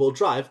 Hiram, will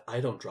drive,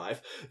 I don't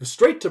drive,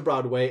 straight to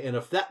Broadway, and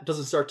if that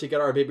doesn't start to get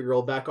our baby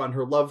girl back on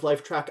her love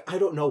life track, I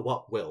don't know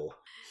what will.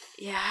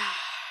 Yeah.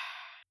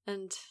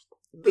 And...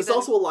 There's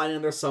also a line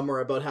in there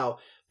somewhere about how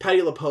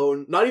Patti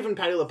LuPone, not even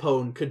Patti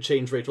LuPone, could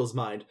change Rachel's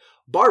mind,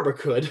 Barbara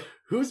could.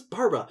 Who's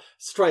Barbara?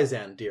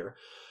 Streisand, dear.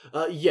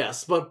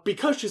 Yes, but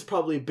because she's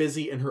probably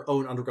busy in her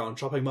own underground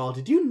shopping mall,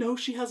 did you know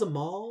she has a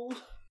mall?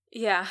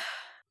 Yeah.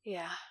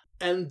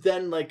 And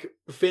then, like,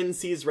 Finn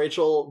sees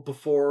Rachel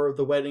before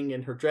the wedding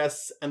in her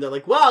dress, and they're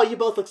like, wow, you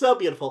both look so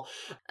beautiful.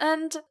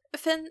 And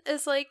Finn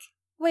is like,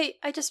 wait,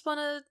 I just want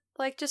to,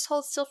 like, just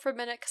hold still for a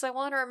minute, because I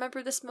want to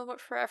remember this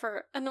moment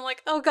forever. And I'm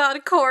like, oh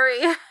god, Corey.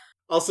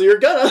 Also, you're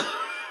gonna.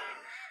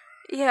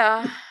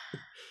 Yeah.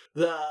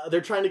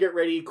 They're trying to get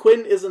ready.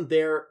 Quinn isn't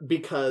there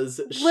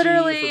because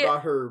Literally, she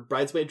forgot her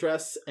bridesmaid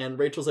dress, and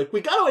Rachel's like, we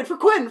gotta wait for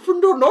Quinn for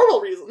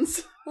normal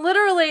reasons.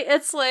 Literally,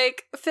 it's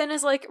like, Finn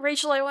is like,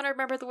 Rachel, I want to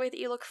remember the way that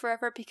you look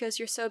forever because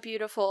you're so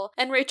beautiful.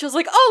 And Rachel's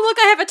like, oh, look,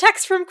 I have a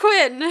text from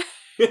Quinn.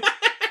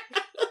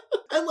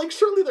 And, like,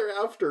 shortly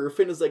thereafter,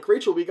 Finn is like,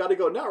 Rachel, we gotta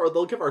go now or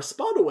they'll give our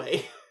spot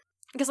away.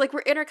 Because, like,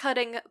 we're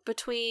intercutting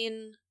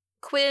between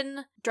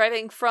Quinn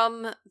driving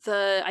from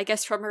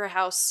from her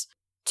house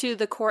to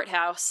the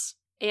courthouse.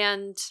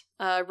 And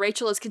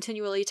Rachel is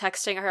continually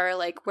texting her,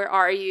 like, where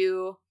are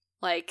you?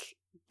 Like,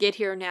 get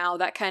here now,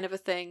 that kind of a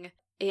thing.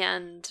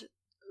 And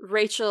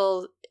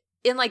Rachel,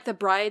 in, like, the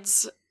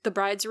bride's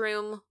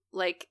room,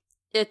 like,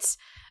 it's,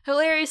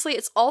 hilariously,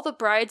 it's all the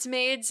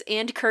bridesmaids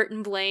and Kurt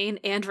and Blaine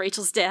and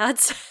Rachel's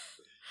dads.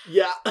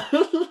 Yeah.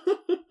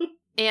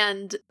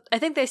 And I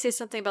think they say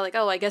something about, like,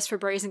 oh, I guess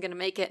Febreze isn't gonna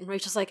make it. And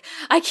Rachel's like,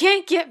 I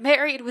can't get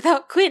married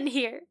without Quinn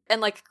here.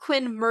 And, like,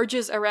 Quinn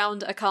merges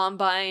around a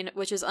Combine,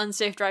 which is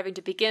unsafe driving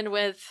to begin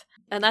with.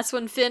 And that's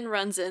when Finn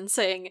runs in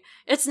saying,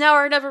 it's now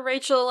or never,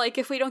 Rachel. Like,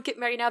 if we don't get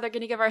married now, they're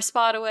gonna give our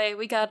spot away.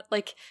 We got,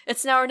 like,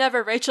 it's now or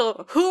never,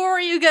 Rachel. Who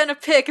are you gonna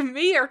pick,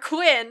 me or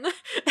Quinn?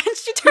 And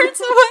she turns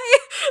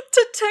away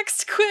to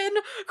text Quinn,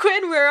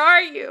 Quinn, where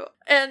are you?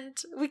 And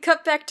we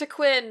cut back to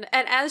Quinn,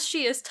 and as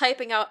she is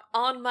typing out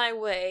on my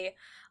way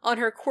on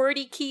her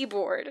QWERTY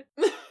keyboard,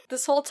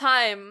 this whole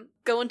time,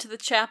 Going to the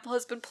Chapel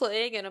has been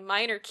playing in a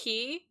minor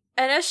key,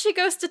 and as she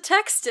goes to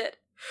text it,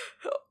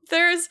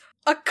 there's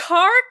a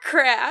car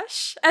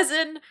crash, as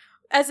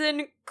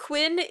in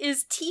Quinn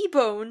is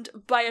T-boned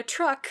by a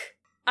truck.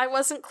 I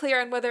wasn't clear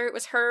on whether it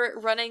was her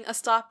running a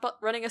stop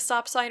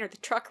sign or the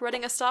truck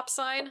running a stop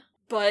sign,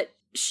 but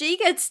she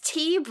gets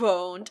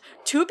T-boned.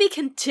 To be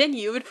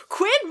continued.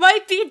 Quinn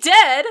might be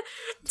dead.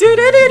 Do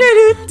do do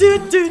do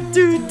do do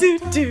do do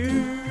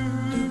do.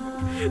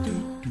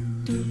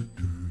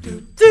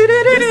 Do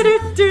do do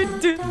do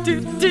do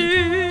do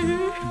do.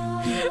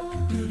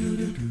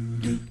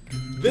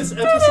 This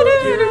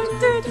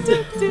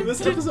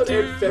episode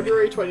aired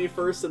February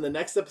 21st, and the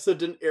next episode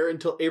didn't air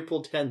until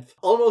April 10th.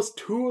 Almost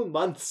 2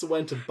 months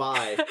went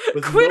by.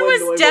 With Quinn no one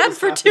was knowing dead what was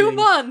for happening. 2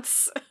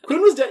 months.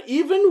 Quinn was dead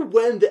even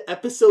when the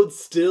episode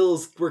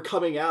stills were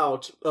coming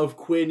out of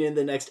Quinn in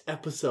the next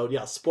episode.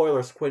 Yeah,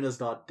 spoilers, Quinn is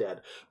not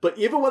dead. But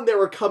even when they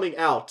were coming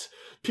out,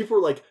 people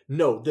were like,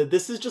 no,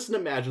 this is just an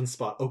imagined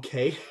spot,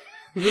 okay?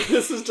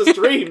 This is just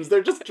dreams.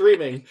 They're just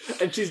dreaming.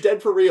 And she's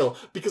dead for real.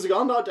 Because we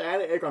all know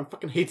Diana Agron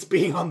fucking hates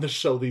being on the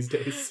show these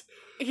days.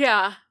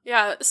 Yeah.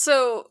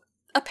 So,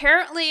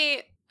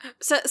 apparently,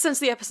 since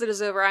the episode is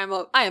over,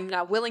 I am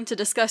now willing to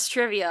discuss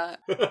trivia.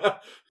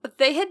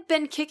 They had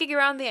been kicking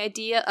around the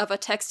idea of a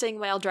texting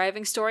while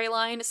driving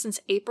storyline since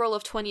April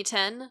of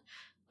 2010,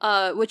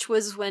 which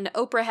was when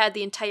Oprah had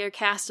the entire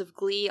cast of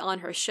Glee on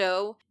her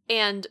show,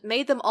 and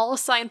made them all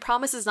sign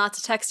promises not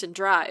to text and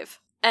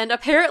drive. And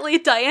apparently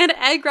Diana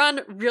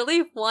Agron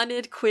really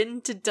wanted Quinn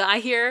to die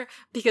here,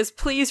 because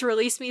please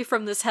release me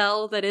from this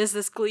hell that is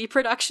this Glee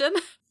production.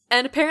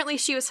 And apparently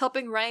she was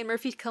helping Ryan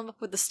Murphy come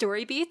up with the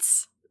story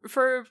beats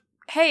for,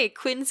 hey,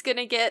 Quinn's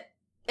gonna get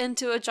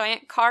into a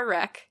giant car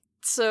wreck.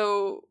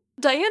 So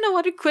Diana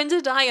wanted Quinn to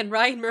die and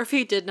Ryan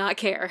Murphy did not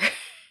care.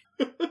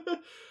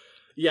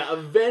 Yeah,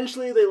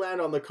 eventually they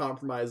land on the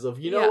compromise of,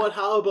 you know what,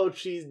 how about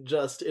she's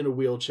just in a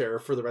wheelchair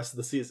for the rest of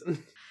the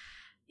season?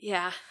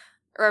 Yeah.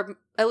 Or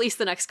at least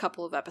the next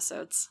couple of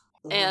episodes.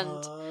 And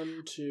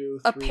 1, 2,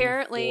 3,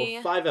 apparently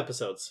 4, 5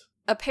 episodes.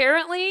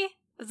 Apparently,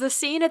 the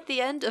scene at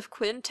the end of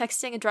Quinn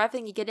texting and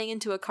driving and getting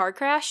into a car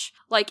crash,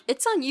 like,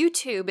 it's on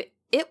YouTube.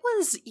 It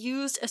was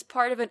used as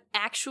part of an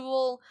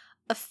actual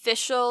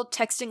official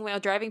texting while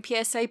driving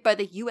PSA by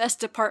the U.S.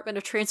 Department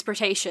of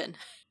Transportation.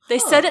 They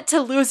said it to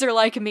loser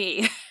like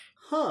me.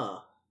 Huh.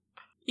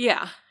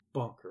 Yeah.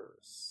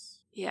 Bonkers.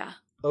 Yeah.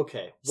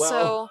 Okay, well...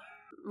 So,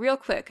 real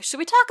quick, should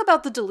we talk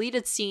about the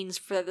deleted scenes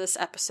for this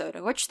episode,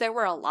 of which there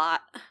were a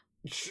lot?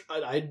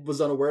 I was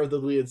unaware of the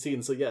deleted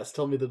scenes, so yes,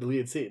 tell me the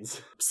deleted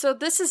scenes. So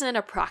this is in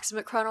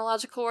approximate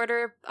chronological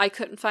order. I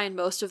couldn't find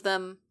most of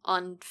them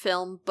on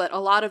film, but a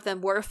lot of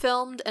them were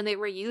filmed, and they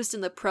were used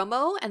in the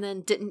promo, and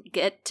then didn't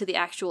get to the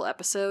actual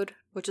episode,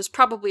 which is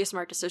probably a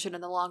smart decision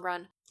in the long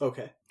run.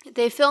 Okay.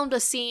 They filmed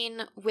a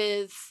scene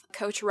with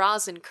Coach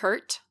Roz and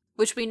Kurt,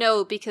 which we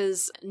know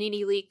because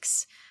Nene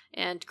Leakes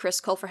and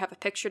Chris Colfer have a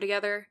picture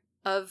together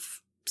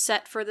of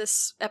set for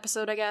this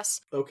episode, I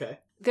guess. Okay.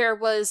 There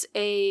was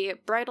a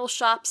bridal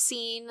shop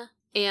scene,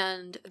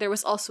 and there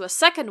was also a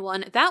second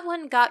one. That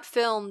one got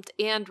filmed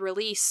and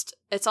released.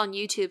 It's on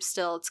YouTube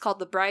still. It's called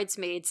the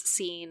Bridesmaids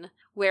scene,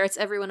 where it's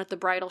everyone at the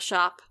bridal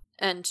shop,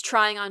 and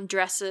trying on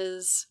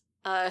dresses.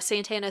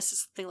 Santana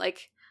says something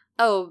like,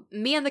 "Oh,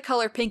 me and the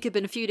color pink have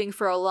been feuding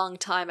for a long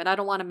time, and I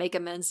don't want to make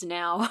amends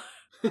now."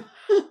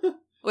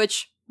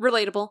 Which,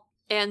 relatable.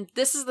 And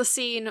this is the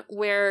scene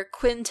where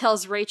Quinn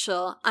tells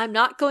Rachel, "I'm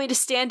not going to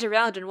stand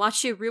around and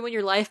watch you ruin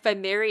your life by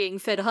marrying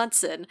Finn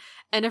Hudson."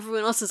 And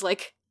everyone else is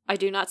like, "I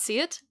do not see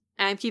it.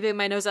 I'm keeping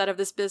my nose out of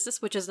this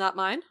business, which is not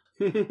mine."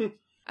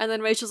 And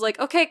then Rachel's like,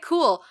 "Okay,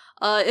 cool.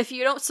 If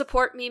you don't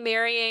support me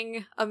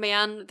marrying a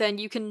man, then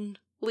you can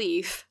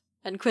leave."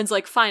 And Quinn's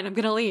like, "Fine, I'm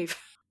gonna leave."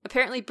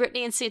 Apparently,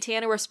 Brittany and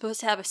Santana were supposed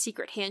to have a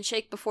secret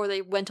handshake before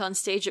they went on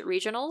stage at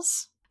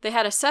regionals. They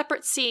had a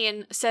separate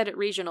scene set at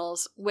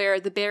regionals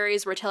where the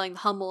Berries were telling the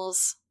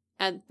Hummels,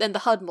 and then the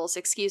Hudmels,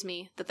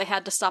 that they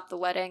had to stop the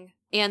wedding.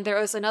 And there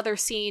was another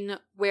scene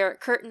where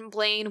Kurt and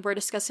Blaine were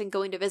discussing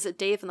going to visit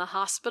Dave in the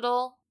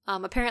hospital.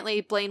 Apparently,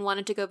 Blaine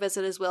wanted to go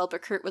visit as well,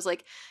 but Kurt was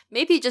like,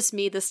 "Maybe just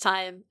me this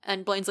time."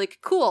 And Blaine's like,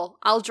 "Cool,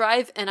 I'll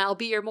drive and I'll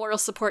be your moral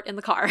support in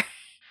the car."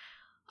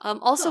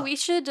 Also, we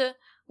should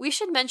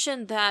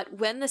mention that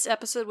when this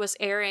episode was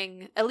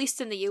airing, at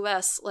least in the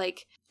US,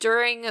 like,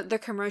 during the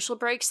commercial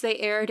breaks, they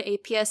aired a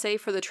PSA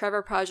for the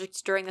Trevor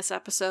Project during this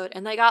episode,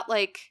 and they got,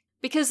 like,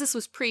 because this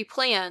was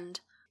pre-planned,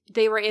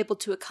 they were able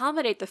to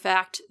accommodate the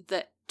fact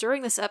that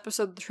during this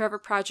episode, the Trevor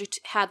Project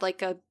had,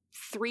 like, a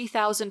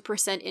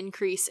 3,000%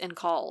 increase in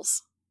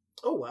calls.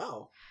 Oh,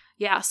 wow.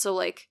 Yeah, so,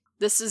 like,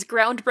 this is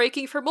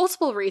groundbreaking for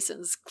multiple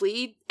reasons.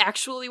 Glee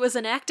actually was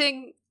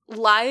enacting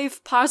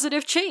live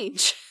positive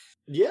change.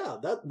 Yeah,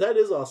 that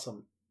is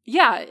awesome.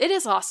 Yeah, it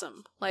is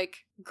awesome.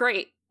 Like,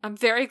 great. I'm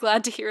very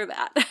glad to hear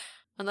that.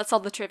 And that's all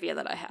the trivia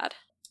that I had.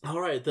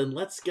 All right, then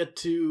let's get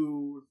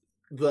to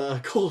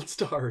the gold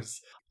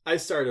stars. I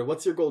started.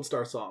 What's your gold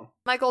star song?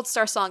 My gold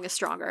star song is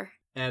Stronger.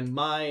 And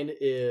mine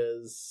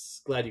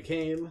is Glad You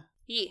Came.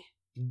 Yeah.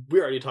 We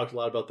already talked a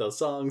lot about those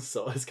songs,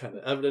 so it's kind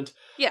of evident.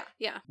 Yeah.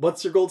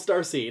 What's your gold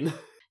star scene?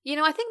 You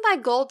know, I think my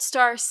gold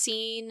star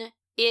scene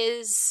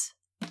is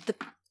the...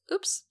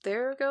 Oops,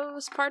 there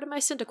goes part of my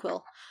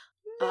Cyndaquil.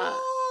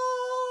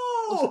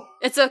 No!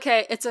 It's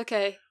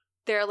okay.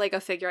 They're a Lego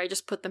figure. I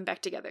just put them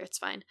back together. It's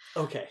fine.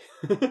 Okay.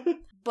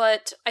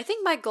 But I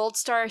think my gold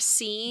star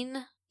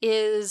scene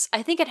is...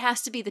 I think it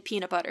has to be the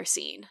peanut butter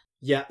scene.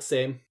 Yeah,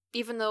 same.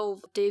 Even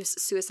though Dave's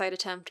suicide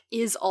attempt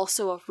is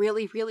also a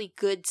really, really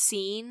good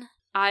scene,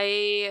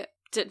 I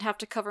didn't have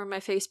to cover my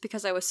face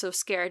because I was so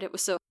scared. It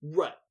was so...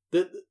 Right.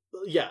 The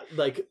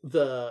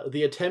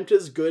attempt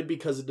is good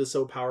because it is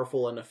so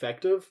powerful and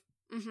effective.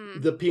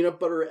 Mm-hmm. The peanut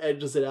butter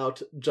edges it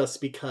out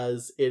just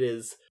because it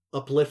is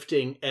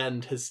uplifting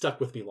and has stuck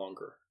with me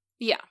longer.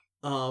 Yeah.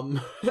 And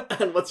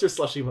what's your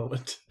slushy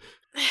moment?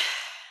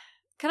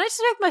 Can I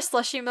just make my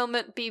slushy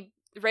moment be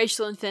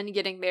Rachel and Finn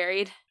getting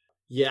married?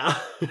 Yeah.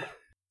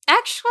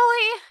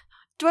 Actually,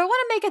 do I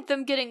want to make it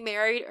them getting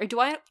married, or do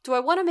I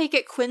want to make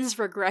it Quinn's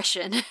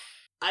regression?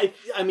 I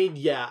mean,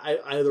 yeah, I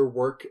either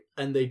work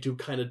and they do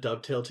kind of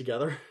dovetail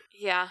together.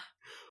 Yeah.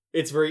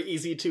 It's very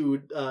easy to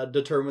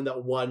determine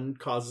that one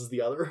causes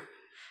the other.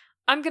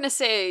 I'm gonna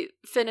say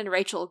Finn and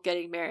Rachel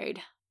getting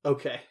married.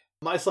 Okay.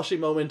 My slushy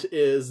moment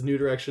is New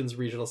Direction's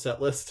regional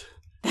set list.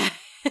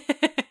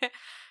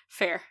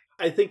 Fair.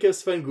 I think if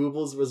Sven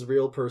Goebbels was a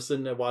real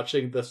person and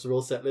watching this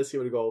real set list, he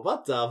would go,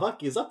 "What the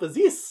fuck is up with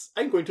this?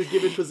 I'm going to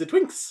give it to the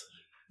Twinks."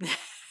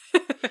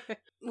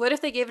 What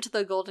if they gave it to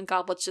the Golden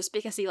Goblets just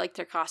because he liked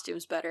their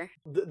costumes better?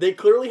 They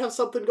clearly have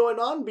something going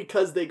on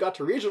because they got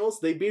to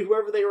regionals, they beat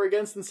whoever they were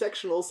against in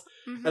sectionals,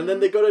 and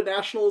then they go to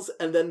nationals,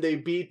 and then they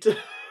beat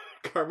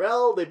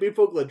Carmel, they beat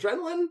Vocal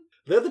Adrenaline.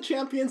 They're the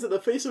champions, and the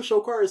face of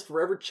Shokar is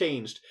forever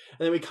changed.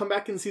 And then we come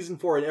back in season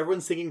 4, and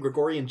everyone's singing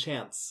Gregorian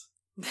chants.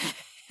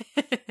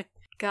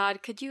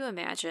 God, could you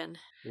imagine?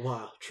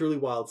 Wow, truly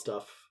wild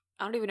stuff.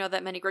 I don't even know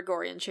that many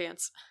Gregorian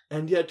chants.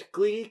 And yet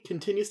Glee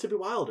continues to be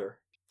wilder.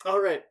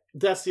 Alright,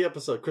 that's the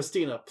episode.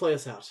 Christina, play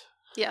us out.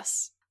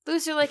 Yes.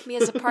 Loser Like Me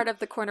is a part of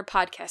the Corner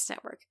Podcast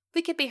Network.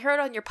 We can be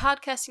heard on your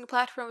podcasting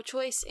platform of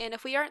choice, and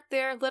if we aren't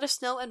there, let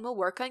us know and we'll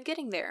work on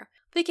getting there.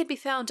 We can be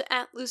found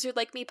at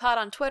LoserLikeMePod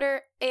on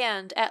Twitter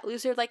and at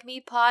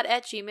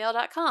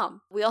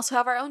LoserLikeMePod@gmail.com. We also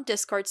have our own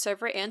Discord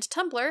server and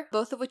Tumblr,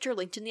 both of which are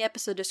linked in the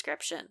episode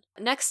description.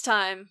 Next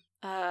time,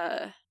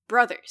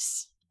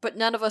 brothers. But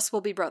none of us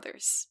will be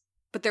brothers.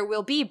 But there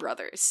will be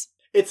brothers.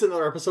 It's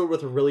another episode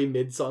with a really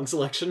mid-song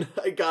selection.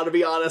 I gotta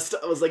be honest.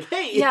 I was like,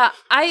 hey! Yeah,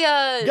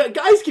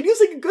 guys, can you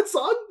sing a good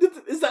song?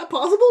 Is that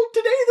possible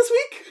this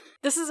week?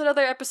 This is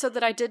another episode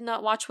that I did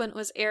not watch when it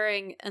was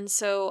airing, and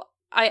so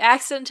I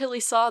accidentally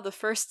saw the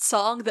first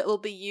song that will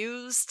be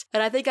used,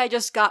 and I think I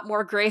just got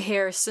more gray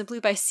hair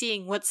simply by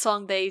seeing what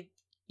song they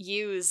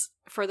use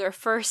for their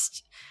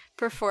first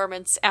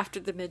performance after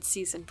the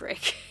mid-season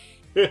break.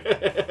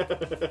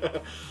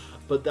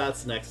 But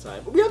that's next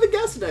time. But we have a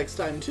guest next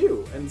time,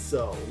 too. And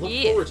so, look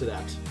forward to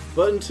that.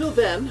 But until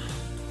then,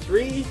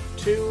 3,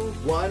 2,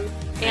 1...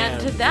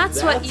 And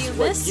that's what you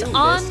missed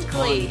on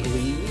Glee.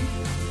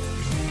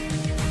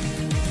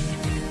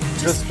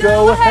 Just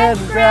go ahead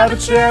and grab a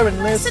chair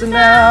and listen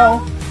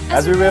now,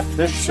 As we riff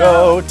the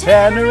show,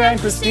 Tanner and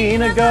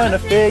Christina gonna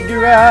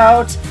figure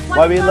out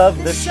why we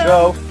love the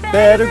show.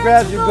 Better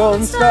grab your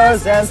golden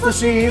stars and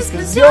slushies,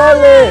 'cause you're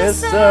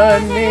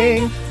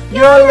listening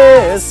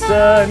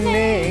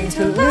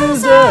to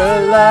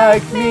Loser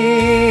Like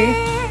Me.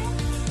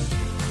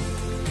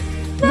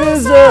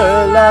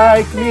 Loser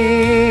Like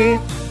Me.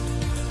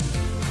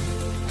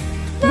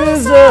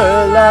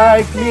 Loser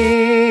Like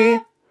Me.